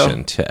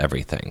evolution to to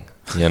everything.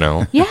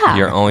 Yeah.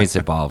 You're always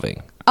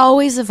evolving.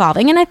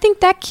 And I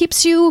think that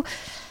keeps you.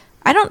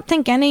 I don't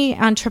think any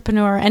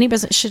entrepreneur, any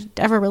business should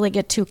ever really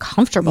get too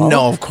comfortable.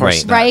 No, of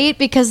course not. Right?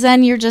 Because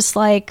then you're just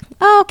like,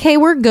 oh, okay,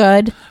 we're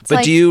good.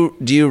 But do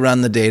you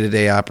run the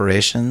day-to-day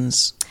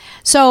operations?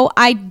 So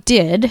I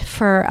did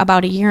for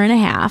about a year and a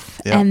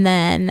half, and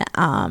then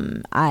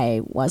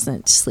I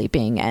wasn't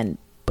sleeping and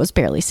was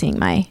barely seeing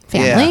my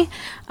family.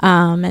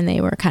 And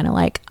they were kind of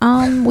like,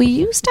 we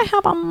used to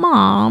have a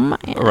mom,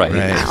 and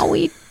now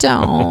we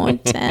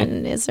don't.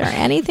 And is there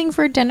anything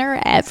for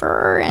dinner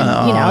ever?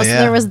 And so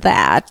there was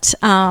that.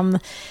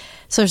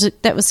 So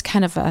that was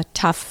kind of a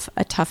tough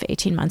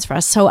 18 months for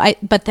us.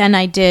 But then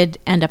I did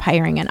end up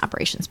hiring an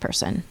operations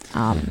person.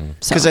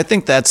 Because I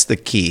think that's the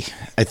key.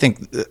 I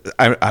think,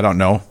 I don't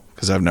know,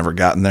 because I've never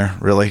gotten there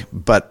really,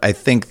 but I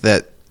think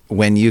that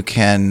when you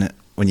can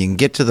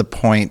get to the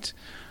point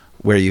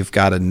where you've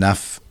got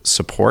enough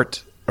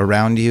support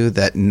around you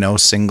that no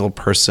single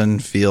person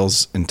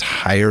feels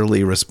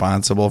entirely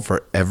responsible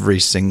for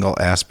every single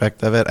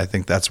aspect of it, I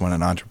think that's when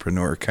an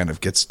entrepreneur kind of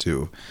gets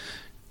to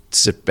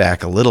sit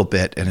back a little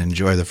bit and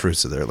enjoy the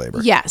fruits of their labor.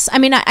 Yes. I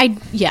mean,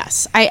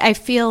 I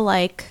feel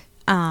like,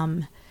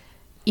 I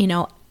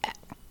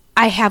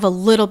have a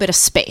little bit of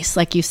space,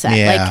 like you said.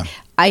 Yeah. Like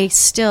I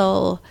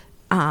still,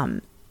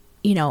 am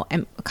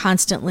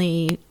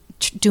constantly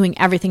doing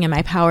everything in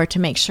my power to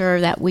make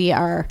sure that we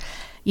are,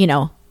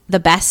 the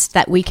best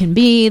that we can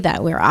be,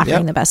 that we're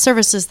offering the best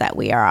services, that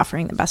we are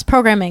offering the best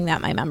programming, that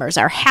my members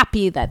are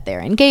happy, that they're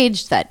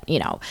engaged, that,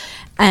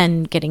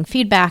 and getting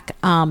feedback.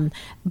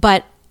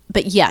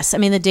 But yes, I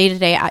mean, the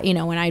day-to-day,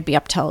 when I'd be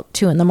up till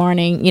 2 a.m,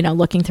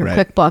 looking through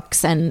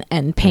QuickBooks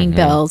and paying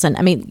bills. And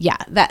I mean,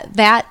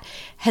 that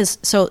has,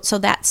 so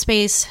that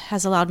space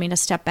has allowed me to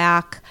step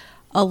back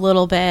a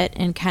little bit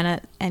and kind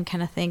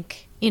of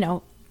think,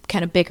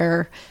 kind of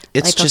bigger.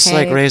 It's just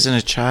like raising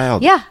a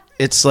child. Yeah.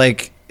 It's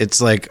like,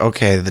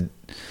 okay,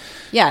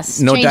 yes,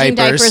 no changing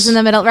diapers in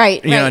the middle,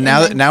 right?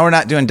 Now we're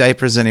not doing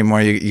diapers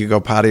anymore. You go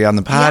potty on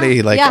the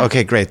potty,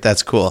 okay, great,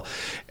 that's cool.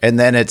 And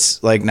then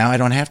it's like, now I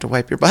don't have to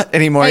wipe your butt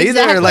anymore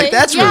either. Like,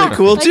 that's really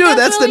cool too.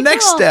 That's really the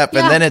next step.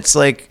 And then it's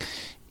like,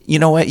 you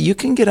know what? You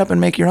can get up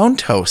and make your own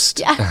toast.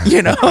 Yeah.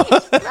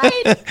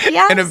 Right.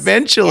 Yes. And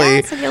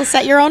eventually, so you'll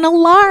set your own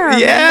alarm.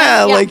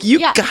 Yeah. You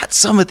got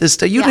some of this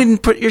stuff. You didn't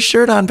put your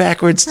shirt on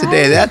backwards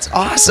today. That's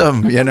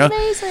awesome.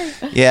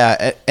 Amazing.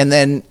 Yeah. And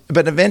then,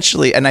 but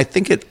eventually, and I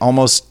think it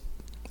almost,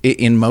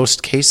 in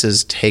most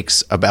cases,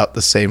 takes about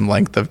the same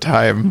length of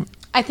time.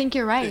 I think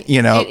you're right.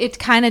 It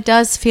kind of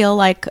does feel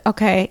like,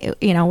 okay,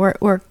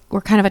 we're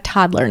kind of a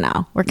toddler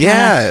now.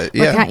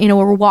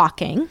 We're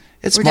walking.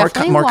 It's more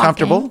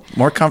comfortable.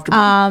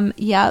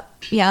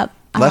 Yep.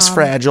 Less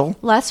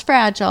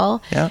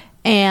fragile. Yeah.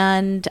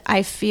 And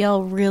I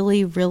feel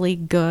really, really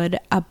good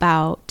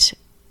about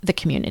the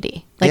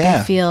community.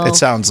 I feel it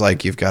sounds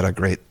like you've got a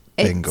great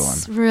thing going.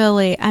 It's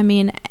really, I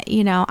mean,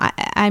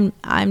 I'm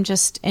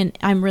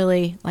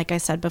really, like I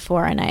said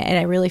before, and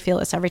I really feel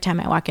this every time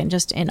I walk in,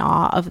 just in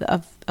awe of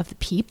the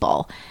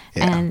people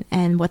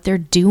and what they're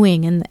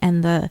doing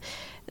and the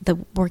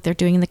work they're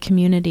doing in the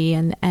community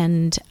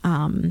and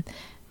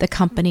the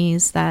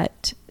companies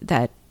that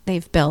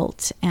they've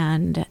built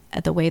and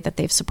the way that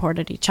they've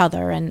supported each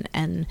other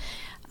and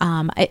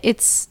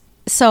it's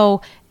so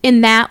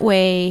in that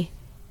way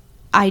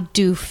I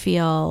do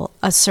feel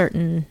a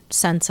certain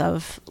sense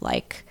of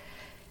like,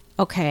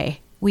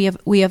 okay, we have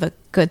a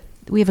good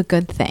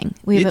thing.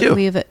 We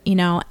have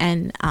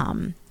and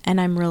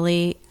I'm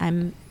really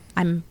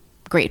I'm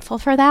grateful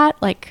for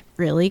that, like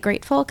really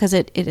grateful, because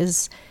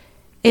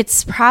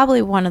it's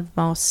probably one of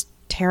the most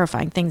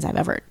terrifying things I've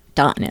ever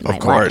done in my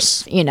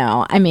life.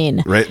 I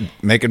mean, right,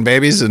 making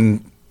babies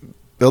and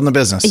building a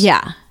business.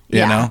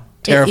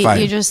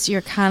 Terrifying.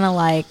 You're kind of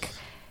like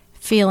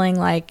feeling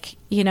like,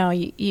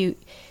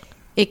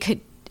 it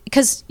could,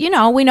 because,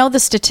 we know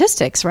the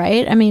statistics,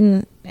 right? I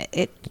mean,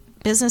 a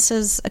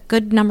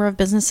good number of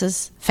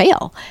businesses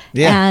fail.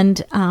 Yeah.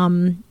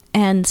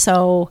 And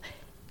so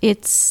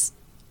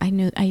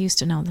I used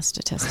to know the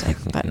statistic,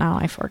 but now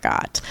I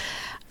forgot.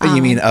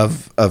 You mean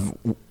of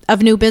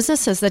new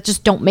businesses that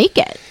just don't make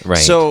it. Right.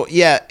 So,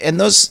 and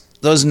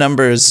those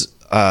numbers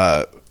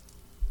are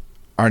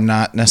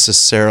not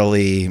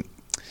necessarily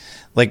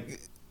like,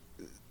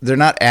 they're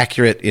not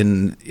accurate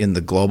in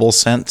the global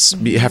sense.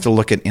 Mm-hmm. You have to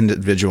look at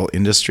individual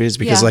industries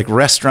because like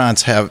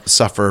restaurants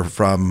suffer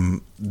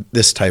from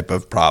this type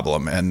of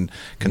problem, and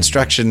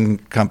construction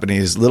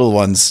companies, little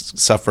ones,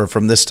 suffer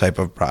from this type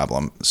of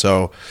problem.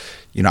 So,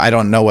 I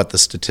don't know what the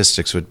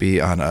statistics would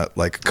be on a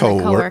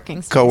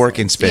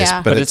co-working space,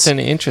 but it's an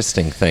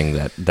interesting thing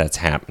that's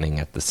happening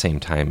at the same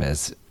time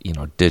as,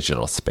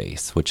 digital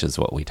space, which is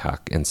what we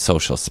talk in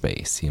social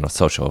space,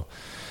 social,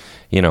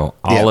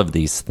 all of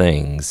these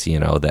things,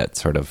 that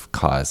sort of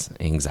cause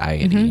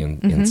anxiety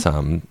in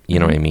some, you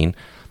know what I mean?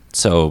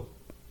 So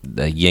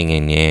the yin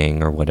and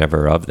yang or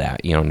whatever of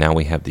that, now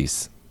we have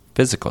these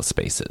physical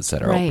spaces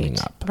that are opening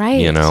up,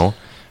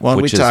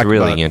 which is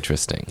really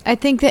interesting. I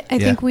think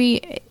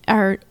we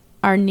are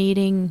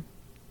needing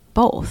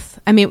both.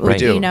 I mean, we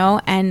do.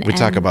 And we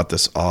talk about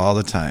this all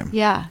the time.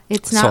 Yeah,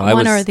 it's not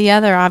one or the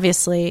other.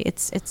 Obviously,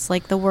 it's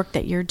like the work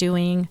that you're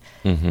doing.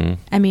 Mm-hmm.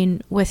 I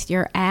mean, with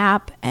your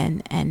app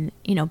and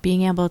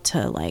being able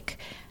to like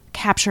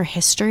capture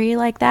history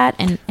like that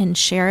and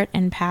share it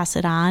and pass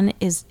it on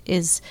is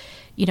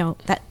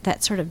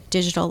that sort of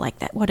digital, like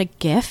that. What a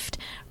gift,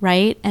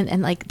 right?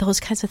 And like those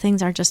kinds of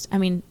things are just, I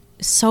mean,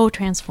 so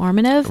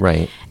transformative,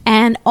 right?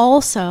 And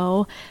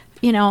also,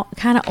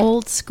 kind of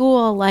old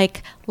school,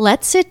 like,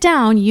 let's sit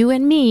down, you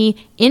and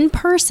me, in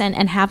person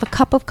and have a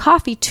cup of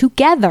coffee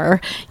together,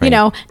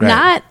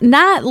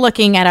 not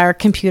looking at our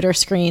computer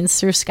screens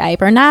through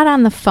Skype or not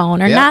on the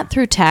phone or not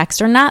through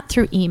text or not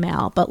through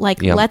email, but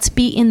like, let's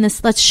be in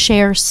this, let's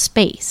share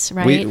space,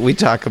 right? We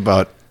talk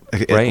about,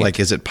 like,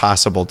 is it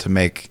possible to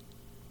make,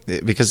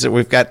 because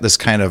we've got this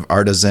kind of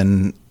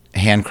artisan,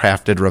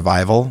 handcrafted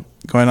revival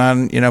going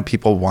on.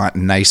 People want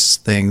nice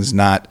things,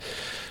 not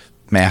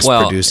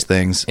mass-produced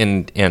things.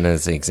 And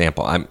as an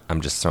example, I'm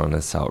just throwing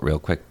this out real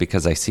quick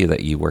because I see that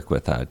you work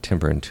with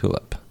Timber and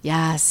Tulip.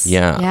 Yes.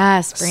 Yeah.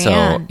 Yes, Brianne.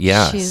 So,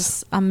 yes.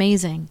 She's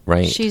amazing.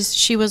 Right.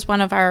 She was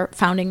one of our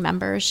founding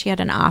members. She had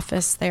an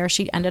office there.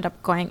 She ended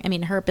up going, I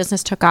mean, her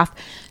business took off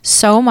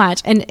so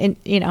much. And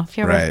if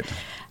you ever... Right.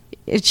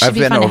 it should I've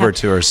be been fun over have.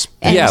 to her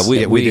space. Yeah,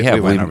 we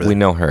went over there.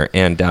 know her,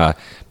 and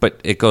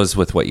but it goes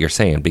with what you're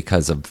saying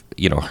because of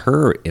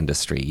her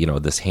industry.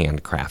 This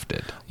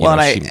handcrafted. Well,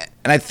 and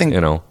I think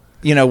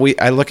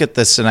I look at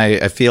this and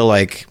I feel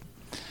like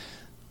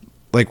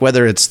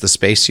whether it's the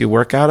space you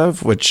work out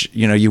of, which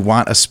you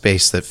want a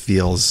space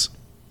that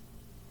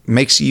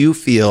makes you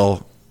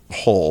feel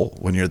whole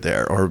when you're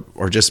there,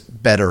 or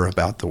just better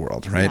about the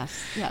world, right?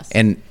 Yes.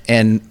 And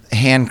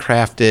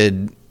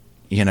handcrafted,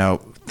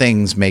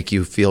 things make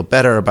you feel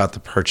better about the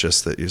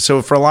purchase that you.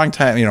 So for a long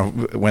time,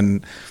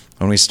 when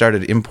we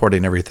started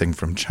importing everything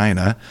from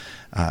China,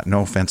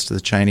 no offense to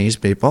the Chinese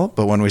people,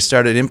 but when we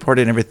started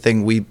importing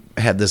everything, we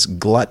had this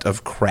glut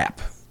of crap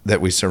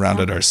that we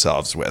surrounded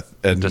ourselves with,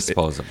 and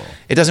disposable.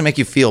 It doesn't make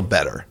you feel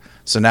better.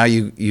 So now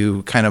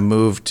you kind of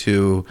move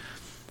to.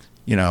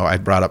 I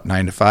brought up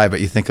 9 to 5,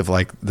 but you think of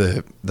like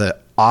the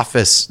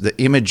office, the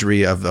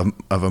imagery of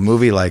a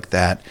movie like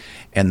that,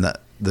 and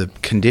the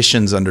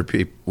conditions under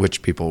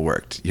which people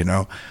worked.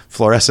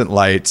 Fluorescent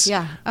lights,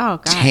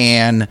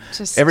 tan,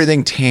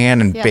 everything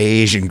tan and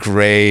beige and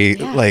gray,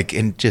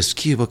 and just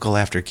cubicle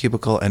after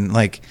cubicle, and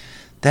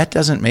that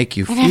doesn't make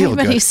you feel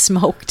everybody good.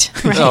 Smoked.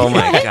 Right? Oh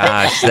my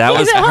gosh, that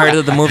was part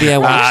of the movie I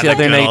watched the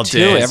other night too.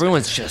 Days.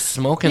 Everyone's just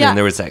smoking, and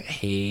there was that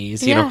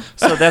haze,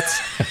 So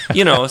that's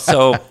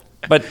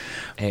But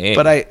hey,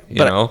 but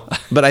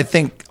I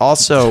think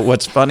also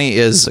what's funny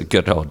is the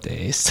good old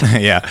days.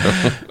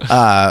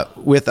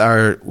 With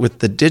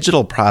the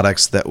digital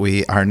products that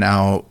we are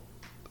now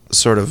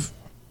sort of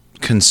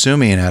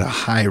consuming at a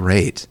high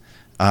rate.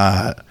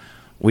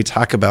 We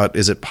talk about,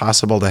 is it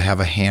possible to have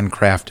a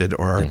handcrafted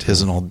or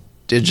artisanal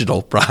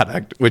digital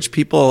product? Which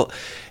people,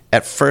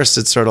 at first,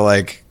 it's sort of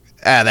like,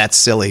 that's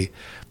silly,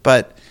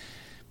 but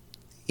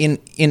in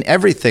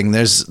everything,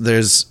 there's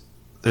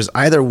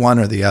either one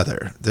or the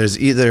other. There's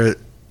either,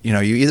 you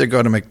either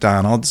go to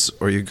McDonald's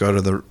or you go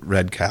to the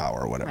Red Cow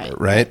or whatever,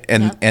 right?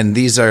 And and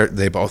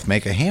they both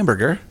make a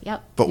hamburger,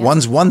 but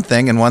one's one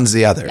thing and one's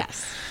the other.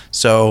 Yes.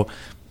 So,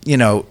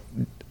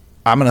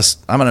 I'm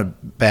gonna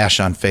bash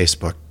on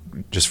Facebook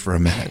just for a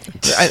minute.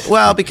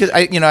 Because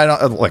I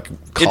don't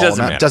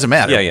It doesn't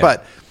matter. Yeah.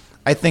 But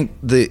I think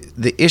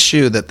the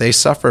issue that they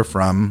suffer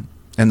from,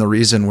 and the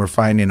reason we're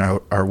finding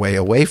our way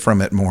away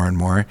from it more and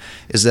more,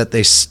 is that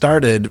they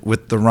started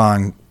with the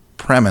wrong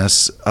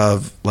premise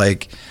of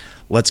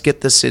let's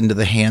get this into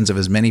the hands of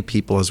as many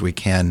people as we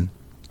can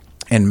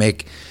and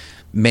make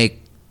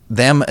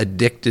them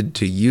addicted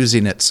to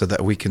using it so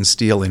that we can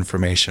steal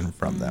information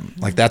from them.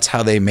 That's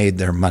how they made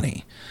their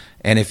money.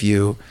 And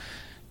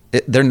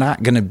they're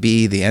not going to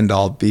be the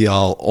end-all,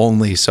 be-all,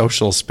 only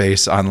social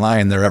space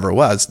online there ever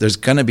was. There's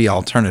going to be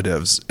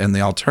alternatives, and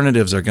the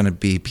alternatives are going to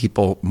be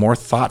people more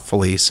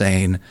thoughtfully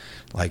saying,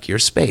 your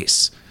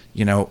space.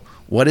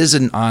 What is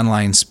an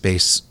online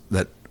space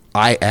that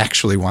I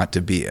actually want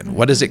to be in?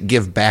 What does it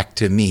give back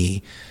to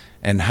me,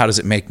 and how does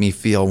it make me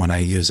feel when I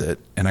use it?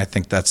 And I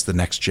think that's the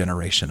next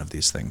generation of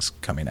these things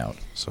coming out.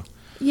 So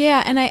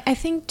yeah, and I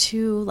think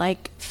too,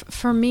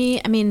 for me,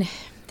 I mean,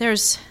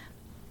 there's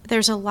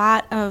a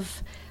lot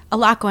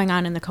going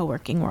on in the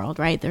co-working world,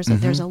 right?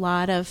 There's a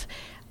lot of,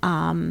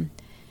 I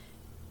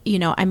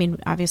mean,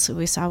 obviously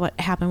we saw what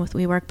happened with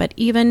WeWork, but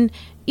even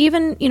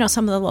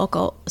some of the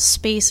local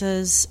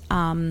spaces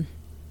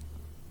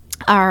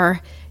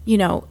are,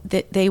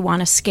 they want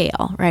to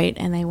scale, right?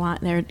 And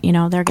they're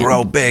getting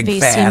grow big, VC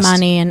fast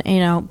money and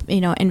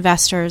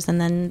investors,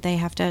 and then they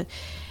have to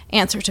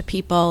answer to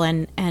people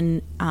and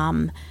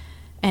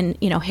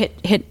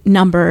hit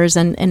numbers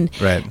and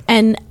right.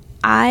 And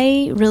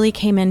I really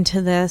came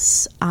into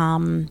this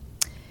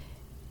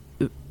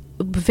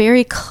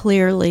very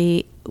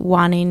clearly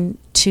wanting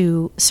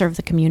to serve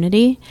the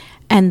community,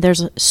 and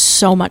there's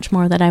so much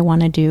more that I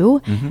want to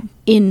do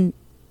in,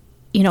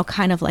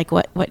 kind of like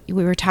what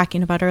we were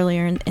talking about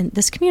earlier, and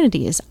this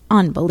community is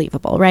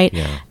unbelievable, right?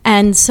 Yeah.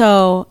 And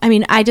so, I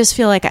mean, I just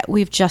feel like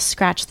we've just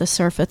scratched the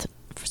surface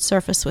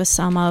with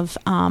some of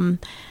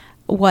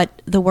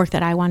what the work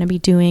that I want to be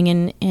doing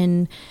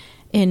in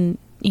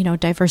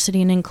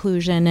diversity and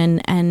inclusion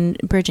and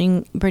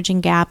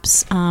bridging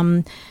gaps,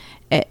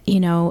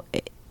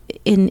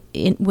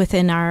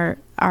 within our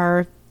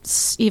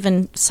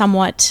even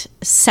somewhat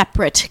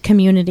separate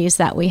communities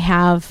that we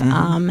have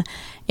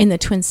in the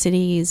Twin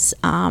Cities,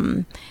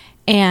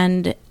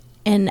 and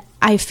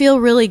I feel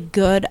really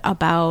good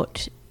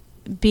about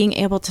being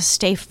able to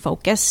stay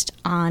focused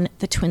on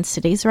the Twin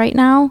Cities right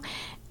now,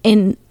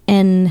 in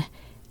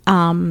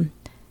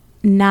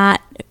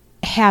not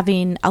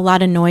having a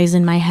lot of noise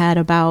in my head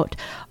about,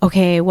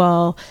 okay,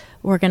 well,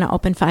 we're going to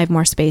open 5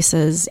 more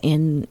spaces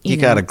in, you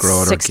got to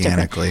grow it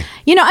organically.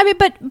 I mean,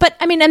 but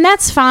I mean, and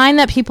that's fine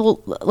that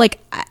people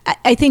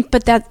I think,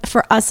 but that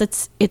for us,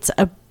 it's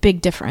a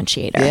big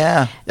differentiator.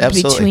 Yeah,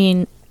 absolutely.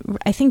 Between,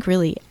 I think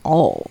really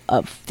all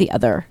of the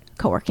other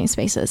co-working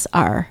spaces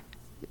are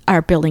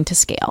building to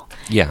scale.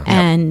 Yeah.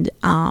 And,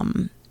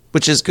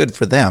 which is good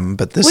for them.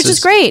 But this which is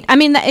great. I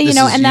mean,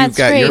 and that's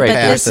great. But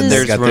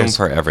there's room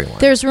for everyone.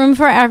 There's room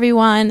for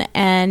everyone,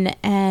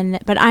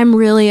 but I'm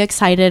really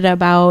excited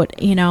about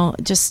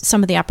just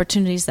some of the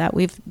opportunities that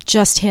we've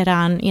just hit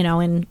on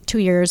in 2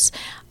 years.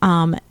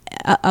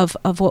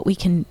 Of what we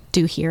can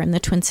do here in the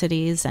Twin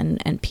Cities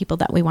and people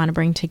that we want to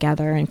bring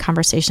together and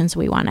conversations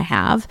we want to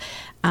have.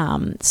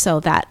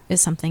 So that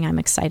is something I'm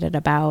excited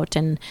about.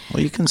 And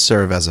well, you can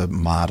serve as a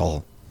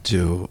model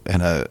too,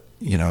 and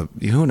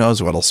who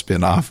knows what'll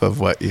spin off of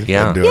what you've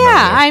been doing.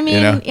 Yeah, I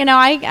mean,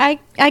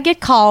 I get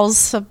calls,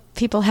 so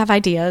people have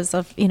ideas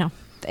of, and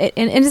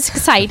it's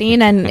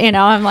exciting, and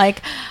I'm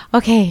like,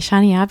 okay,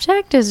 shiny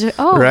object is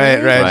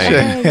right.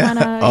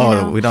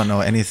 Sure. We don't know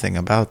anything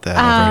about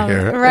that over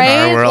here, right?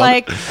 in our world.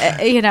 Like,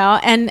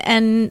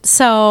 and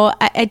so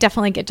I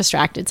definitely get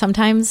distracted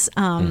sometimes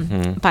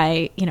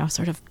by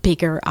sort of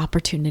bigger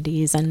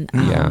opportunities, and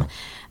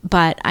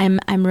but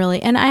I'm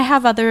really, and I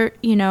have other,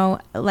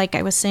 like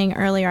I was saying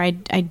earlier, I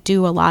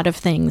do a lot of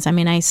things. I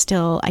mean, I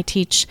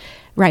teach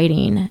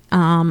writing.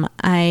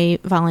 I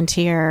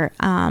volunteer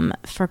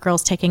for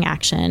Girls Taking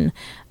Action.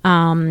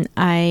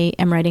 I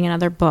am writing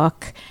another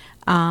book,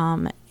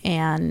 and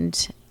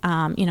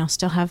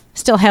still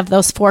have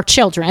those 4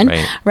 children,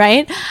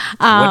 right?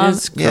 What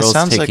is Girls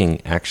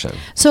Taking Action?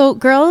 So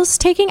Girls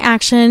Taking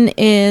Action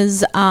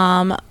is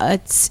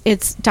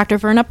it's Dr.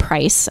 Verna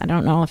Price. I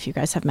don't know if you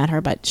guys have met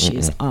her, but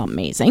she's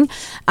amazing.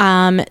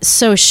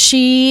 So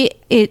she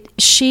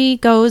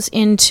goes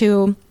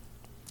into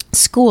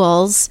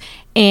schools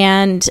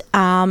and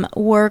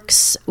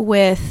works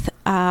with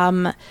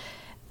a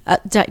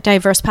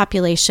diverse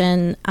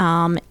population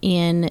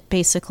in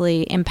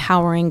basically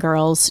empowering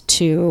girls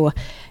to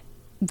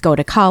go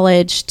to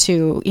college,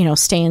 to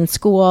stay in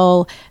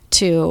school,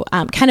 to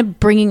kind of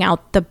bringing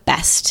out the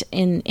best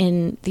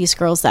in these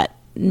girls that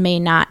may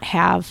not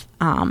have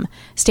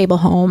stable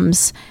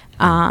homes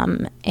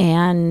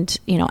and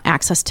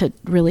access to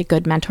really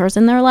good mentors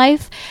in their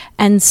life.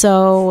 And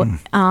so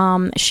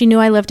she knew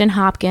I lived in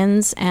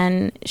Hopkins,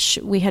 and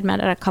we had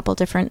met at a couple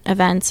different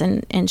events,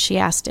 and she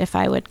asked if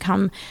I would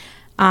come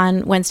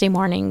on Wednesday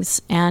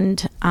mornings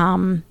and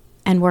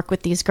work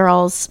with these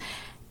girls,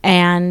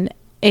 and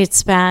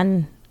it's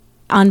been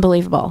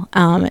unbelievable.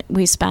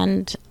 We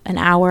spend an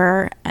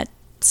hour at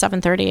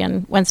 7:30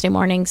 on Wednesday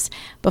mornings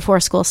before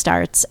school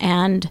starts,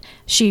 and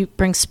she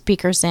brings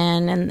speakers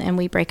in, and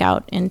we break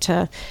out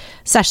into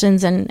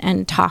sessions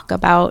and talk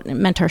about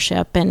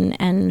mentorship,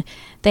 and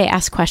they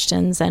ask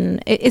questions,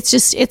 and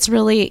it's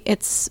really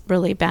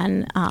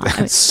been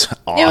That's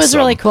awesome. It was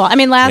really cool. I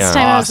mean, last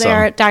time I was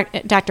awesome.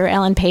 there, Dr.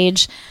 Ellen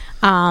Page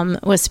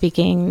was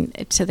speaking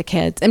to the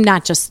kids, and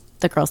not just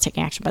the Girls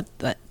Taking Action,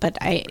 but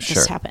I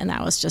just happened, and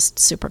that was just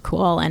super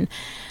cool. And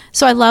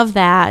so I love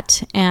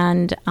that.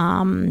 And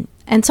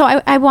so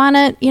I want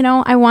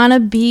to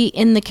be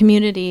in the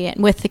community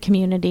and with the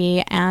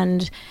community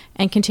and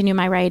continue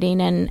my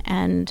writing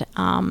and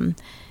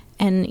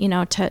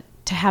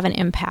to have an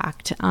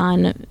impact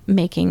on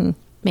making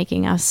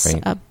us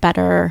a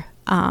better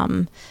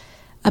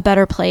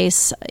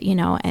place.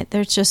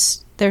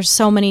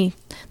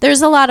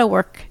 There's a lot of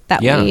work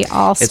that we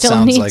all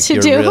still need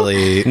to do.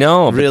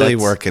 Really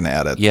working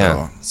at it. Yeah.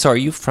 Though. So are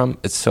you from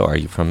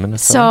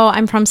Minnesota? So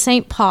I'm from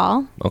St.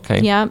 Paul.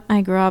 Okay. Yeah.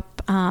 I grew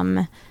up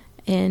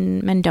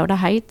in Mendota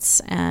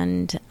Heights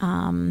and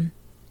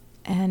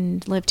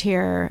lived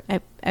here.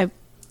 I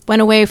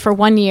went away for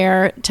 1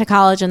 year to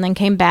college and then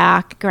came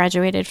back,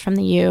 graduated from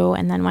the U,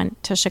 and then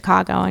went to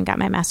Chicago and got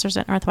my master's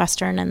at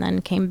Northwestern, and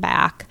then came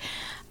back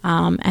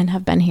and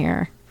have been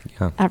here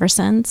ever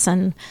since.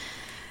 And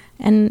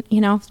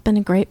it's been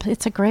a great place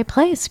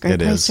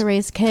to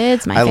raise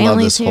kids. My family's I love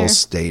this here. whole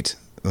state.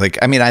 Like,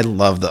 I mean, I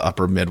love the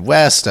upper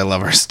Midwest. I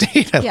love our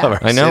state. I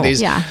love our cities.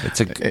 Yeah.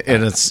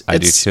 I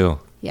do too.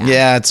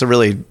 Yeah, it's a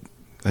really,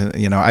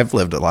 I've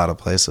lived a lot of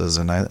places,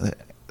 and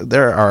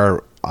there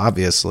are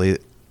obviously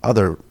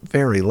other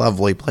very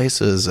lovely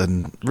places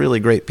and really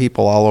great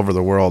people all over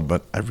the world,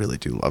 but I really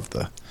do love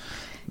the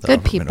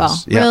good people.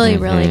 Really,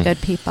 really good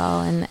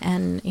people,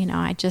 and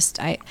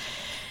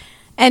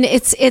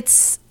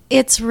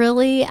it's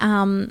really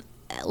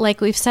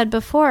like we've said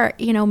before,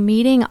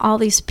 meeting all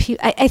these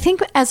people. I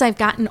think as I've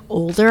gotten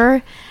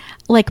older,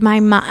 like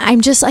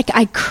I'm just like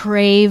I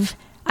crave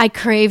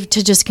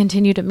to just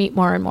continue to meet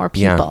more and more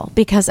people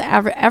because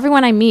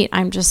everyone I meet,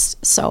 I'm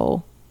just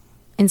so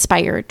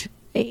inspired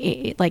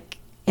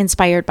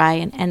by,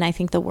 and I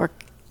think the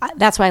work.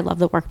 That's why I love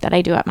the work that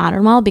I do at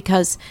ModernWell,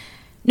 because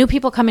new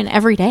people come in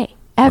every day,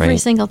 every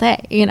single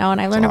day, and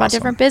I learn about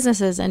different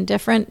businesses and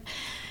different,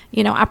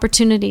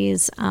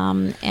 opportunities.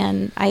 And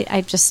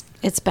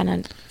it's been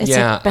a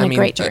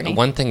great journey.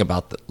 One thing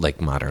about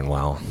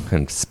ModernWell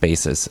and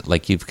spaces,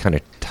 like you've kind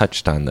of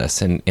touched on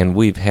this, and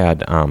we've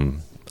had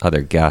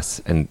other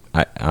guests, and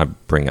I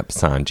bring up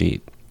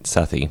Sanjeet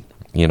Sethi,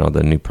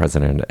 the new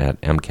president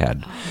at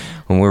MCAD,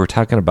 when we were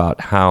talking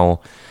about how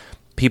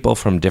people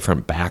from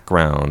different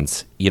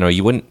backgrounds,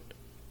 you wouldn't,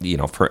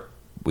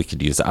 we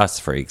could use us,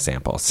 for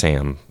example.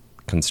 Sam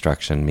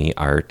construction, me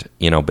art,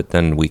 but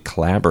then we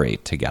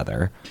collaborate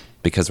together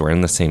because we're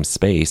in the same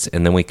space,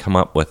 and then we come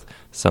up with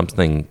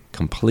something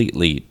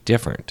completely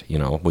different.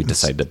 We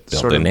decide to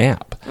build an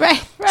app.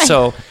 Right.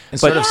 So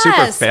it's sort of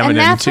super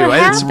feminine too.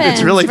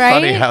 It's really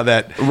funny how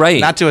that,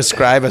 not to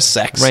ascribe a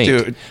sex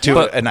to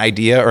an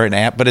idea or an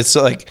app, but it's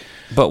like,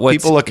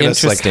 people look at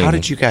us like, how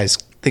did you guys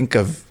think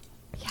of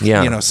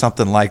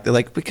something like that?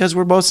 Like, because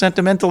we're both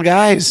sentimental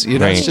guys,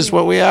 it's just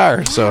what we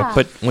are. So,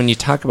 but when you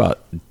talk about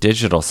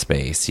digital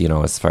space,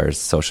 as far as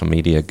social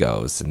media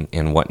goes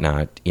and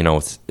whatnot,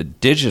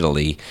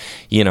 digitally,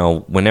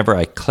 whenever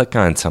I click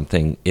on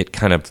something, it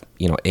kind of,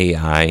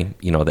 AI,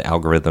 the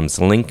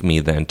algorithms link me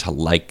then to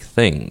like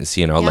things,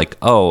 like,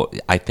 oh,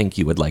 I think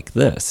you would like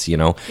this,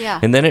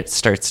 and then it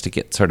starts to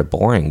get sort of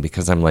boring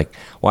because I'm like,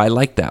 well, I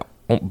like that,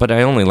 but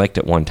I only liked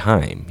it one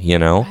time,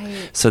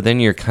 Right. So then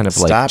you're kind of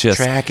Stop just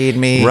tracking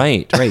me.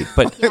 Right.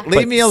 But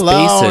leave me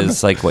alone.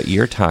 Spaces like what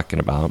you're talking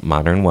about,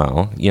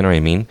 ModernWell, you know what I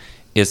mean,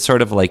 is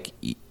sort of like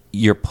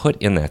you're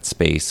put in that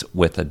space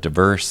with a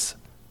diverse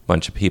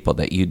bunch of people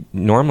that you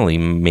normally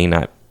may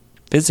not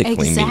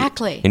physically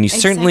meet. And you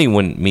certainly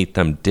wouldn't meet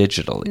them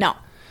digitally. No.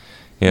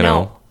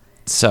 No.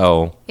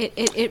 So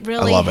it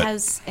really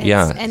has.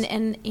 Yeah.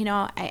 And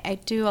I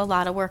do a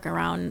lot of work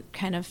around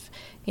kind of,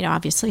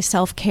 obviously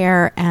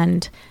self-care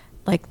and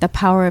like the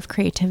power of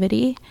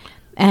creativity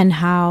and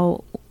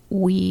how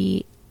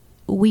we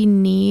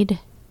need,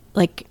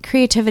 like,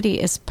 creativity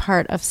is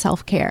part of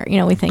self-care.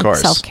 We think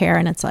self-care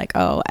and it's like,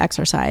 oh,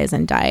 exercise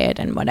and diet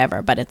and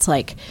whatever. But it's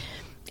like,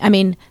 I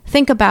mean,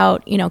 think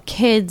about,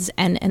 kids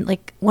and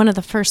like one of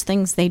the first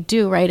things they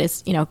do, right,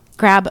 is,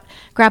 grab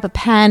a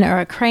pen or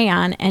a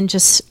crayon and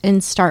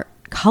start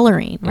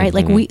coloring, right?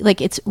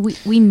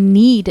 Mm-hmm. We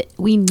need it,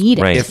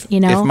 right.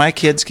 If my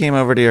kids came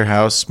over to your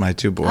house, my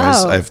two boys,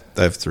 I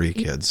have three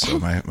kids, so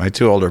my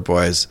two older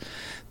boys,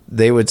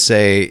 they would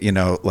say,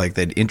 like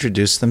they'd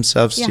introduce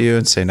themselves to you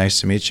and say,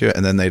 nice to meet you.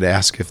 And then they'd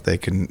ask if they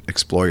can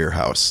explore your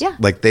house. Yeah.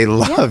 Like they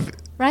love,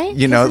 right?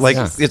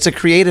 It's a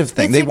creative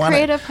thing. It's a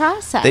creative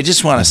process. They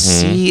just want to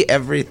see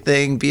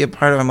everything, be a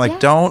part of it. I'm like,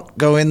 don't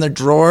go in the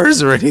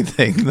drawers or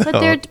anything. No.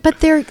 But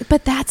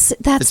that's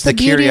the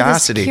beauty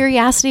curiosity. Of this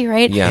curiosity,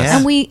 right?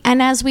 Yes.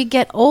 And as we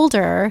get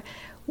older,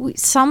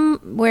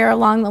 somewhere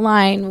along the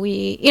line,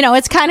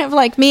 it's kind of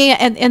like me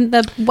in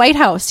the White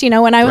House,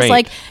 when I was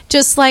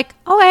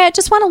I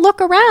just want to look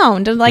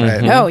around and like,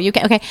 oh, you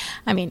can, okay.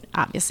 I mean,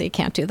 obviously you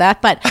can't do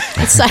that, but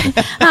it's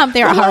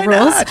there are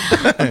rules.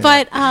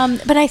 But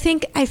I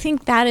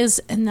think that is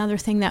another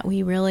thing that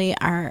we really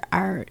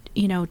are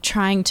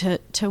trying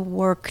to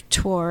work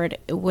toward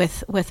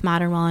with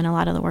ModernWell, and a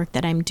lot of the work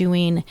that I'm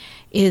doing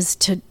is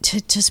to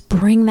just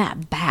bring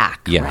that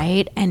back,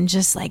 right? And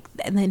just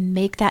and then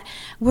make that,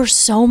 we're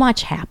so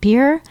much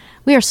happier.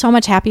 We are so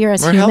much happier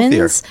as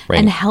humans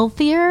and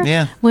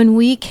healthier when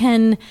we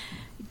can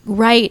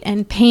write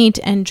and paint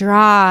and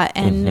draw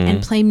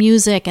and play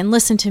music and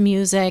listen to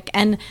music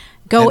and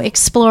go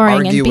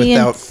exploring argue and be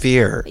without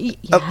fear.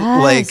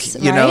 Yes,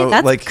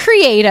 that's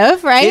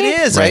creative, right?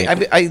 It is,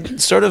 right? I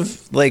sort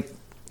of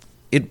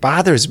it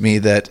bothers me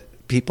that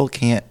people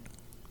can't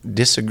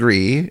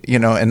disagree,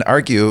 and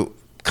argue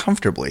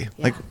comfortably.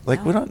 We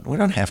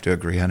don't have to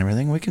agree on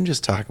everything. We can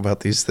just talk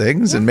about these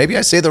things, and maybe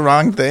I say the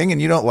wrong thing and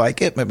you don't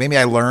like it, but maybe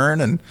I learn,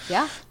 and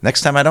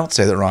next time I don't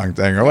say the wrong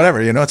thing or whatever.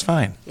 It's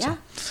fine. Yeah.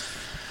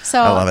 So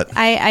I love it.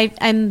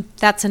 I'm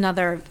that's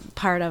another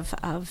part of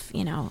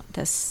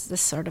this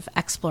sort of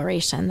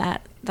exploration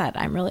that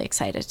I'm really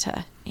excited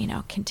to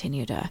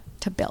continue to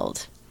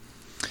build.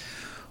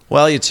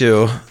 Well, you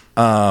two,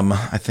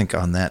 I think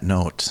on that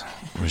note,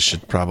 we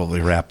should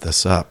probably wrap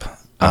this up.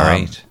 All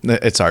right.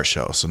 It's our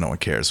show, so no one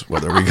cares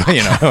whether we go,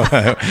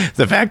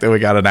 the fact that we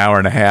got an hour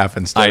and a half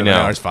instead of an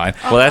hour is fine.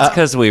 Well, that's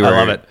because we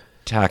love were it.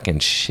 talking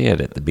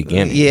shit at the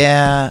beginning.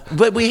 Yeah,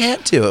 but we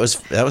had to.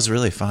 That was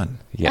really fun.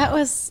 Yeah. That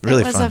was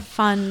really a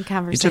fun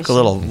conversation. You took a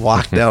little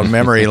walk down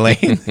memory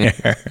lane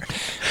there.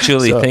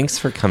 Julie, thanks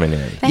for coming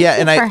in. Thank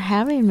you for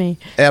having me.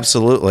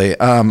 Absolutely.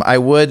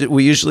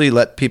 We usually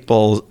let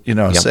people,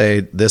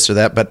 say this or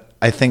that, but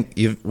I think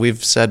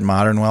we've said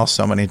ModernWell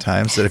so many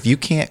times that if you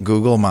can't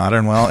Google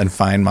ModernWell and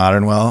find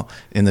ModernWell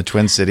in the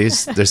Twin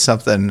Cities, there's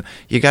something,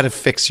 you got to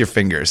fix your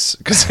fingers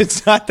because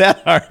it's not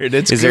that hard.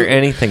 Is there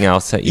anything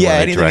else that you want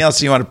to anything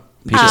else you want to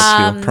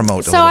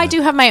promote? So I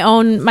do have my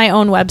own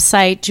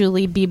website,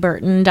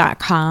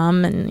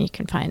 julieburton.com, and you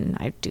can find,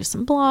 I do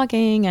some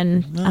blogging,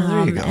 and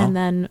there you go. And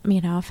then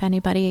if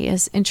anybody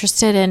is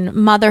interested in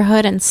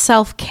motherhood and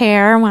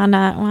self-care,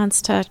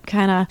 wants to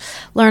kind of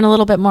learn a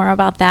little bit more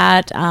about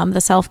that, the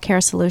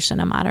Self-Care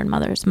Solution: A Modern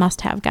Mother's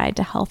Must-Have Guide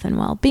to Health and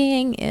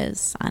Well-Being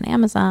is on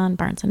Amazon,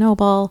 Barnes &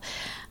 Noble,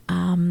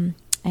 and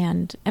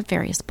at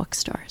various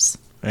bookstores.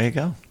 There you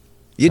go.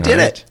 You did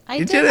it. I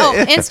did it.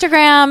 Oh,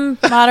 Instagram,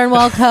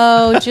 ModernWell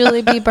Co.,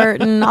 Julie B.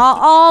 Burton,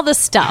 all the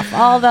stuff,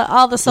 all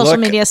the social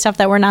media stuff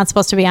that we're not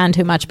supposed to be on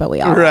too much, but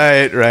we are.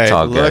 Right. It's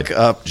all good. Look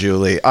up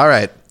Julie. All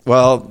right.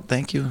 Well,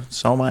 thank you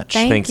so much.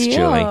 Thanks, you.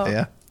 Julie.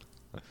 Yeah.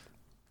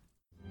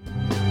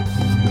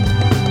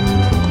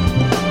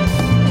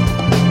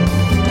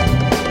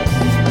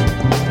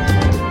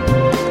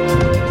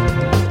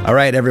 All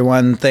right,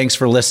 everyone. Thanks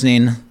for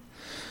listening.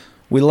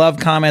 We love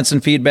comments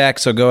and feedback,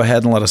 so go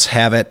ahead and let us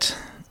have it.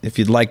 If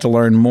you'd like to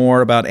learn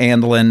more about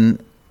Andelin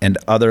and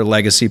other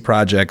legacy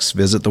projects,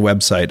 visit the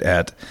website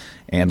at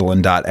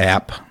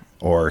andelin.app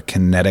or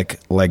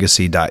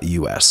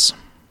kineticlegacy.us.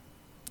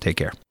 Take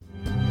care.